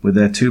 with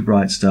their two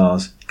bright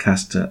stars,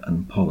 Castor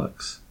and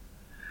Pollux.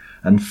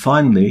 And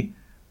finally,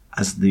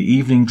 as the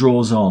evening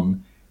draws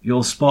on,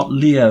 you'll spot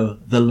Leo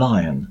the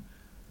lion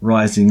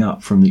rising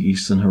up from the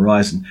eastern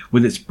horizon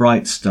with its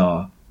bright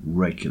star,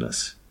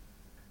 Regulus.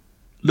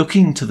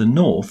 Looking to the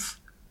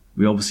north,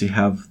 we obviously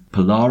have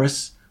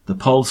Polaris, the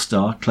pole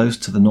star close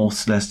to the north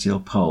celestial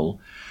pole.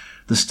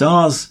 The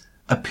stars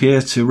appear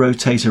to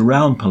rotate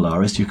around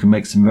Polaris. You can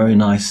make some very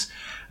nice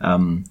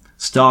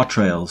star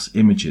trails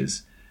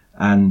images,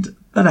 and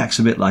that acts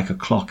a bit like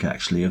a clock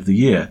actually of the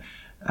year.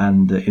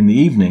 And in the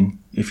evening,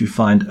 if you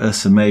find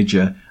Ursa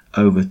Major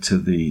over to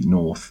the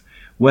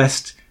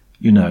northwest,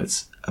 you know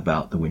it's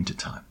about the winter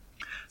time.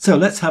 So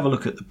let's have a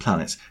look at the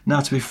planets. Now,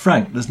 to be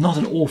frank, there's not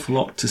an awful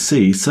lot to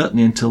see,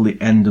 certainly until the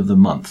end of the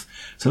month.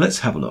 So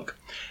let's have a look.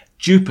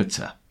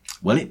 Jupiter.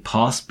 Well, it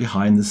passed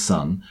behind the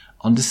Sun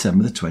on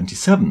December the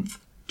 27th,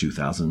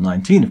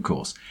 2019, of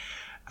course,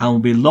 and will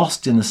be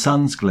lost in the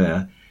Sun's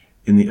glare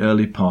in the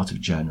early part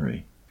of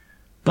January.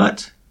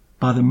 But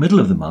by the middle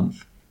of the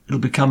month, it'll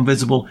become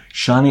visible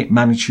shining at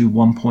magnitude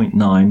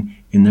 1.9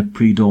 in the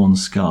pre-dawn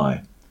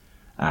sky,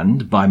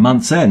 and by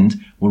month's end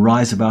will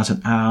rise about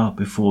an hour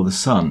before the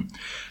Sun.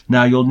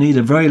 Now, you'll need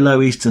a very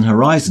low eastern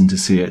horizon to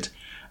see it,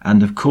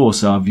 and of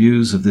course our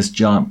views of this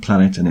giant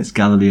planet and its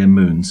Galilean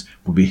moons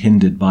will be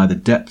hindered by the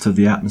depth of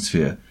the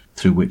atmosphere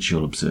through which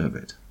you'll observe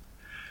it.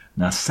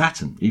 Now,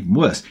 Saturn, even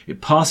worse,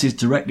 it passes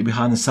directly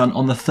behind the Sun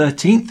on the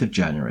 13th of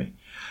January,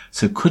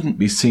 so couldn't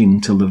be seen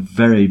until the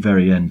very,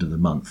 very end of the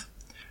month.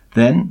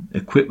 Then,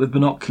 equipped with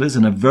binoculars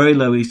and a very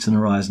low eastern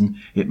horizon,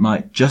 it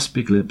might just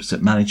be glimpsed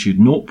at magnitude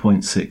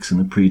 0.6 in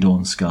the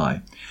pre-dawn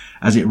sky,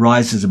 as it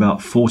rises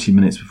about 40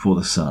 minutes before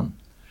the Sun.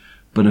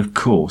 But of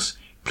course,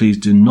 please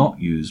do not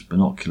use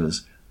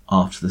binoculars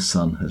after the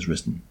Sun has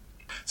risen.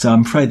 So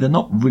I'm afraid they're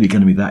not really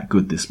going to be that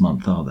good this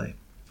month, are they?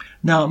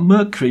 Now,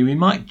 Mercury, we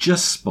might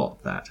just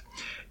spot that.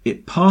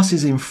 It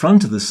passes in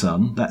front of the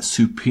Sun, that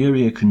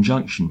superior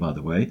conjunction, by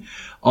the way,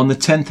 on the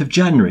 10th of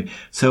January,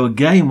 so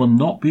again will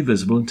not be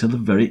visible until the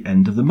very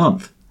end of the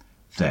month.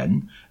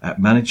 Then, at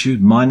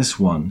magnitude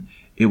 -1,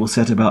 it will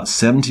set about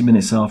 70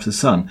 minutes after the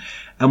Sun,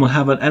 and will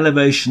have an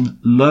elevation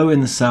low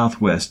in the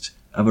southwest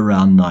of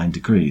around 9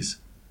 degrees.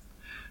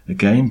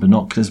 Again,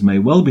 binoculars may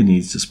well be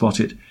needed to spot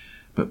it,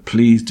 but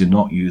please do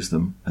not use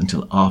them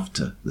until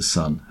after the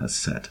Sun has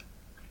set.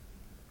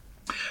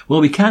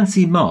 Well, we can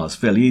see Mars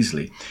fairly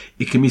easily.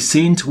 It can be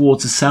seen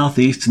towards the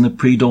southeast in the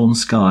pre-dawn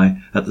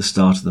sky at the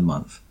start of the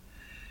month.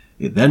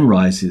 It then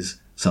rises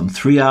some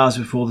 3 hours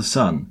before the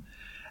Sun,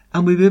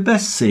 and will be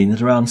best seen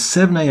at around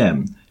 7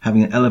 a.m,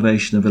 having an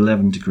elevation of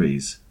 11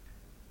 degrees.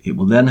 It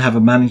will then have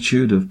a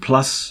magnitude of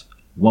plus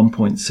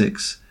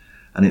 1.6,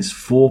 and its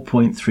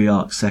 4.3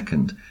 arc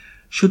second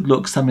should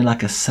look something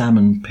like a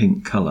salmon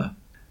pink colour.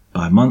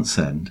 By month's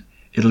end,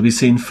 it'll be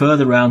seen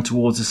further round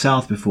towards the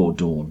south before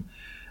dawn,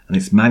 and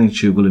its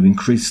magnitude will have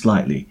increased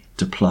slightly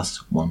to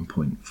plus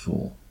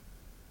 1.4.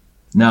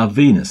 Now,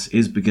 Venus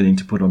is beginning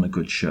to put on a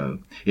good show.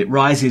 It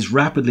rises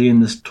rapidly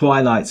in the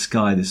twilight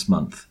sky this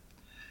month.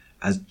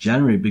 As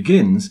January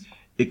begins,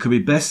 it could be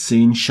best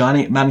seen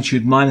shining at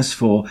magnitude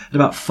 -4 at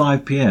about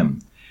 5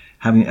 p.m,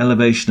 having an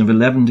elevation of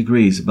 11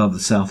 degrees above the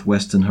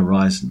southwestern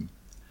horizon.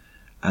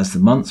 As the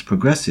month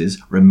progresses,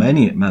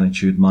 remaining at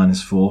magnitude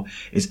 -4,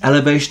 its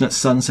elevation at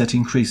sunset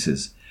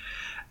increases,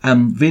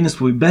 and Venus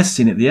will be best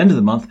seen at the end of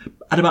the month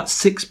at about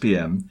 6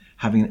 p.m,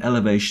 having an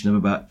elevation of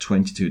about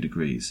 22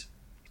 degrees.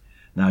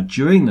 Now,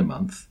 during the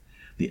month,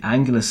 the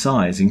angular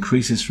size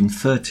increases from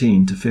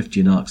 13 to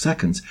 15 arc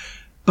seconds,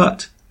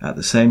 but at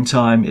the same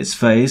time, its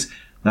phase,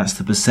 that's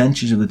the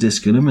percentage of the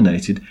disk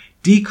illuminated,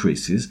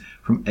 decreases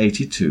from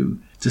 82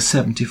 to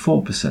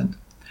 74%,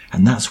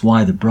 and that's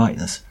why the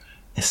brightness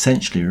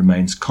essentially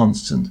remains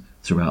constant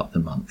throughout the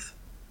month.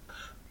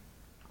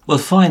 Well,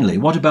 finally,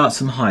 what about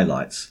some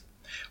highlights?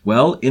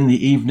 Well, in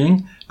the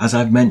evening, as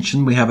I've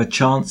mentioned, we have a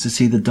chance to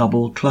see the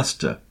double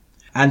cluster.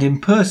 And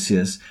in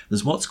Perseus,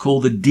 there's what's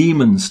called the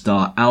demon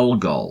star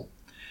Algol.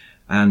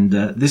 And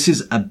this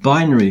is a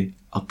binary,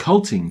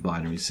 occulting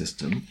binary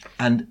system.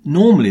 And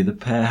normally the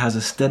pair has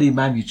a steady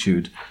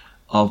magnitude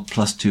of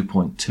plus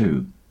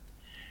 2.2.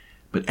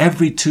 But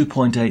every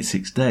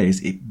 2.86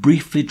 days, it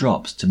briefly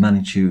drops to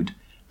magnitude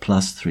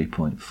plus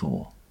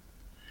 3.4.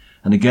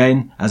 And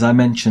again, as I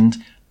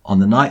mentioned, on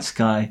the Night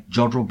Sky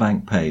Jodrell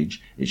Bank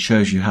page, it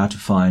shows you how to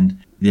find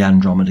the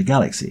Andromeda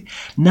Galaxy.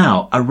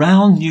 Now,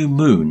 around New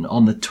Moon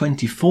on the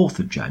 24th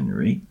of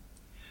January,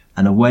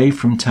 and away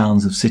from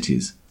towns of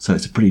cities, so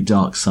it's a pretty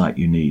dark sight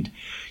you need,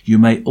 you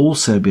may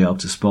also be able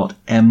to spot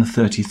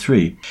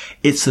M33.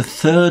 It's the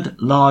third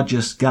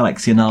largest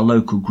galaxy in our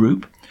local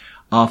group,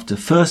 after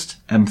first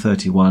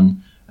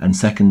M31 and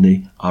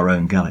secondly our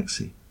own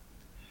galaxy.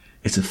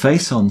 It's a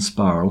face-on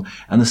spiral,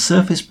 and the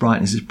surface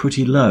brightness is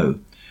pretty low,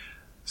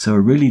 so a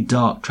really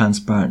dark,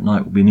 transparent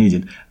night will be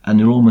needed, and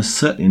you'll almost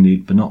certainly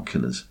need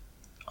binoculars,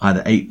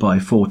 either 8 by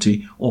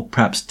 40 or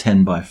perhaps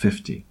 10 by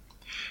 50.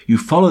 You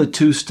follow the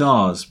two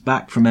stars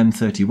back from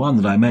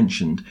M31 that I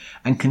mentioned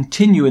and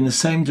continue in the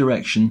same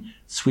direction,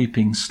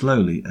 sweeping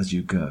slowly as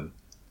you go.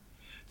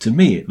 To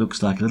me, it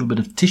looks like a little bit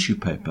of tissue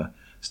paper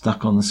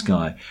stuck on the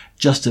sky,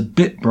 just a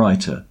bit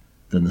brighter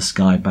than the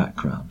sky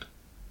background.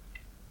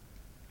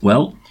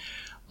 Well,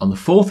 on the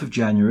 4th of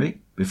January,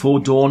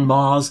 before dawn,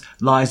 Mars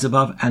lies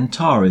above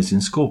Antares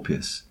in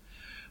Scorpius.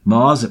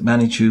 Mars at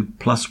magnitude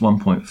plus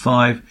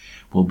 1.5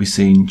 will be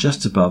seen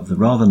just above the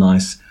rather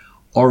nice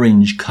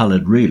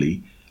orange-coloured,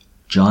 really,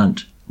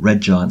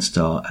 red giant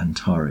star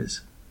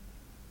Antares.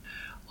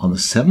 On the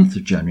 7th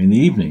of January in the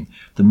evening,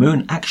 the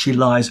moon actually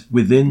lies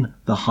within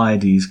the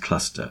Hyades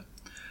cluster,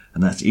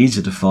 and that's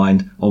easier to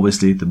find.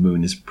 Obviously, the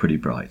moon is pretty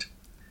bright.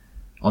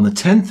 On the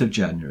 10th of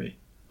January,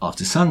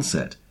 after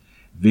sunset,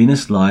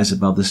 Venus lies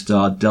above the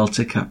star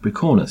Delta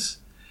Capricornus.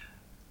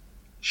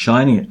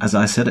 Shining, as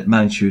I said, at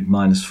magnitude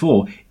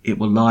 -4, it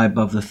will lie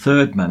above the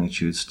third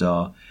magnitude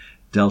star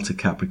Delta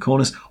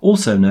Capricornus,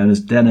 also known as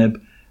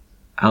Deneb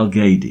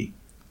Algadi.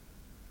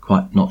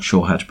 Quite not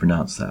sure how to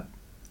pronounce that.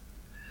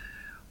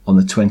 On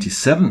the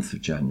 27th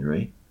of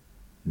January,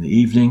 in the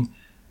evening,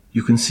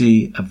 you can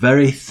see a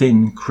very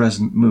thin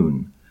crescent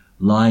moon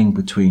lying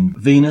between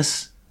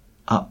Venus,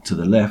 up to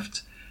the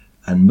left,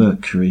 and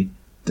Mercury,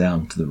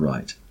 down to the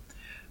right.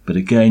 But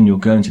again, you're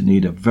going to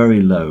need a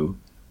very low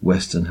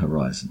western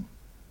horizon.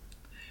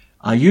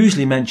 I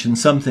usually mention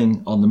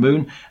something on the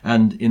moon,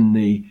 and in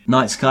the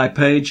night sky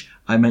page,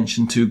 I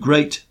mention two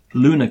great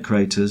lunar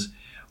craters,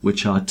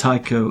 which are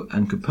Tycho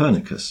and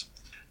Copernicus.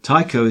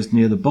 Tycho is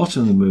near the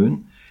bottom of the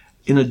moon,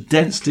 in a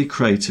densely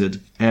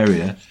cratered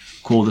area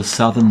called the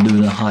Southern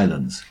Lunar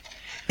Highlands.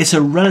 It's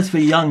a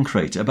relatively young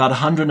crater, about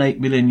 108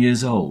 million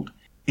years old.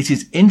 It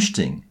is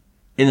interesting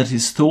in that it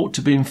is thought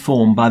to be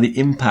formed by the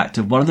impact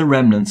of one of the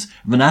remnants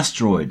of an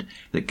asteroid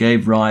that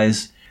gave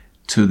rise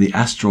to the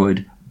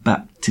asteroid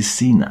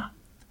Baptisina.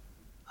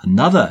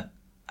 Another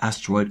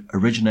asteroid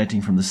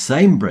originating from the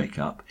same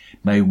breakup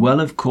may well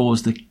have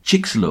caused the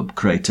Chicxulub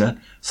crater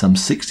some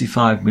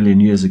 65 million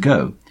years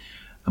ago,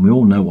 and we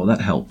all know what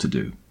that helped to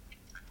do.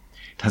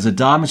 It has a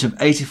diameter of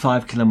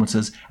 85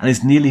 kilometres and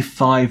is nearly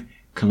 5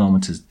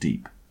 kilometres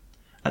deep.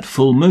 At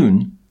full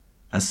moon,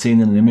 as seen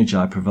in an image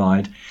I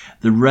provide,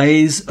 the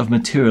rays of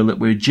material that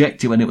were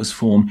ejected when it was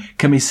formed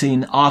can be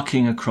seen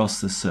arcing across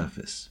the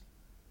surface.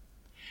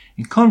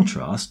 In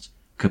contrast,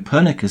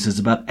 Copernicus is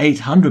about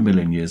 800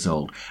 million years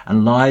old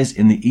and lies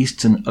in the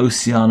eastern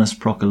Oceanus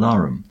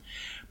Procellarum,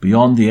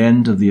 beyond the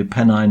end of the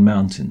Apennine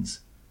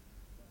Mountains.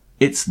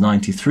 It's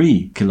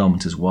 93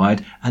 kilometres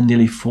wide and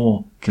nearly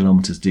 4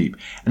 kilometres deep,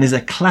 and is a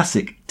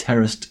classic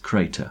terraced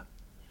crater,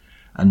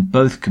 and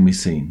both can be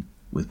seen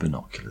with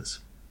binoculars.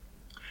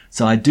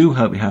 So I do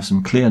hope we have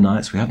some clear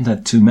nights. We haven't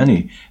had too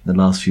many in the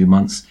last few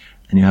months,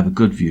 and you have a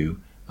good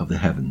view of the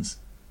heavens.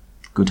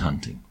 Good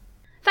hunting.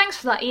 Thanks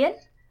for that, Ian.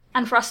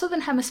 And for our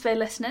Southern Hemisphere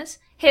listeners,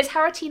 here's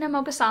Haritina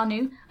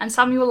Mogosanu and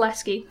Samuel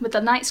Leske with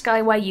The Night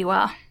Sky Where You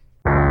Are.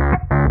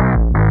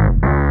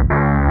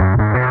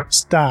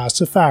 Star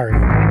Safari.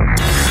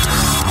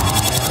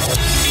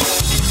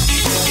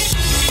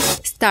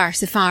 Star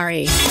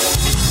Safari.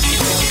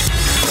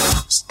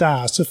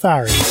 Star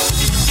Safari.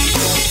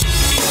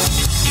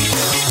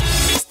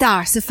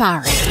 Star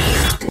Safari.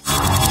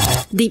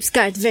 Deep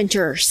Sky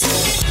Adventures.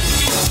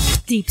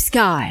 Deep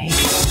Sky.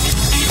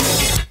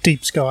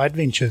 Deep Sky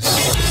Adventures.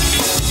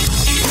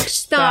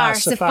 Star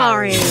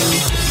Safari.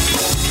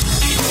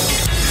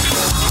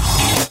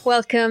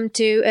 Welcome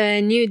to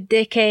a new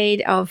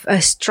decade of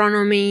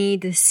astronomy,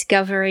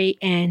 discovery,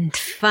 and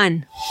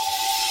fun.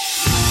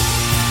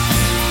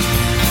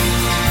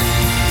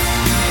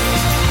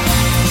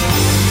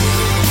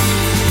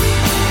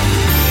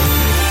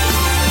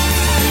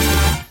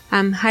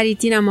 I'm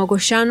Haritina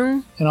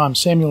Mogosanu. And I'm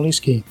Samuel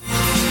Leske.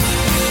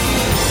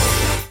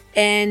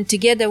 And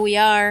together we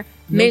are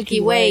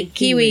Milky Way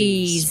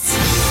Kiwis.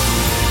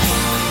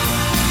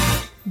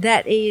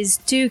 That is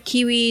two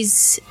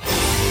Kiwis,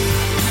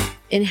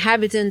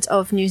 inhabitants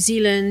of New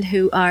Zealand,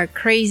 who are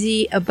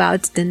crazy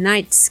about the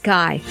night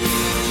sky.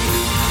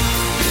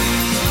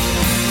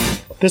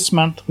 This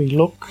month we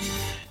look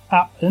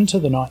up into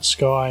the night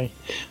sky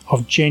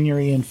of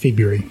January and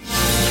February.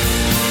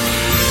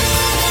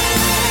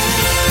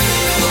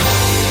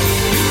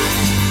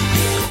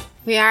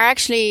 We are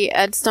actually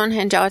at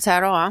Stonehenge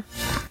Aotearoa.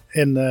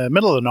 In the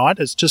middle of the night,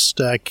 it's just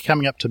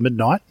coming up to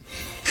midnight.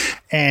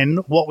 And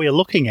what we're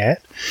looking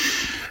at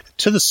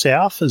to the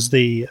south is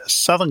the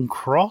Southern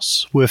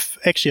Cross, with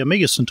actually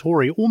Omega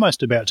Centauri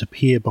almost about to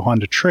appear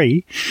behind a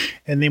tree.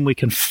 And then we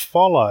can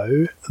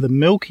follow the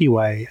Milky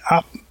Way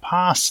up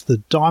past the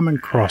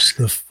Diamond Cross,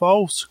 the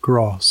False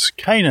Cross,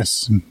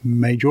 Canis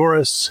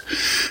Majoris,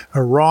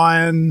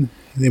 Orion.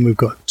 And then we've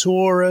got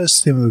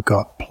Taurus, then we've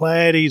got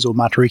Pleiades, or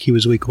Matariki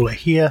as we call it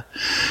here,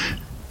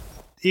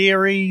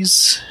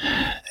 Aries,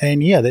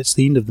 and yeah, that's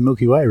the end of the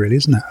Milky Way really,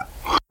 isn't it?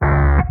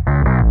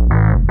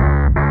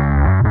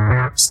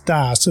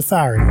 Star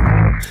Safari.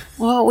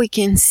 What we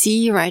can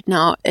see right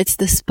now, it's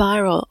the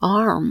spiral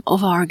arm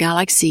of our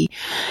galaxy.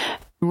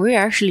 We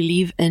actually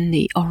live in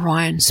the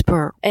Orion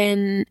Spur.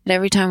 And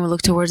every time we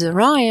look towards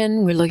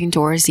Orion, we're looking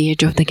towards the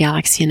edge of the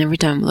galaxy. And every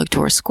time we look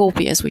towards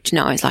Scorpius, which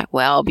now is like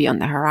well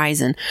beyond the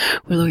horizon,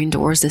 we're looking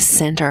towards the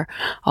center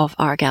of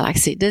our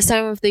galaxy. This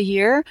time of the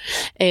year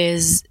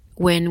is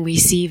when we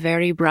see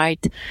very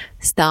bright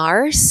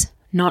stars,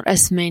 not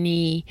as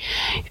many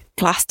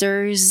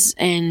clusters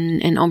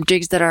and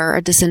objects that are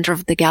at the center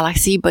of the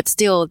galaxy, but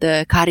still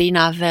the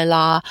Carina,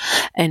 Vela,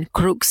 and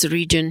Crux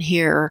region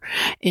here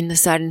in the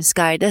southern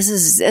sky. This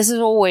is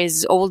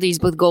always oldies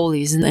but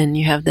goldies, and then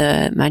you have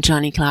the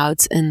Magellanic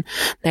Clouds, and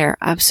they're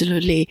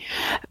absolutely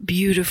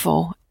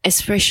beautiful,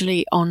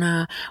 especially on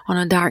a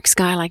dark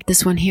sky like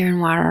this one here in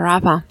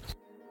Wairarapa.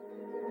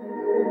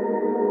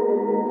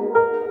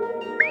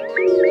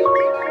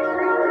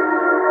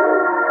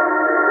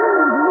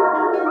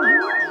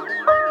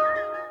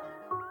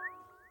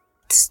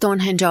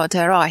 Stonehenge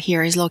Aotearoa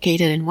here is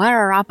located in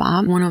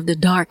Wairarapa, one of the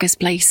darkest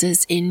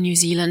places in New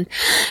Zealand.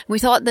 We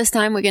thought this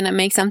time we're going to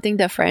make something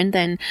different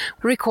and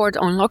record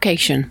on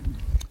location.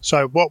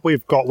 So what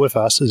we've got with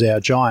us is our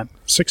giant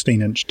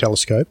 16-inch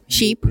telescope.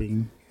 Sheep.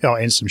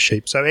 And some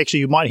sheep. So actually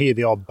you might hear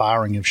the odd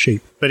barring of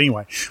sheep. But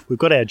anyway, we've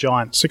got our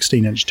giant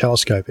 16-inch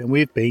telescope and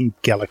we've been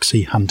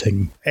galaxy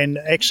hunting. And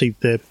actually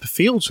the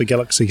fields for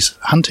galaxies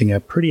hunting are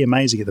pretty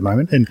amazing at the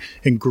moment. And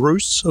in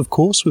Grus, of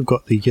course, we've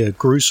got the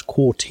Grus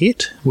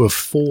Quartet with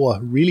 4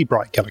 really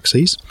bright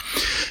galaxies.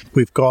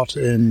 We've got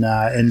in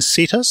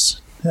Cetus,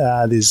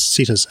 there's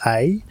Cetus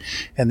A,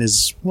 and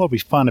there's we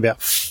find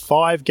about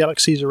 5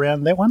 galaxies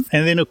around that one.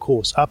 And then, of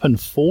course, up in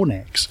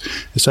Fornax.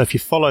 So if you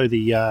follow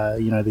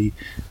the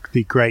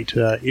great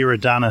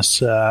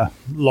Eridanus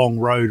long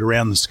road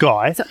around the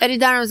sky. So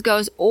Eridanus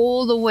goes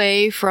all the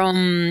way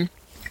from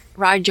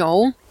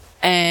Rigel,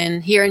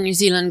 and here in New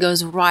Zealand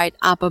goes right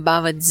up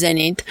above at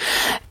Zenith,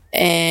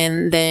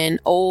 and then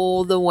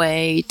all the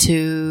way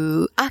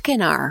to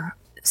Achenar.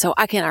 So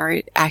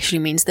Achenar actually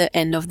means the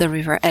end of the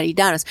river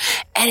Eridanus,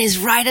 and is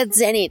right at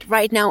Zenith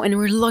right now, and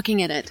we're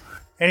looking at it.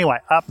 Anyway,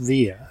 up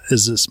there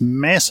is this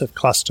massive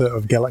cluster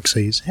of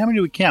galaxies. How many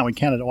do we count? I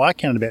counted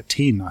about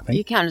 10, I think.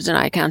 You counted and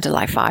I counted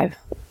like 5.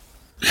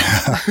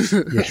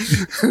 Yeah.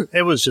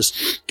 It was just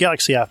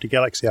galaxy after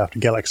galaxy after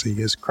galaxy.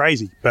 It's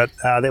crazy, but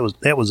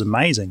that was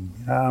amazing.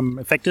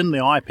 In fact, in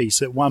the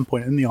eyepiece, at one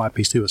point in the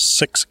eyepiece, there were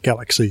 6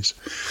 galaxies.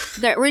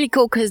 They're really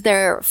cool because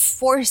they're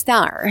 4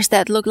 stars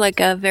that look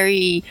like a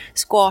very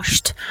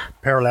squashed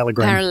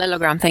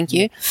parallelogram. Thank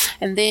you.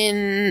 And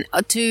then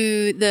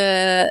to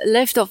the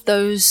left of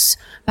those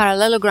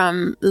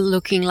parallelogram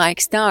looking like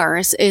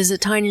stars is a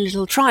tiny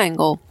little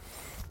triangle,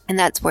 and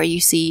that's where you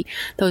see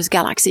those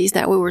galaxies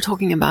that we were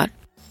talking about.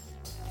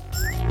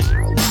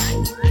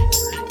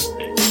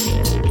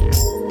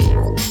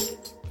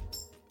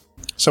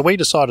 So we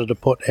decided to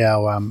put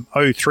our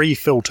O3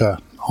 filter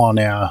on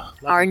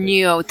our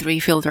new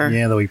O3 filter.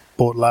 Yeah, that we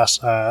bought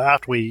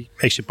after we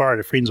actually borrowed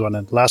a friend's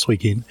one last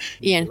weekend.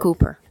 Ian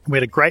Cooper. We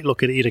had a great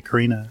look at Eta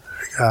Carina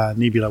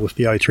Nebula with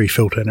the O3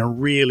 filter, and it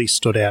really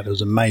stood out. It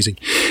was amazing.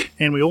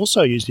 And we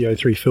also used the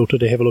O3 filter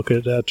to have a look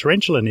at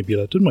Tarantula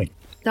Nebula, didn't we?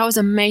 That was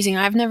amazing.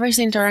 I've never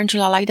seen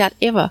tarantula like that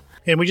ever.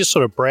 And we just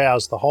sort of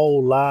browsed the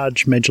whole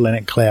large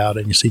Magellanic Cloud,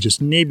 and you see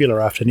just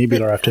nebula after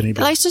nebula after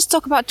nebula. Let's just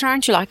talk about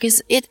tarantula,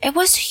 because it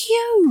was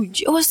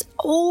huge. It was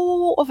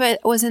all of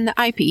it was in the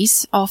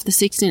eyepiece of the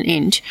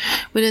 16-inch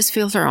with this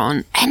filter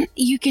on, and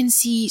you can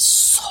see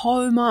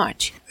so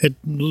much. It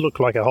looked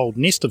like a whole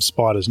nest of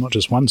spiders, not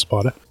just one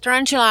spider.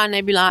 Tarantula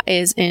Nebula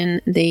is in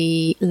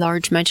the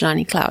large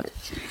Magellanic Cloud.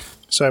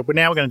 So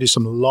now we're going to do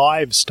some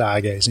live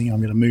stargazing. I'm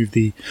going to move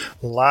the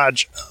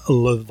large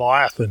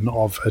Leviathan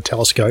of a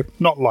telescope,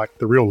 not like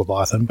the real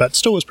Leviathan, but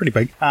still was pretty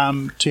big,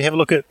 to have a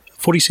look at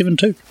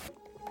 47.2.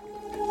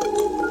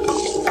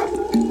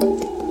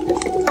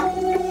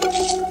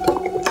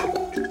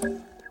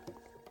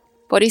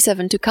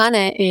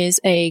 Tucanae is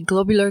a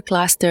globular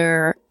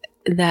cluster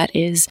that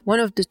is one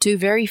of the 2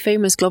 very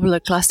famous globular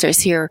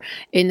clusters here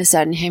in the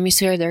Southern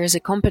Hemisphere. There is a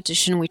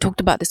competition. We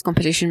talked about this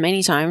competition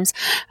many times.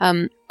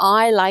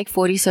 I like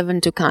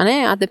 47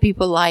 Tucanae. Other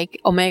people like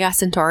Omega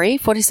Centauri.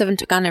 47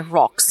 Tucanae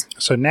rocks.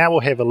 So now we'll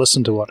have a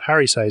listen to what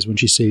Hari says when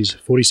she sees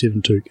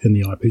 47 Tuc in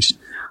the eyepiece.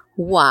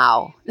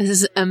 Wow, this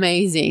is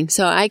amazing.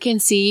 So I can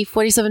see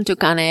 47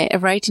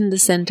 Tucanae right in the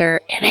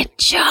center, and it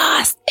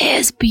just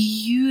is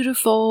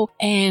beautiful.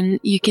 And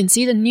you can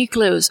see the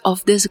nucleus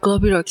of this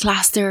globular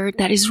cluster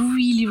that is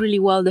really, really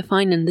well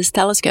defined in this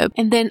telescope.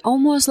 And then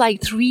almost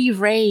like 3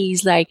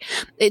 rays, like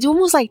it's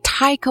almost like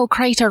Tycho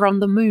crater on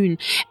the moon.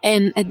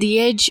 And at the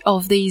edge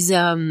of these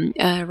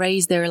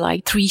rays, there are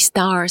like 3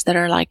 stars that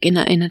are like in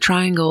a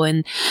triangle.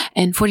 And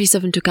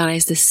 47 Tucanae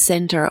is the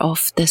center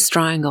of this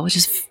triangle, which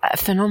is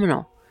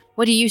phenomenal.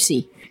 What do you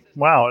see?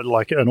 Wow,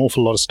 like an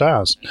awful lot of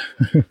stars.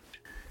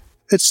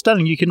 It's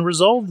stunning. You can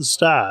resolve the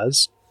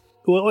stars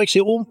Well,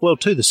 actually,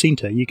 to the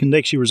centre, you can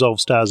actually resolve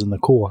stars in the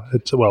core.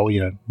 It's what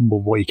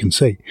you can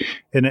see,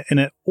 and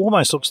it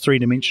almost looks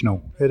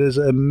three-dimensional. It is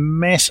a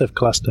massive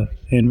cluster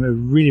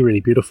and really, really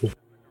beautiful.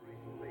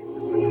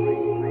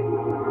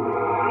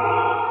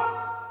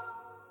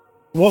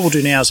 What we'll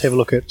do now is have a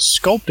look at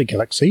Sculptor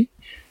Galaxy.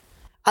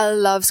 I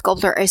love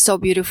Sculptor. It's so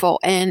beautiful.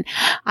 And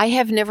I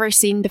have never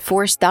seen the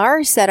 4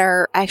 stars that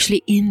are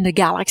actually in the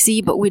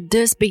galaxy, but with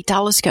this big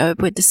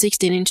telescope, with the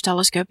 16-inch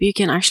telescope, you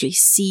can actually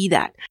see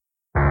that.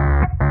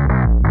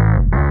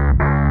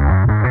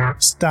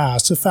 Star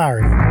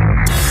Safari.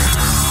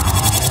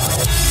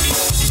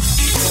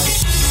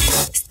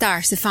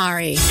 Star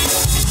Safari.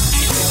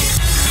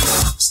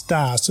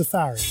 Star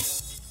Safari.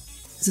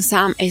 So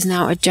Sam is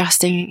now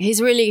adjusting. He's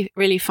really,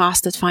 really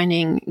fast at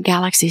finding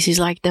galaxies. He's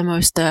like the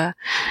most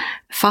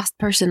fast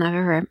person I've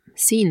ever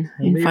seen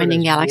in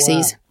finding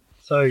galaxies. Wow.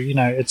 So,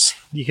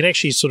 you can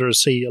actually sort of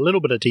see a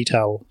little bit of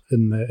detail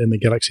in the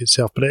galaxy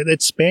itself, but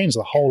it spans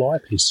the whole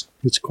eyepiece.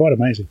 It's quite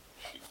amazing.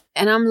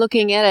 And I'm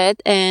looking at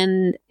it,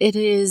 and it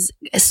is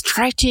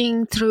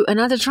stretching through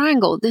another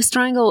triangle. This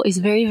triangle is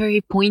very, very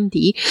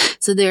pointy.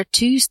 So there are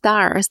 2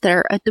 stars that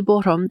are at the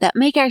bottom that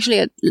make actually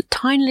a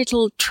tiny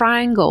little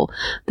triangle.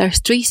 There's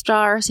 3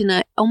 stars in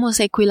an almost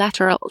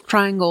equilateral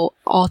triangle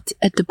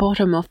at the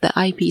bottom of the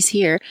eyepiece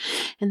here.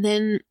 And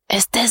then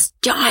it's this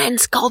giant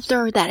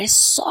sculptor that is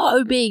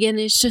so big, and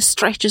it just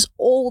stretches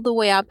all the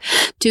way up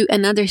to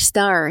another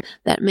star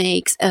that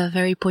makes a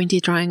very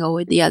pointy triangle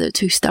with the other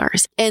 2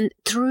 stars. And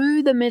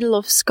through the middle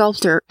of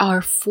sculptor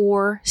are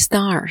 4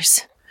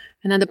 stars.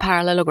 Another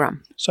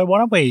parallelogram. So why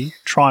don't we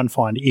try and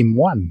find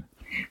M1?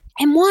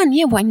 M1,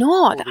 yeah, why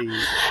not?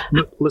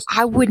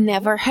 I would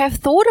never have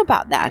thought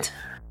about that.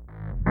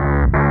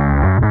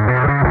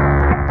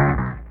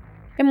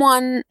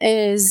 M1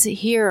 is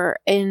here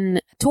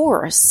in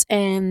Taurus,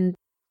 and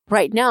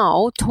right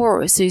now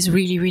Taurus is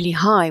really, really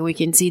high. We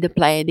can see the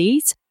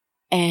Pleiades,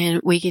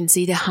 and we can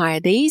see the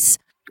Hyades.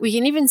 We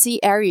can even see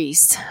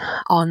Aries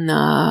on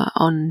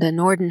the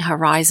northern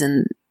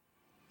horizon.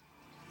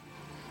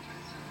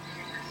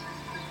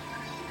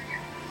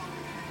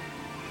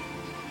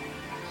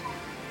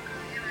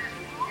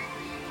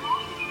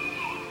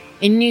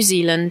 In New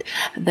Zealand,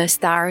 the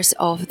stars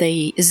of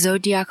the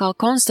zodiacal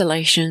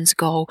constellations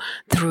go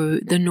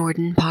through the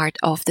northern part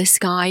of the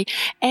sky,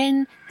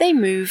 and they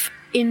move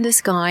in the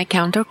sky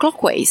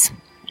counterclockwise,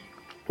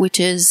 which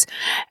is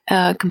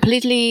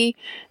completely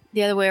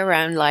the other way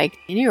around, like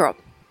in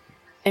Europe.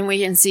 And we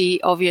can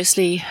see,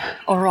 obviously,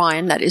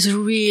 Orion, that is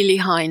really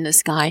high in the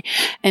sky.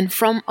 And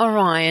from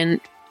Orion,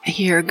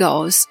 here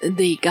goes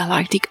the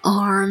galactic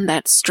arm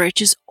that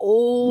stretches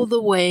all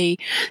the way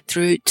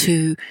through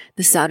to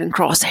the Southern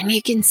Cross. And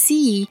you can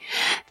see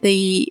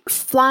the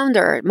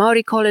flounder.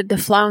 Maori call it the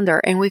flounder,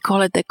 and we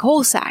call it the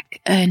coal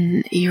sack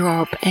in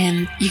Europe.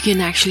 And you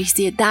can actually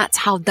see it. That's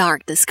how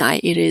dark the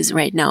sky it is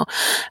right now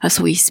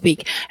as we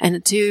speak. And the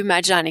 2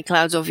 Magellanic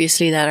clouds,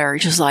 obviously, that are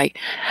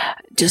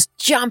just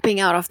jumping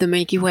out of the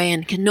Milky Way,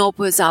 and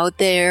Canopus out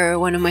there,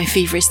 one of my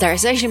favorite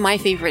stars. It's actually my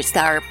favorite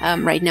star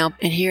right now.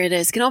 And here it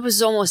is. Canopus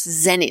is almost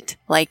zenith.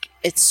 Like,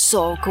 it's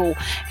so cool.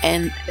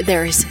 And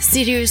there is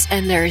Sirius,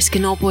 and there is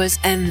Canopus,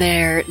 and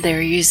there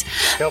is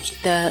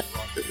the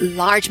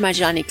large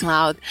Magellanic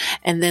Cloud,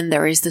 and then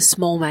there is the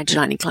small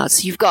Magellanic Cloud.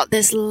 So you've got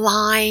this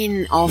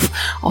line of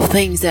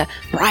things, the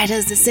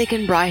brightest, the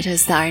second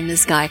brightest star in the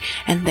sky,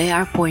 and they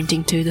are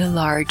pointing to the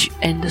large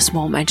and the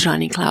small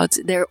Magellanic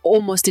Clouds. They're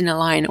almost in a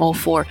line,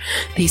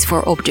 these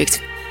 4 objects.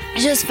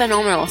 It's just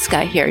phenomenal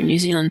sky here in New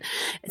Zealand.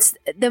 It's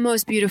the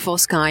most beautiful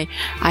sky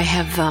I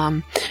have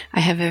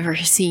ever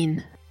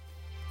seen.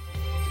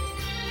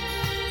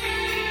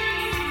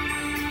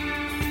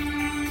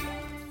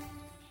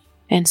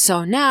 And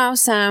so now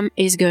Sam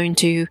is going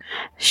to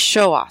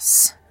show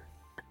us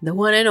the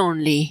one and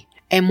only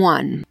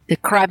M1, the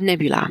Crab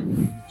Nebula.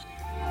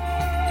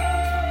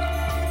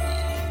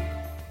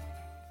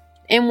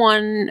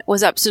 M1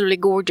 was absolutely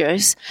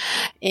gorgeous,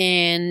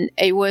 and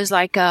it was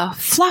like a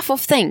fluff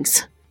of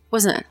things,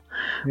 wasn't it?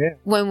 Yeah.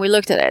 When we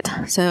looked at it.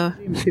 So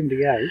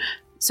M78.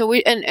 So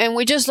we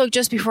just looked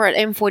just before at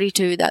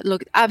M42 that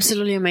looked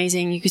absolutely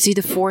amazing. You could see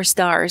the 4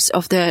 stars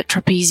of the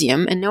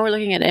trapezium, and now we're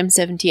looking at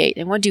M78.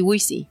 And what do we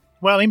see?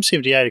 Well,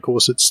 M78, of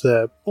course, it's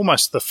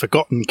almost the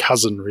forgotten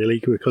cousin,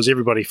 really, because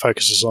everybody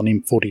focuses on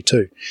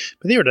M42.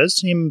 But there it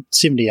is,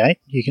 M78.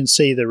 You can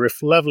see the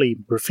lovely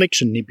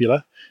reflection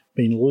nebula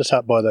being lit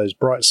up by those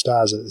bright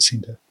stars at the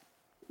centre.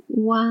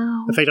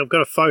 Wow. In fact, I've got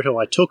a photo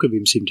I took of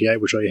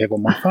M78, which I have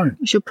on my phone.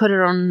 We should put it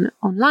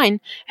online.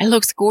 It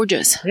looks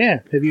gorgeous. Yeah.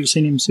 Have you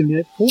seen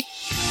M78 before?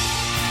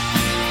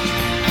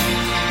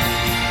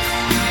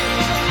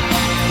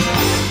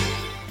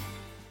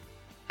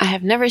 I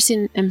have never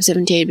seen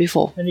M78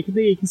 before. And you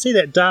can see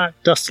that dark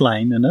dust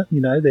lane in it,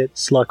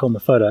 that's like on the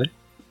photo.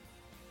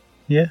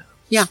 Yeah?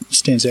 Yeah. It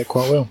stands out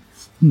quite well.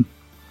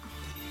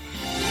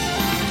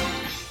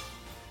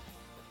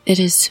 It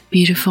is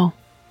beautiful.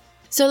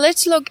 So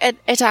let's look at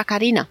Eta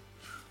Carina.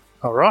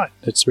 All right,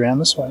 it's around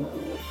this way.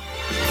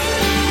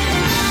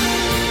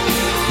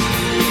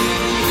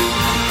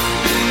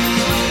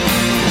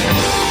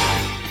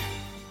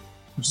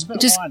 It's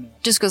about Just high now.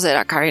 because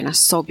that Haritina is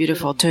so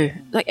beautiful too.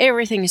 Like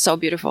everything is so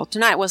beautiful.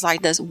 Tonight was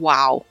like this.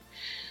 Wow.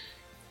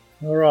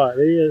 All right,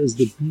 there is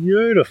the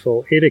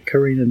beautiful Eta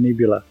Carina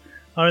Nebula.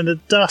 I mean, the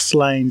dust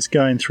lanes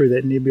going through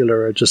that nebula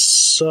are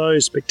just so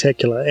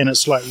spectacular, and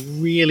it's like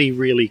really,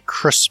 really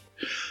crisp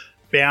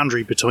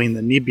boundary between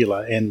the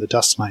nebula and the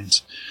dust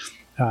lanes.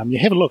 You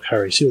have a look,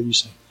 Harry, see what you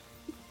see.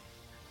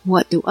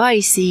 What do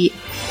I see?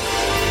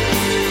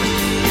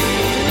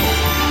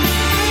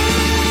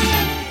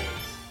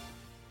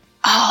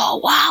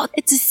 Oh, wow.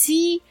 It's a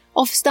sea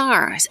of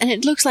stars, and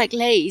it looks like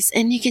lace,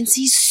 and you can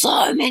see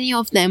so many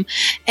of them.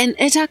 And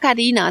Eta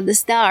Carina, the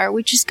star,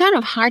 which is kind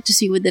of hard to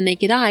see with the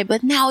naked eye,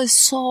 but now is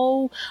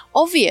so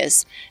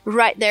obvious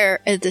right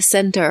there at the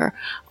center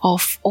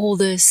of all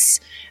this,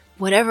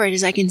 whatever it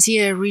is. I can see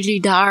a really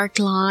dark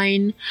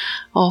line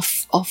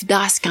of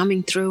dust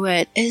coming through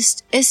it.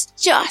 It's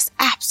just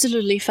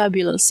absolutely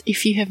fabulous.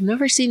 If you have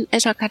never seen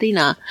Eta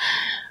Carina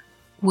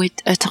with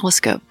a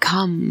telescope,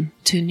 come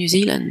to New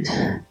Zealand.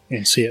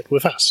 And see it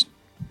with us.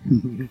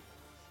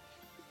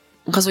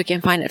 Because we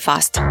can find it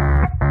fast.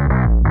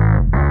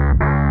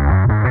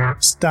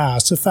 Star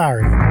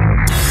Safari.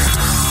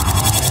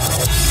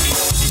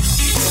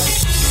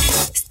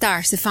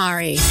 Star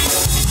Safari.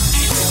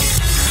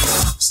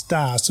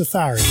 Star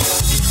Safari.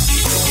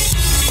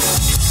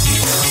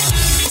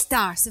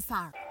 Star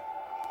Safari.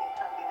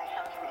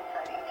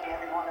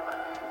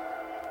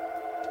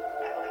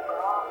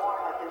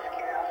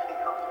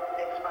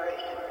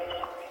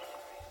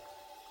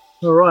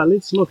 All right,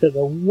 let's look at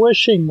the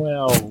Wishing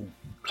Well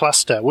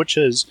cluster, which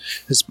is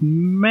this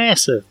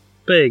massive,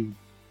 big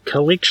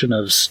collection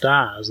of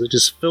stars that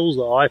just fills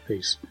the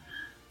eyepiece.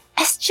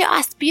 It's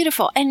just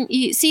beautiful, and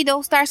you see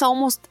those stars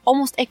almost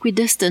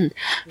equidistant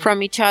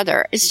from each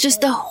other. It's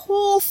just the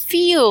whole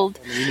field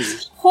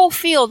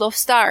of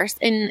stars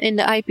in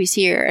the eyepiece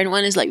here, and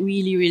one is like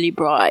really, really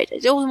bright.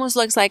 It almost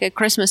looks like a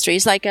Christmas tree.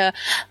 It's like a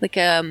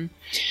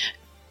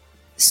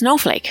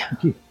snowflake.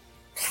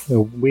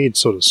 A weird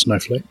sort of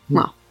snowflake.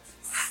 Wow.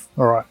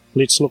 All right,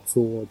 let's look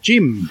for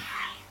Jim.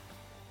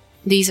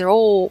 These are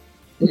all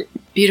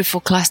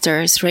beautiful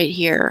clusters right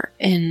here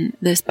in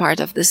this part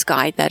of the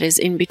sky that is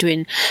in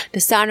between the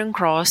Southern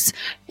Cross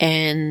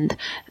and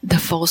the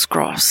False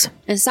Cross.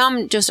 And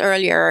Sam just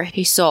earlier,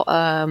 he saw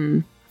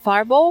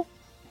fireball.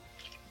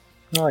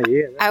 Oh,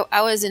 yeah.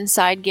 I was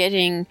inside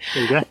getting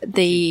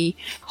the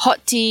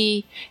hot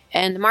tea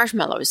and the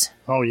marshmallows.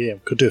 Oh, yeah,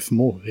 could do it for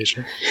more,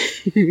 actually.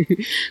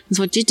 That's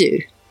what you do.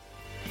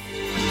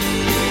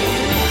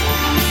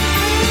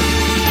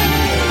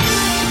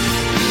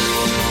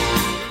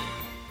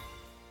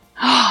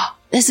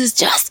 This is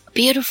just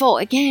beautiful.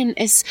 Again,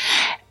 it's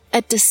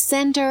at the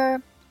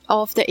center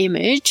of the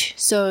image,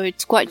 so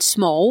it's quite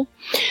small.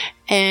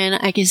 And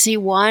I can see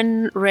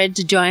one red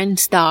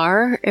giant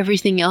star.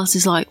 Everything else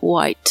is like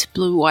white,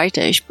 blue,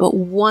 whitish. But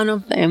one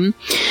of them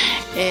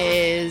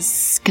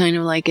is kind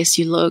of like, as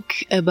you look,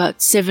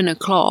 about 7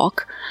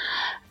 o'clock.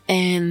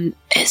 And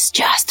it's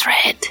just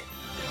red.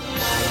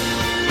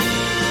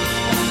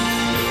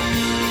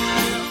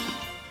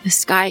 The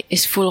sky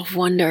is full of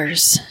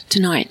wonders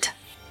tonight.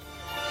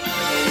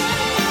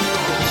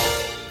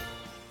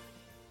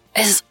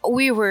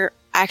 We were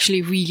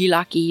actually really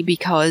lucky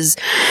because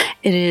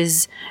it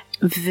is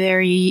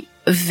very,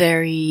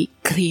 very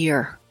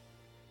clear.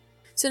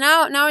 So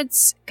now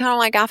it's kind of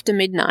like after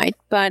midnight,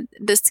 but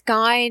the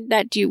sky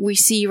that we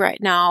see right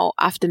now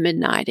after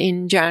midnight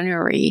in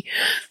January,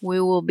 we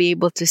will be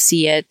able to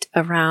see it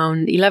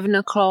around 11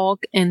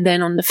 o'clock. And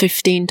then on the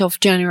 15th of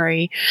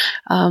January,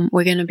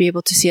 we're going to be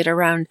able to see it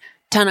around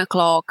 10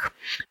 o'clock.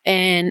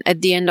 And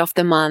at the end of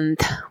the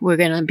month, we're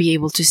going to be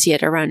able to see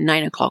it around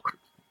 9 o'clock.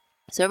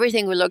 So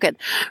everything we look at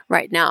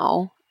right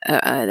now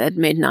at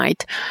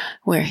midnight,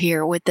 we're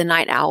here with the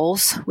night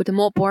owls, with the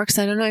moorporks.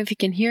 I don't know if you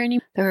can hear any.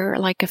 There are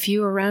like a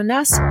few around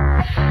us.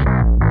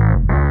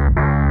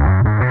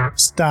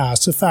 Star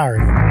Safari.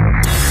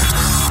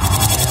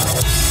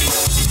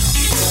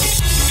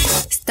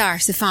 Star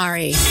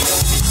Safari.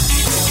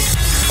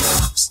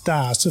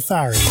 Star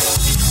Safari.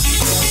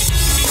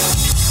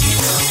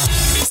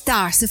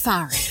 Star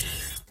Safari.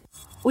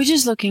 We're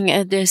just looking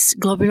at this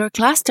globular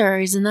cluster.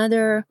 It's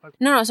another...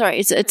 No, sorry.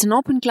 It's an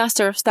open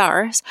cluster of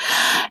stars.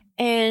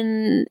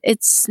 And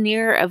it's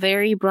near a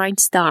very bright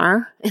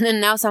star. And then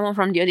now someone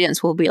from the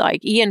audience will be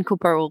like, Ian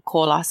Cooper will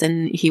call us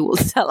and he will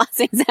tell us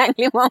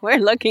exactly what we're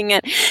looking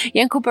at.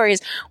 Ian Cooper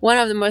is one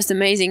of the most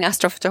amazing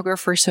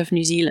astrophotographers of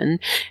New Zealand.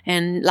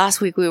 And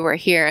last week we were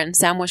here and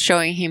Sam was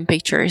showing him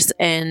pictures.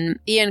 And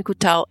Ian could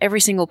tell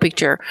every single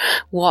picture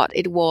what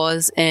it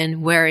was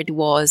and where it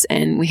was.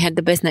 And we had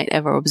the best night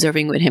ever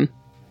observing with him.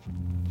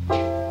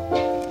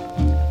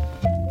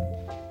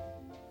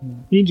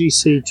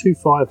 NGC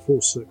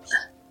 2546.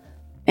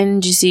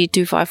 NGC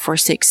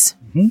 2546.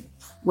 Mm-hmm.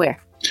 Where?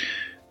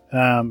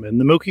 In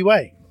the Milky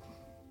Way.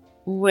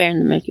 Where in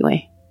the Milky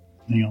Way?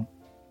 Hang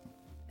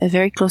on.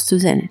 Very close to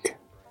zenith.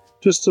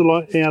 Just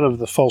out of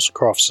the False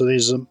Cross. So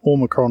there's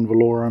Omicron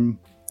Velorum.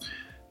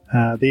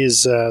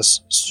 There's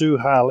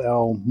Suhal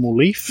al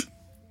Mulif.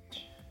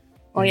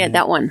 Oh, yeah,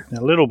 that one.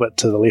 A little bit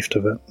to the left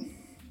of it.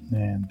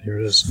 And there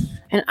it is.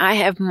 And I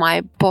have my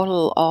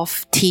bottle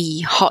of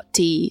tea, hot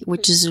tea,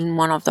 which is in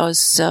one of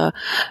those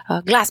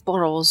glass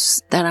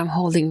bottles that I'm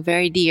holding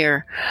very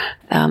dear.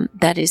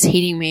 That is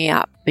heating me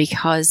up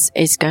because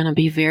it's going to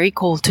be very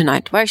cold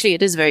tonight. Well, actually,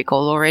 it is very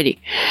cold already.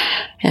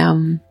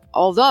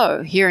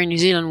 Although here in New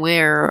Zealand,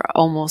 we're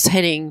almost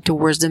heading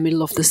towards the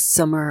middle of the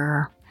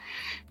summer.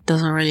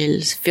 Doesn't really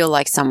feel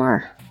like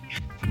summer.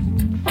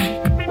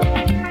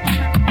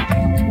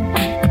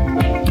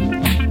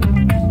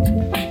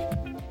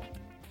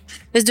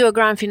 Let's do a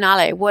grand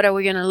finale. What are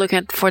we going to look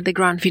at for the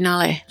grand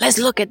finale? Let's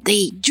look at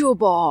the jewel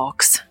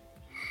box.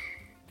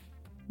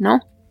 No?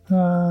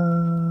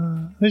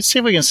 Let's see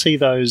if we can see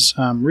those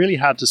really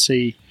hard to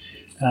see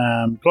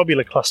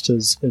globular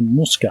clusters in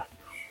Musca.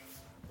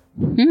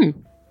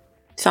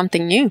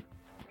 Something new.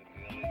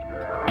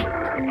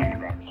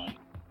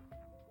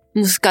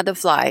 Musca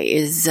fly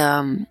is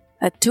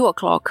at 2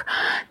 o'clock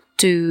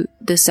to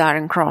the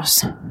Southern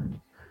Cross. It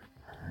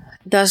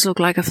does look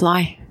like a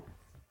fly.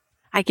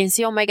 I can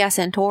see Omega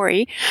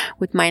Centauri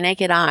with my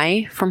naked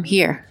eye from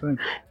here.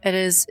 Thanks. It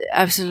is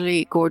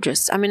absolutely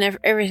gorgeous. I mean,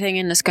 everything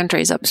in this country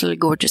is absolutely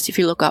gorgeous if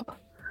you look up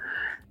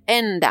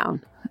and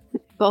down,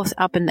 both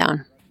up and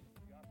down.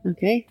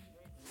 Okay,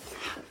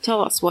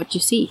 tell us what you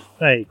see.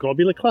 A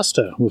globular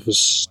cluster with a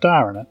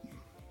star in it.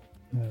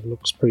 It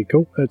looks pretty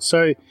cool. It's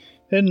so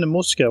in the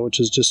Musca, which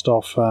is just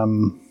off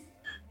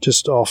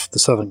the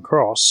Southern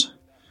Cross.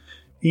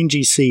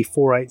 NGC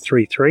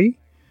 4833.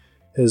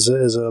 Is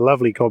a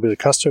lovely globular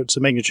cluster. It's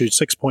a magnitude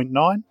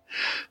 6.9.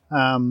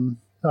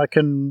 I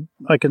can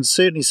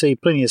certainly see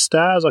plenty of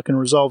stars. I can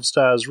resolve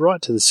stars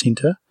right to the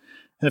centre.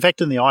 In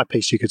fact, in the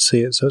eyepiece you could see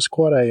it. So it's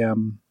quite a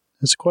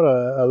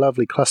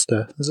lovely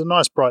cluster. There's a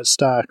nice bright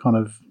star, kind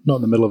of not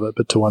in the middle of it,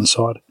 but to one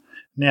side.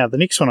 Now the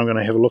next one I'm going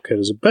to have a look at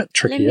is a bit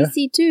trickier. Let me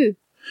see too.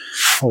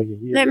 Oh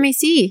yeah. Let me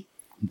see.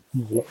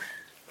 Look.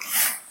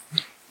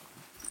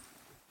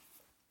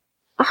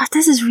 Oh,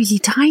 this is really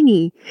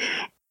tiny.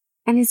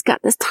 And it's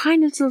got this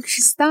tiny little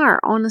star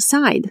on the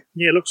side.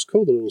 Yeah, it looks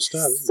cool, the little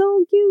star.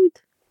 So cute.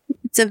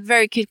 It's a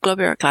very cute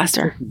globular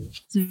cluster.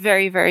 It's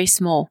very, very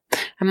small.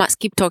 I must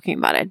keep talking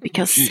about it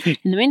because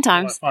in the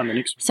meantime,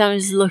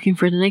 someone's looking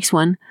for the next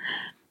one.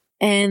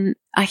 And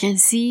I can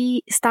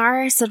see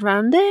stars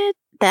around it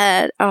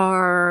that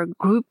are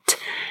grouped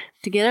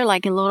together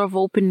like a lot of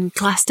open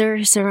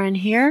clusters around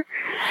here.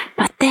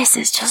 But this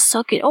is just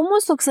so cute.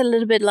 Almost looks a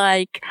little bit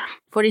like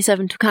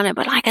 47 Tucana,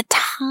 but like a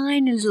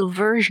tiny little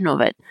version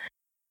of it.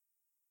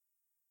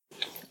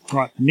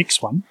 Right, the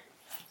next one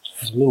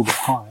is a little bit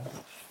higher.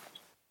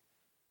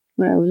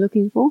 What are we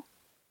looking for?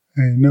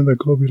 Another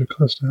globular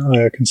cluster. Oh,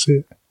 yeah, I can see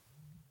it.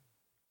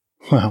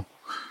 Wow.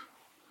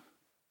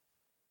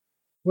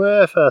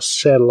 With a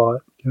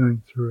satellite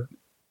going through it.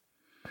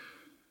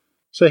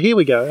 So here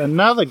we go,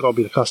 another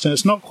globular cluster.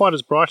 It's not quite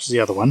as bright as the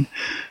other one.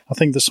 I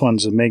think this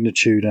one's a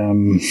magnitude,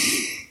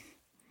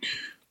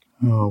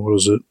 what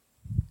is it?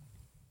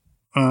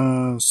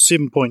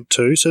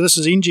 7.2. So this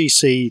is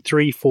NGC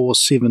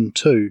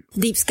 3472.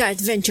 Deep Sky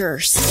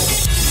Adventures.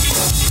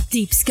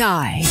 Deep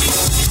Sky.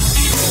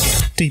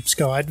 Deep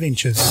Sky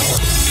Adventures.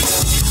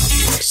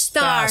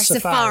 Star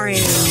Safari.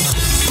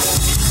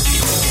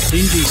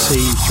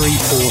 NGC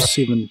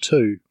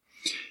 3472.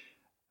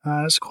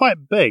 It's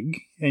quite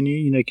big, and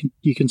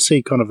you can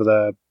see kind of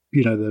the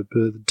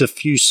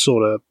diffuse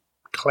sort of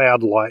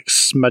cloud-like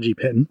smudgy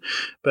pattern,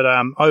 but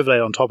overlaid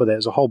on top of that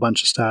is a whole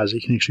bunch of stars that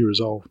you can actually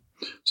resolve.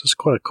 So it's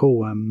quite a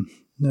cool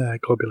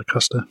globular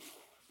cluster.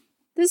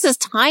 This is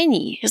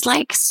tiny. It's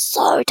like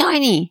so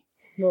tiny.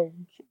 Well,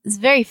 it's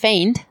very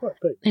faint. Quite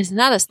big. It's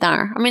not a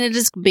star. I mean, it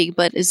is big,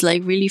 but it's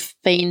like really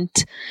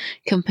faint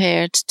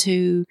compared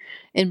to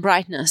in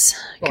brightness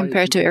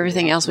compared to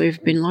everything else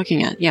we've been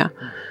looking at. Yeah.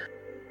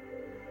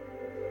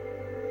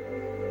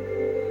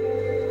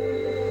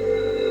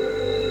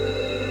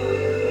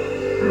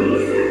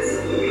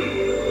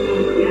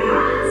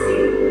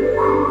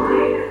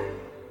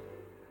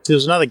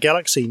 There's another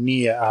galaxy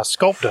near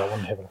Sculptor I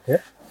want to have a look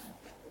at,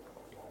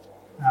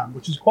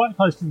 which is quite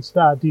close to the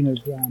star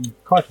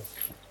Kaito.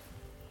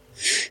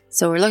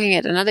 So we're looking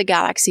at another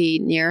galaxy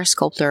near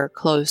Sculptor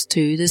close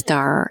to the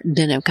star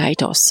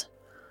Kaitos.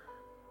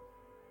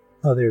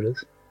 Oh, there it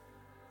is.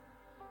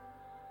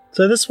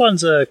 So this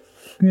one's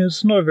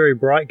it's not a very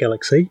bright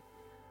galaxy.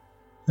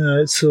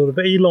 It's sort of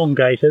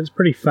elongated, it's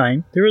pretty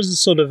faint. There is a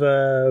sort of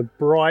a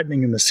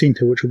brightening in the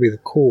centre, which will be the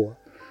core.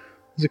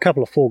 There's a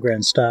couple of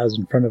foreground stars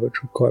in front of it,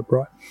 which are quite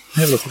bright.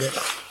 Have a look at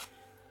that.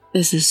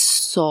 This is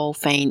so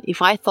faint.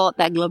 If I thought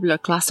that globular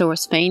cluster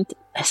was faint,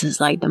 this is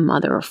like the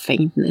mother of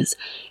faintness.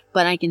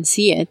 But I can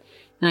see it,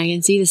 and I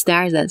can see the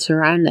stars that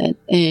surround it,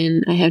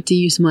 and I have to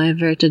use my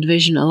averted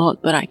vision a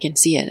lot, but I can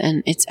see it,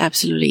 and it's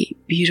absolutely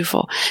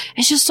beautiful.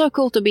 It's just so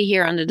cool to be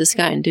here under the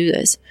sky and do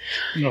this.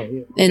 Oh,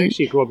 yeah. There's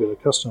actually a globular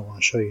cluster I want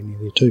to show you near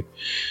there too.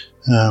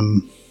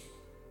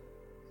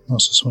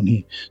 What's this one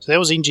here? So that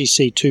was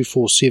NGC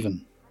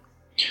 247.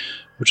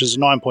 Which is a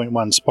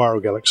 9.1 spiral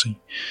galaxy.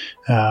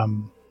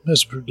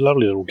 It's a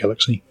lovely little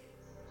galaxy.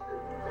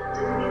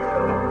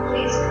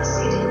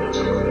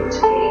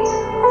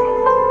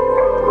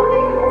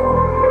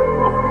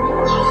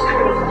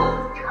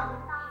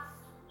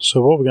 So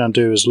what we're going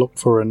to do is look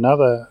for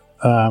another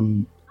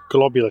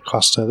globular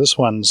cluster. This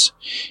one's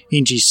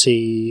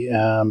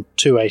NGC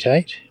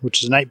 288,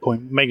 which is an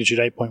magnitude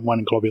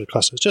 8.1 globular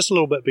cluster. It's just a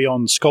little bit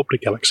beyond Sculptor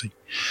Galaxy.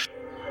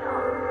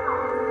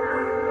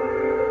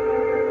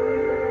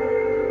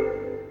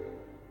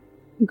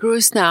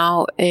 Grus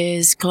now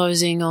is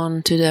closing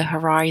on to the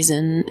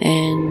horizon,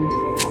 and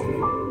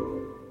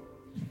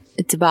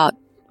it's about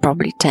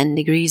probably 10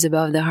 degrees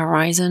above the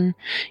horizon,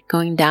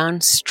 going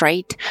down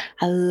straight.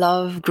 I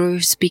love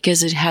Grus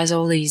because it has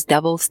all these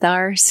double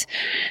stars.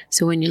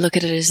 So when you look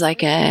at it, it's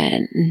like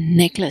a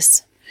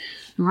necklace.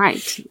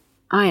 Right.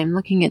 I am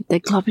looking at the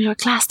globular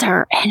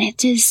cluster, and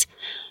it is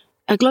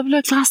a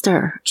globular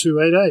cluster.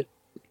 288.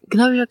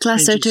 Globular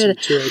cluster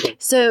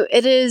 288. So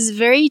it is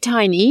very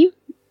tiny.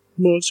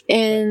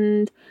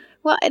 And,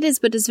 well, it is,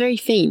 but it's very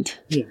faint.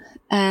 Yeah.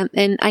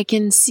 And I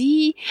can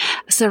see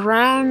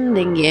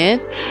surrounding it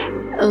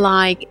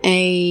like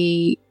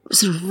a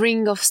sort of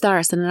ring of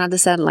stars and another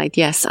satellite.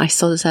 Yes, I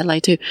saw the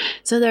satellite too.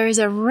 So there is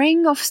a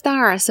ring of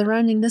stars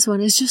surrounding this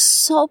one. It's just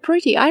so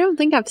pretty. I don't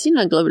think I've seen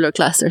a globular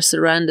cluster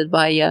surrounded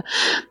by,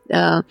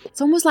 it's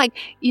almost like,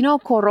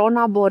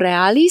 Corona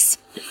Borealis.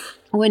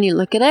 When you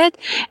look at it,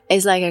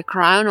 it's like a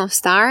crown of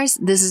stars.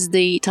 This is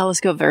the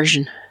telescope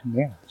version.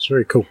 Yeah, it's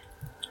very cool.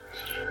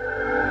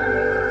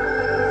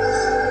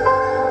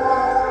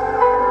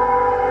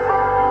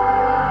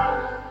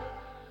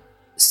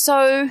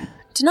 So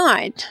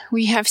tonight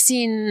we have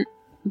seen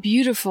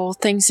beautiful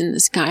things in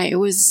the sky. It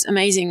was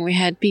amazing. We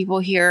had people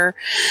here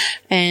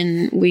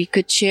and we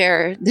could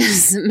share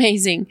this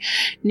amazing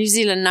New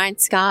Zealand night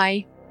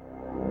sky.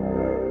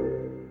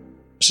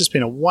 It's just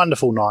been a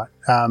wonderful night.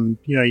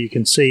 You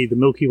can see the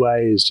Milky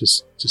Way is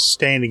just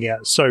standing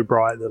out so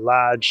bright. The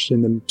large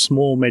and the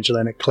small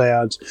Magellanic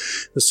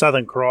Clouds, the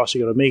Southern Cross,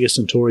 you've got Omega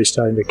Centauri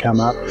starting to come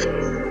up.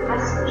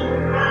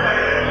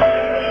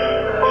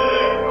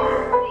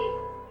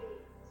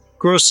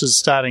 Grus is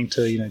starting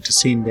to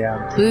descend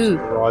down the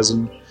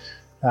horizon.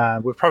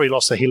 We've probably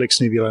lost the Helix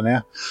Nebula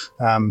now.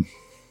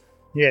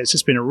 It's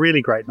just been a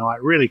really great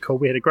night, really cool.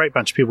 We had a great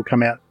bunch of people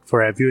come out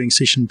for our viewing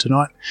session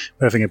tonight.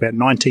 We're having about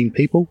 19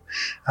 people,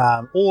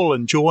 all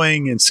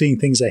enjoying and seeing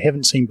things they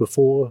haven't seen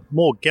before,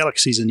 more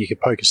galaxies than you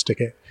could poke a stick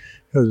at.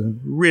 It was a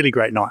really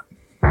great night.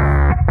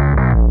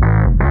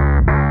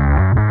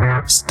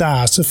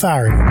 Star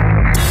Safari.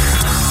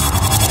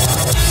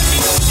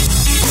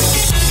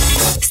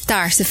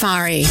 Star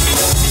Safari.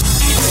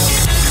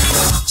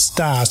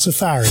 Star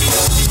Safari.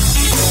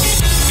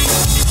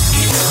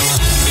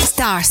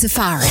 Star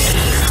Safari.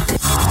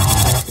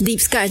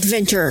 Deep Sky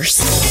Adventures.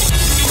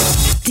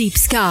 Deep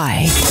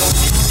Sky.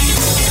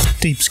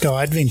 Deep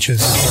Sky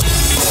Adventures.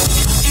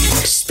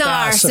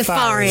 Star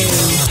Safari.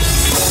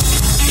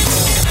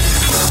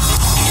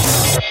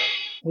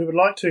 We would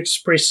like to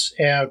express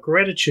our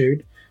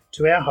gratitude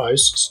to our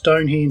host,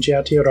 Stonehenge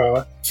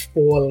Aotearoa,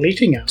 for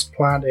letting us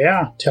plant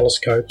our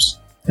telescopes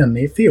in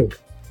their field.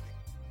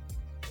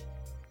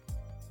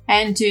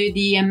 And to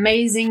the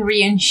amazing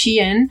Rian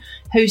Sheehan,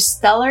 whose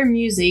stellar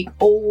music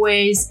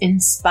always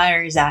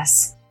inspires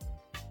us.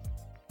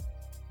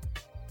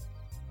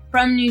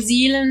 From New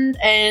Zealand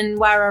and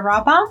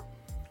Wairarapa,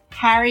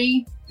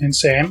 Harry and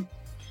Sam,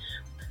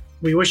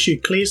 we wish you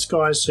clear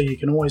skies so you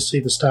can always see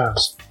the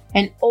stars.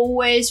 And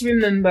always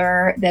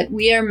remember that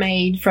we are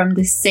made from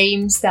the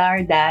same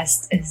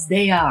stardust as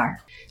they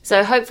are.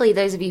 So hopefully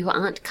those of you who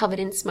aren't covered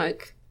in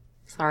smoke,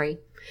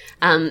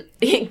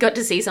 got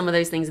to see some of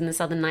those things in the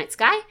southern night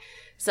sky.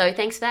 So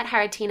thanks for that,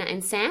 Haritina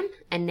and Sam.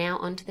 And now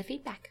on to the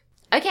feedback.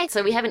 Okay,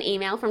 so we have an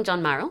email from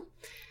John Murrell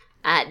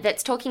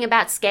that's talking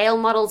about scale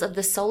models of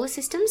the solar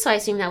system. So I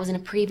assume that was in a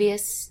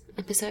previous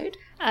episode.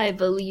 I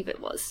believe it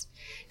was.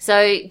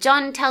 So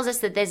John tells us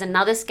that there's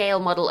another scale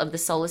model of the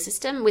solar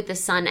system with the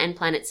sun and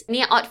planets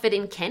near Otford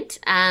in Kent.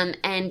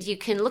 And you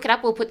can look it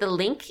up. We'll put the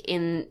link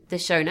in the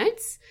show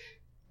notes.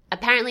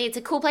 Apparently it's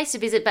a cool place to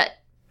visit, but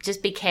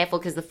just be careful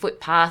because the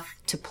footpath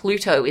to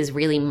Pluto is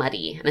really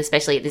muddy. And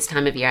especially at this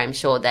time of year, I'm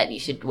sure that you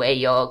should wear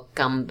your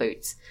gum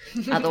boots.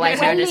 Otherwise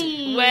known as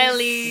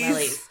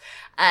wellies.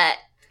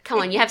 Come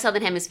on, you have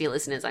Southern Hemisphere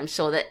listeners. I'm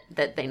sure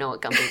that they know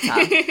what gum boots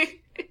are.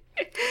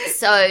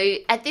 So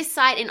at this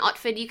site in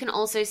Otford, you can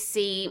also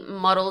see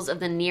models of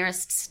the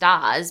nearest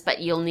stars, but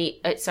you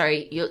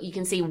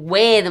can see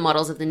where the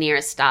models of the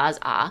nearest stars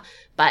are,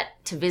 but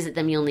to visit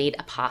them, you'll need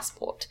a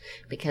passport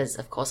because,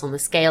 of course, on the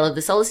scale of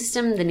the solar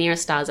system, the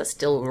nearest stars are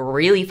still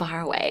really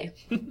far away.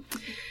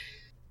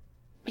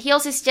 He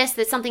also suggests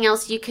that something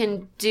else you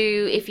can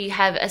do if you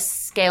have a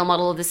scale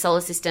model of the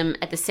solar system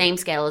at the same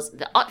scale as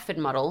the Otford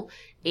model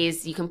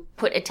is you can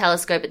put a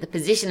telescope at the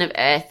position of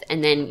Earth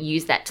and then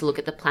use that to look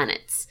at the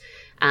planets,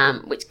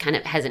 which kind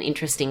of has an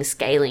interesting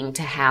scaling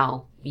to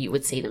how you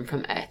would see them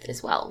from Earth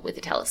as well with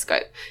a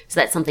telescope. So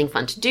that's something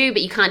fun to do,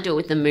 but you can't do it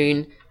with the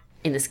moon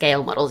in the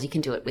scale models. You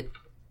can do it with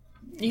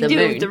the moon.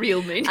 It with the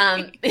real moon.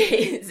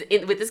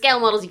 With the scale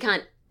models, you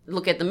can't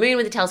look at the moon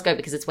with a telescope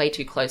because it's way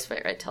too close for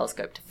a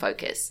telescope to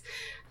focus.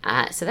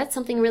 So that's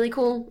something really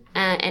cool.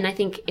 And I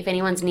think if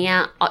anyone's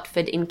near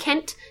Otford in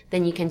Kent,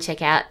 then you can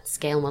check out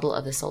Scale Model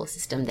of the Solar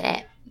System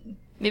there.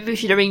 Maybe we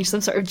should arrange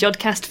some sort of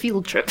Jodcast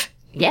field trip.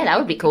 Yeah, that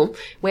would be cool.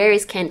 Where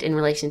is Kent in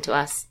relation to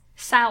us?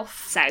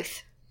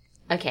 South.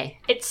 Okay.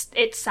 It's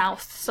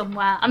south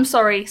somewhere. I'm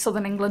sorry,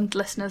 Southern England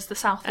listeners, the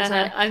south is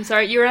I'm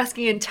sorry, you're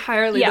asking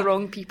entirely the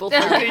wrong people for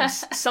good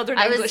Southern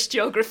English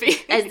geography.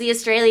 As the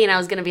Australian, I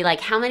was going to be like,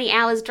 how many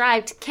hours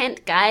drive to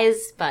Kent,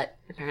 guys? But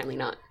apparently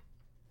not.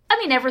 I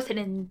mean, everything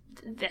in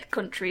the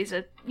country is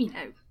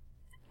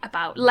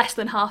about less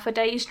than half a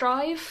day's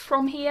drive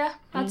from here,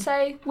 I'd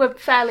say. We're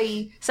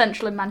fairly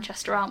central in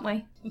Manchester, aren't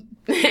we?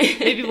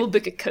 Maybe we'll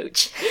book a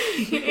coach.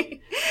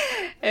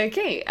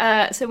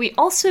 Okay, so we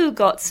also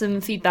got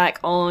some feedback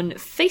on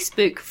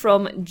Facebook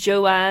from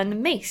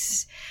Joanne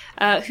Mace,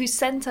 who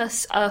sent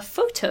us a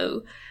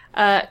photo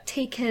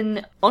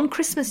taken on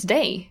Christmas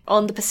Day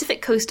on the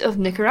Pacific coast of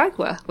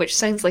Nicaragua, which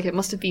sounds like it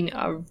must have been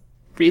a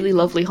really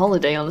lovely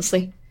holiday,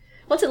 honestly.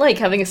 What's it like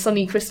having a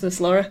sunny Christmas,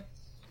 Laura?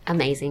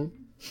 Amazing.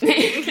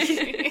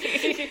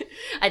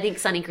 I think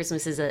sunny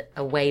Christmases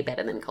are way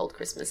better than cold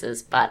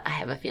Christmases, but I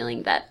have a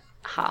feeling that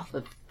half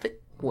of the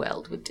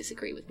world would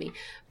disagree with me.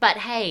 But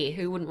hey,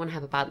 who wouldn't want to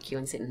have a barbecue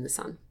and sit in the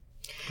sun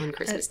on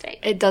Christmas Day?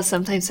 It does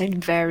sometimes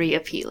sound very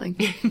appealing.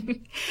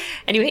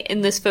 Anyway,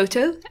 in this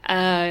photo,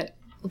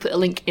 we'll put a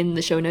link in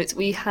the show notes,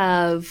 we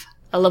have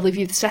a lovely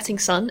view of the setting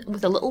sun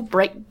with a little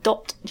bright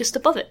dot just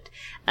above it.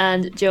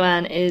 And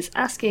Joanne is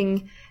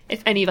asking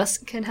if any of us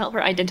can help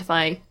her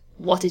identify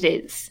what it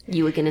is.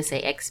 You were going to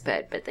say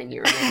expert, but then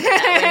you remember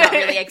that we're not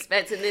really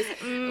experts in this.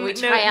 We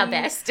try our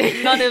best.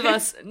 None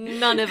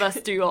of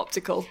us do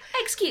optical.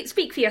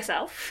 Speak for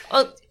yourself.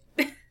 Well,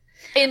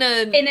 in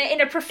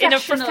a professional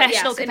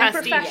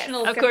capacity.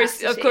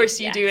 Yes. Of course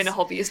you do in a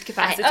hobbyist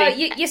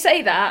capacity. You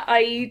say that.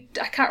 I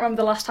can't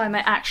remember the last time I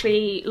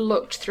actually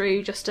looked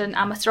through just an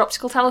amateur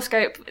optical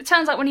telescope. It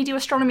turns out when you do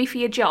astronomy for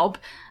your job,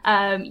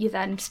 you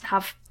then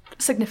have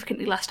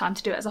significantly less time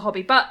to do it as a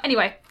hobby. But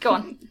anyway, go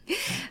on.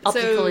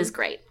 Optical is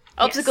great.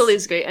 Optical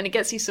is great, and it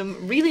gets you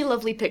some really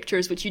lovely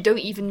pictures which you don't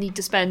even need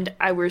to spend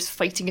hours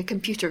fighting a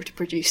computer to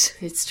produce.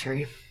 It's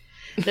true.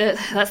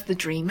 That's the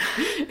dream.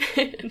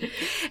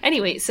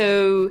 Anyway,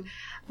 so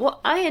what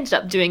I ended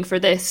up doing for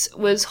this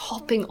was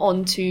hopping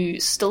onto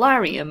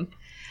Stellarium,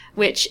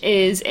 which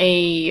is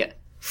a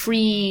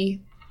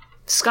free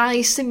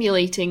sky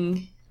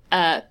simulating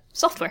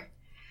software,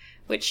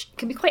 which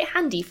can be quite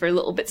handy for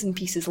little bits and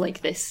pieces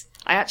like this.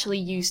 I actually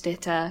used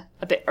it a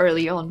bit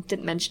early on,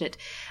 didn't mention it,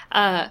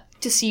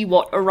 to see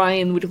what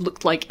Orion would have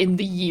looked like in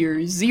the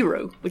year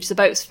 0, which is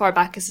about as far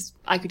back as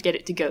I could get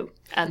it to go.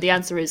 And the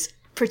answer is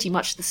pretty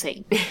much the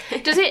same.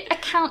 Does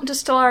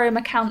Stellarium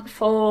account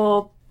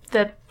for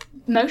the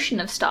motion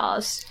of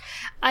stars?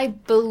 I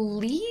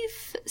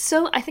believe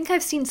so. I think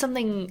I've seen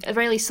something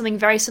very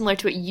similar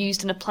to it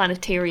used in a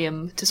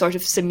planetarium to sort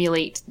of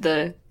simulate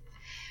the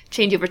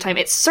change over time.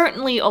 It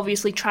certainly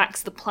obviously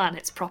tracks the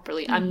planets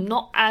properly. I'm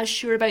not as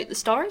sure about the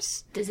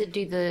stars. Does it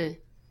do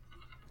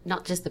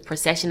not just the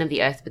precession of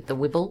the Earth, but the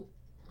wibble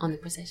on the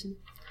precession?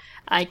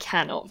 I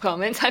cannot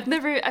comment. I've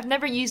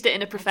never used it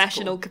in a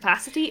professional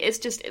capacity. It's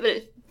just,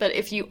 but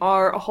if you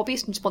are a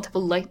hobbyist and just want to have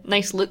a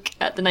nice look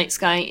at the night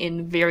sky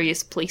in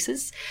various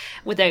places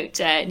without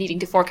needing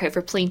to fork out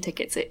for plane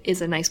tickets, it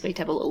is a nice way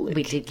to have a little look.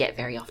 We did get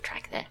very off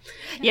track there.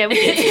 Yeah, we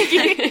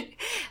did.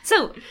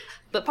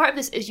 But part of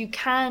this is you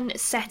can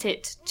set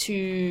it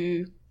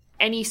to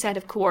any set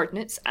of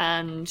coordinates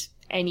and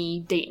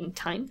any date and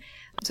time.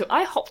 So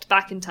I hopped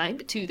back in time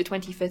to the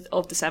 25th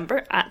of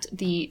December at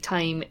the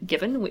time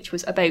given, which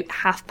was about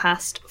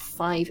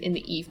 5:30 in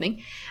the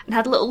evening, and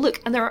had a little look.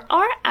 And there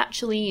are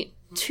actually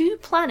 2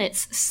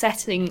 planets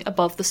setting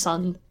above the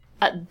sun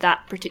at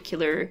that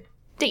particular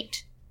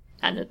date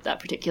and at that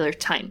particular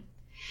time.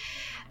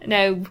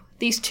 Now,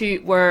 these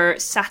 2 were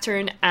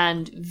Saturn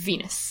and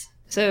Venus.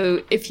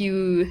 So if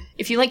you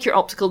like your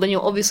optical, then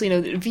you'll obviously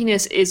know that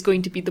Venus is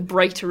going to be the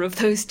brighter of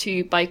those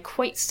 2 by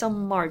quite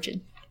some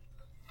margin.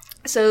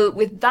 So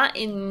with that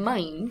in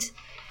mind,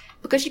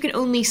 because you can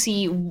only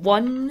see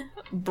one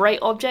bright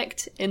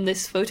object in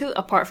this photo,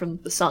 apart from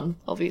the sun,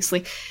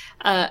 obviously,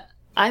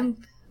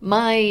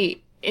 my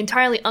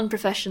entirely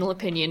unprofessional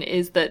opinion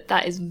is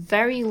that is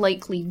very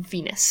likely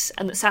Venus,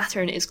 and that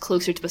Saturn is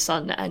closer to the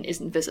sun and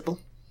isn't visible.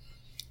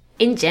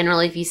 In general,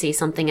 if you see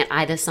something at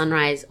either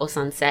sunrise or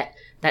sunset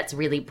that's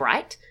really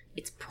bright,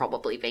 it's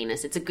probably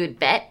Venus. It's a good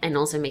bet, and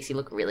also makes you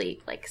look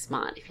really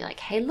smart. If you're like,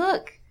 hey,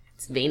 look,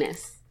 it's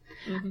Venus.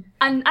 Mm-hmm.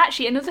 And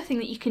actually, another thing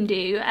that you can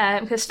do,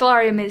 because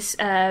Stellarium is,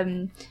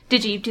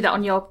 did you do that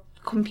on your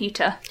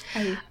computer?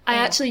 I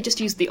actually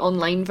just used the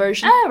online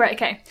version. Oh, right,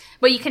 okay.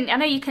 Well,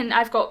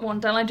 I've got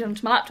one downloaded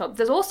onto my laptop.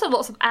 There's also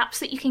lots of apps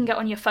that you can get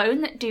on your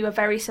phone that do a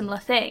very similar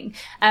thing,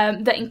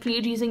 that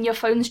include using your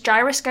phone's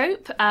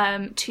gyroscope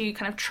to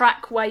kind of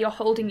track where you're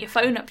holding your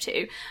phone up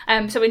to.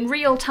 So in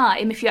real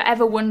time, if you're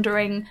ever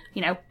wondering,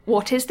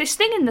 what is this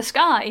thing in the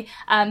sky?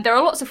 There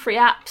are lots of free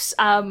apps.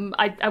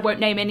 I won't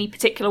name any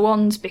particular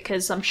ones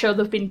because I'm sure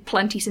there have been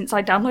plenty since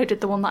I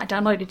downloaded the one that I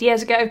downloaded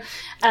years ago.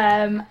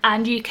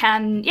 And you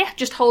can,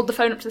 just hold the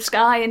phone up to the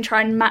sky and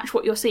try and match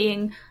what you're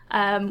seeing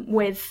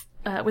with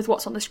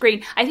what's on the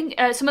screen. I think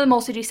some of them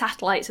also do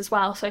satellites as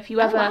well. So if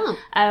you ever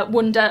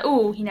wonder,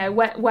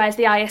 where's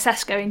the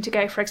ISS going to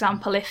go, for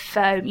example, if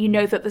you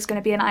know that there's going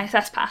to be an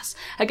ISS pass,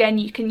 again,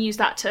 you can use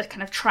that to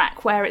kind of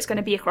track where it's going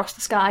to be across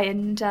the sky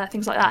and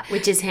things like that.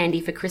 Which is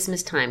handy for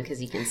Christmas time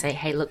because you can say,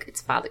 hey, look,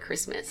 it's Father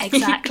Christmas.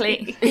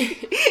 Exactly.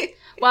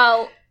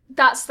 Well,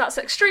 that's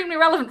extremely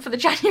relevant for the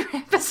January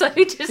episode,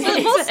 isn't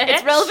it?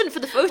 It's relevant for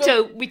the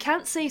photo. We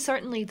can't say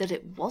certainly that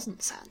it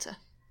wasn't Santa.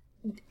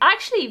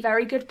 Actually,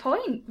 very good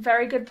point.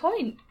 Very good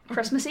point.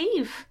 Christmas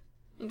Eve.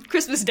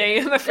 Christmas Day,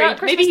 I'm afraid.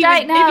 Christmas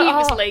maybe he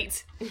was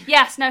late.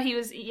 Yes, no, he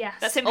was, yes.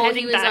 That's him Or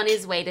heading he was back. on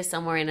his way to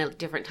somewhere in a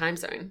different time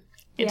zone.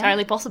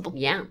 Entirely possible.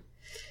 Yeah.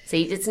 So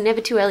it's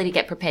never too early to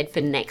get prepared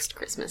for next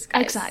Christmas,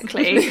 guys.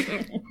 Exactly.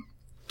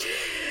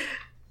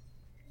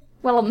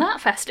 Well, on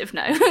that festive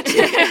note.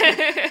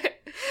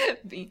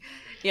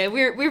 Yeah,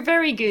 we're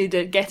very good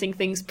at getting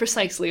things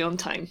precisely on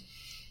time.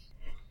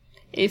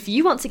 If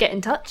you want to get in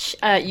touch,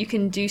 you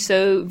can do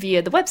so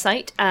via the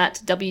website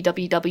at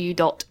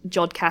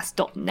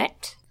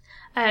www.jodcast.net.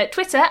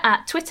 Twitter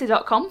at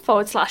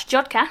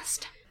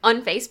twitter.com/Jodcast.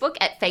 On Facebook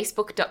at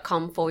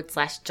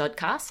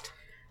facebook.com/Jodcast.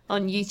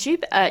 On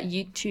YouTube at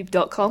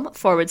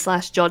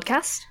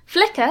youtube.com/Jodcast.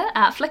 Flickr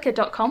at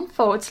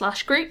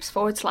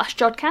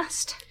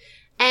flickr.com/groups/Jodcast.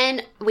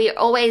 And we're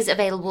always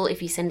available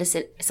if you send us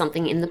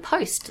something in the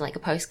post, like a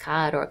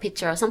postcard or a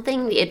picture or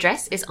something. The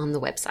address is on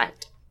the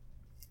website.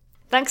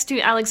 Thanks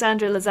to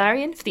Alexandre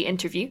Lazarian for the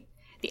interview.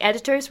 The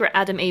editors were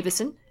Adam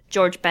Avison,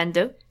 George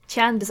Bendo,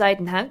 Tian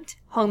Beseidenhout,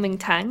 Hongming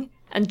Tang,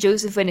 and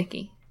Joseph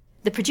Winnicke.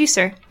 The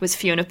producer was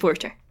Fiona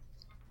Porter.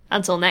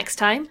 Until next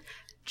time,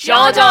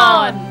 Jod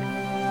on!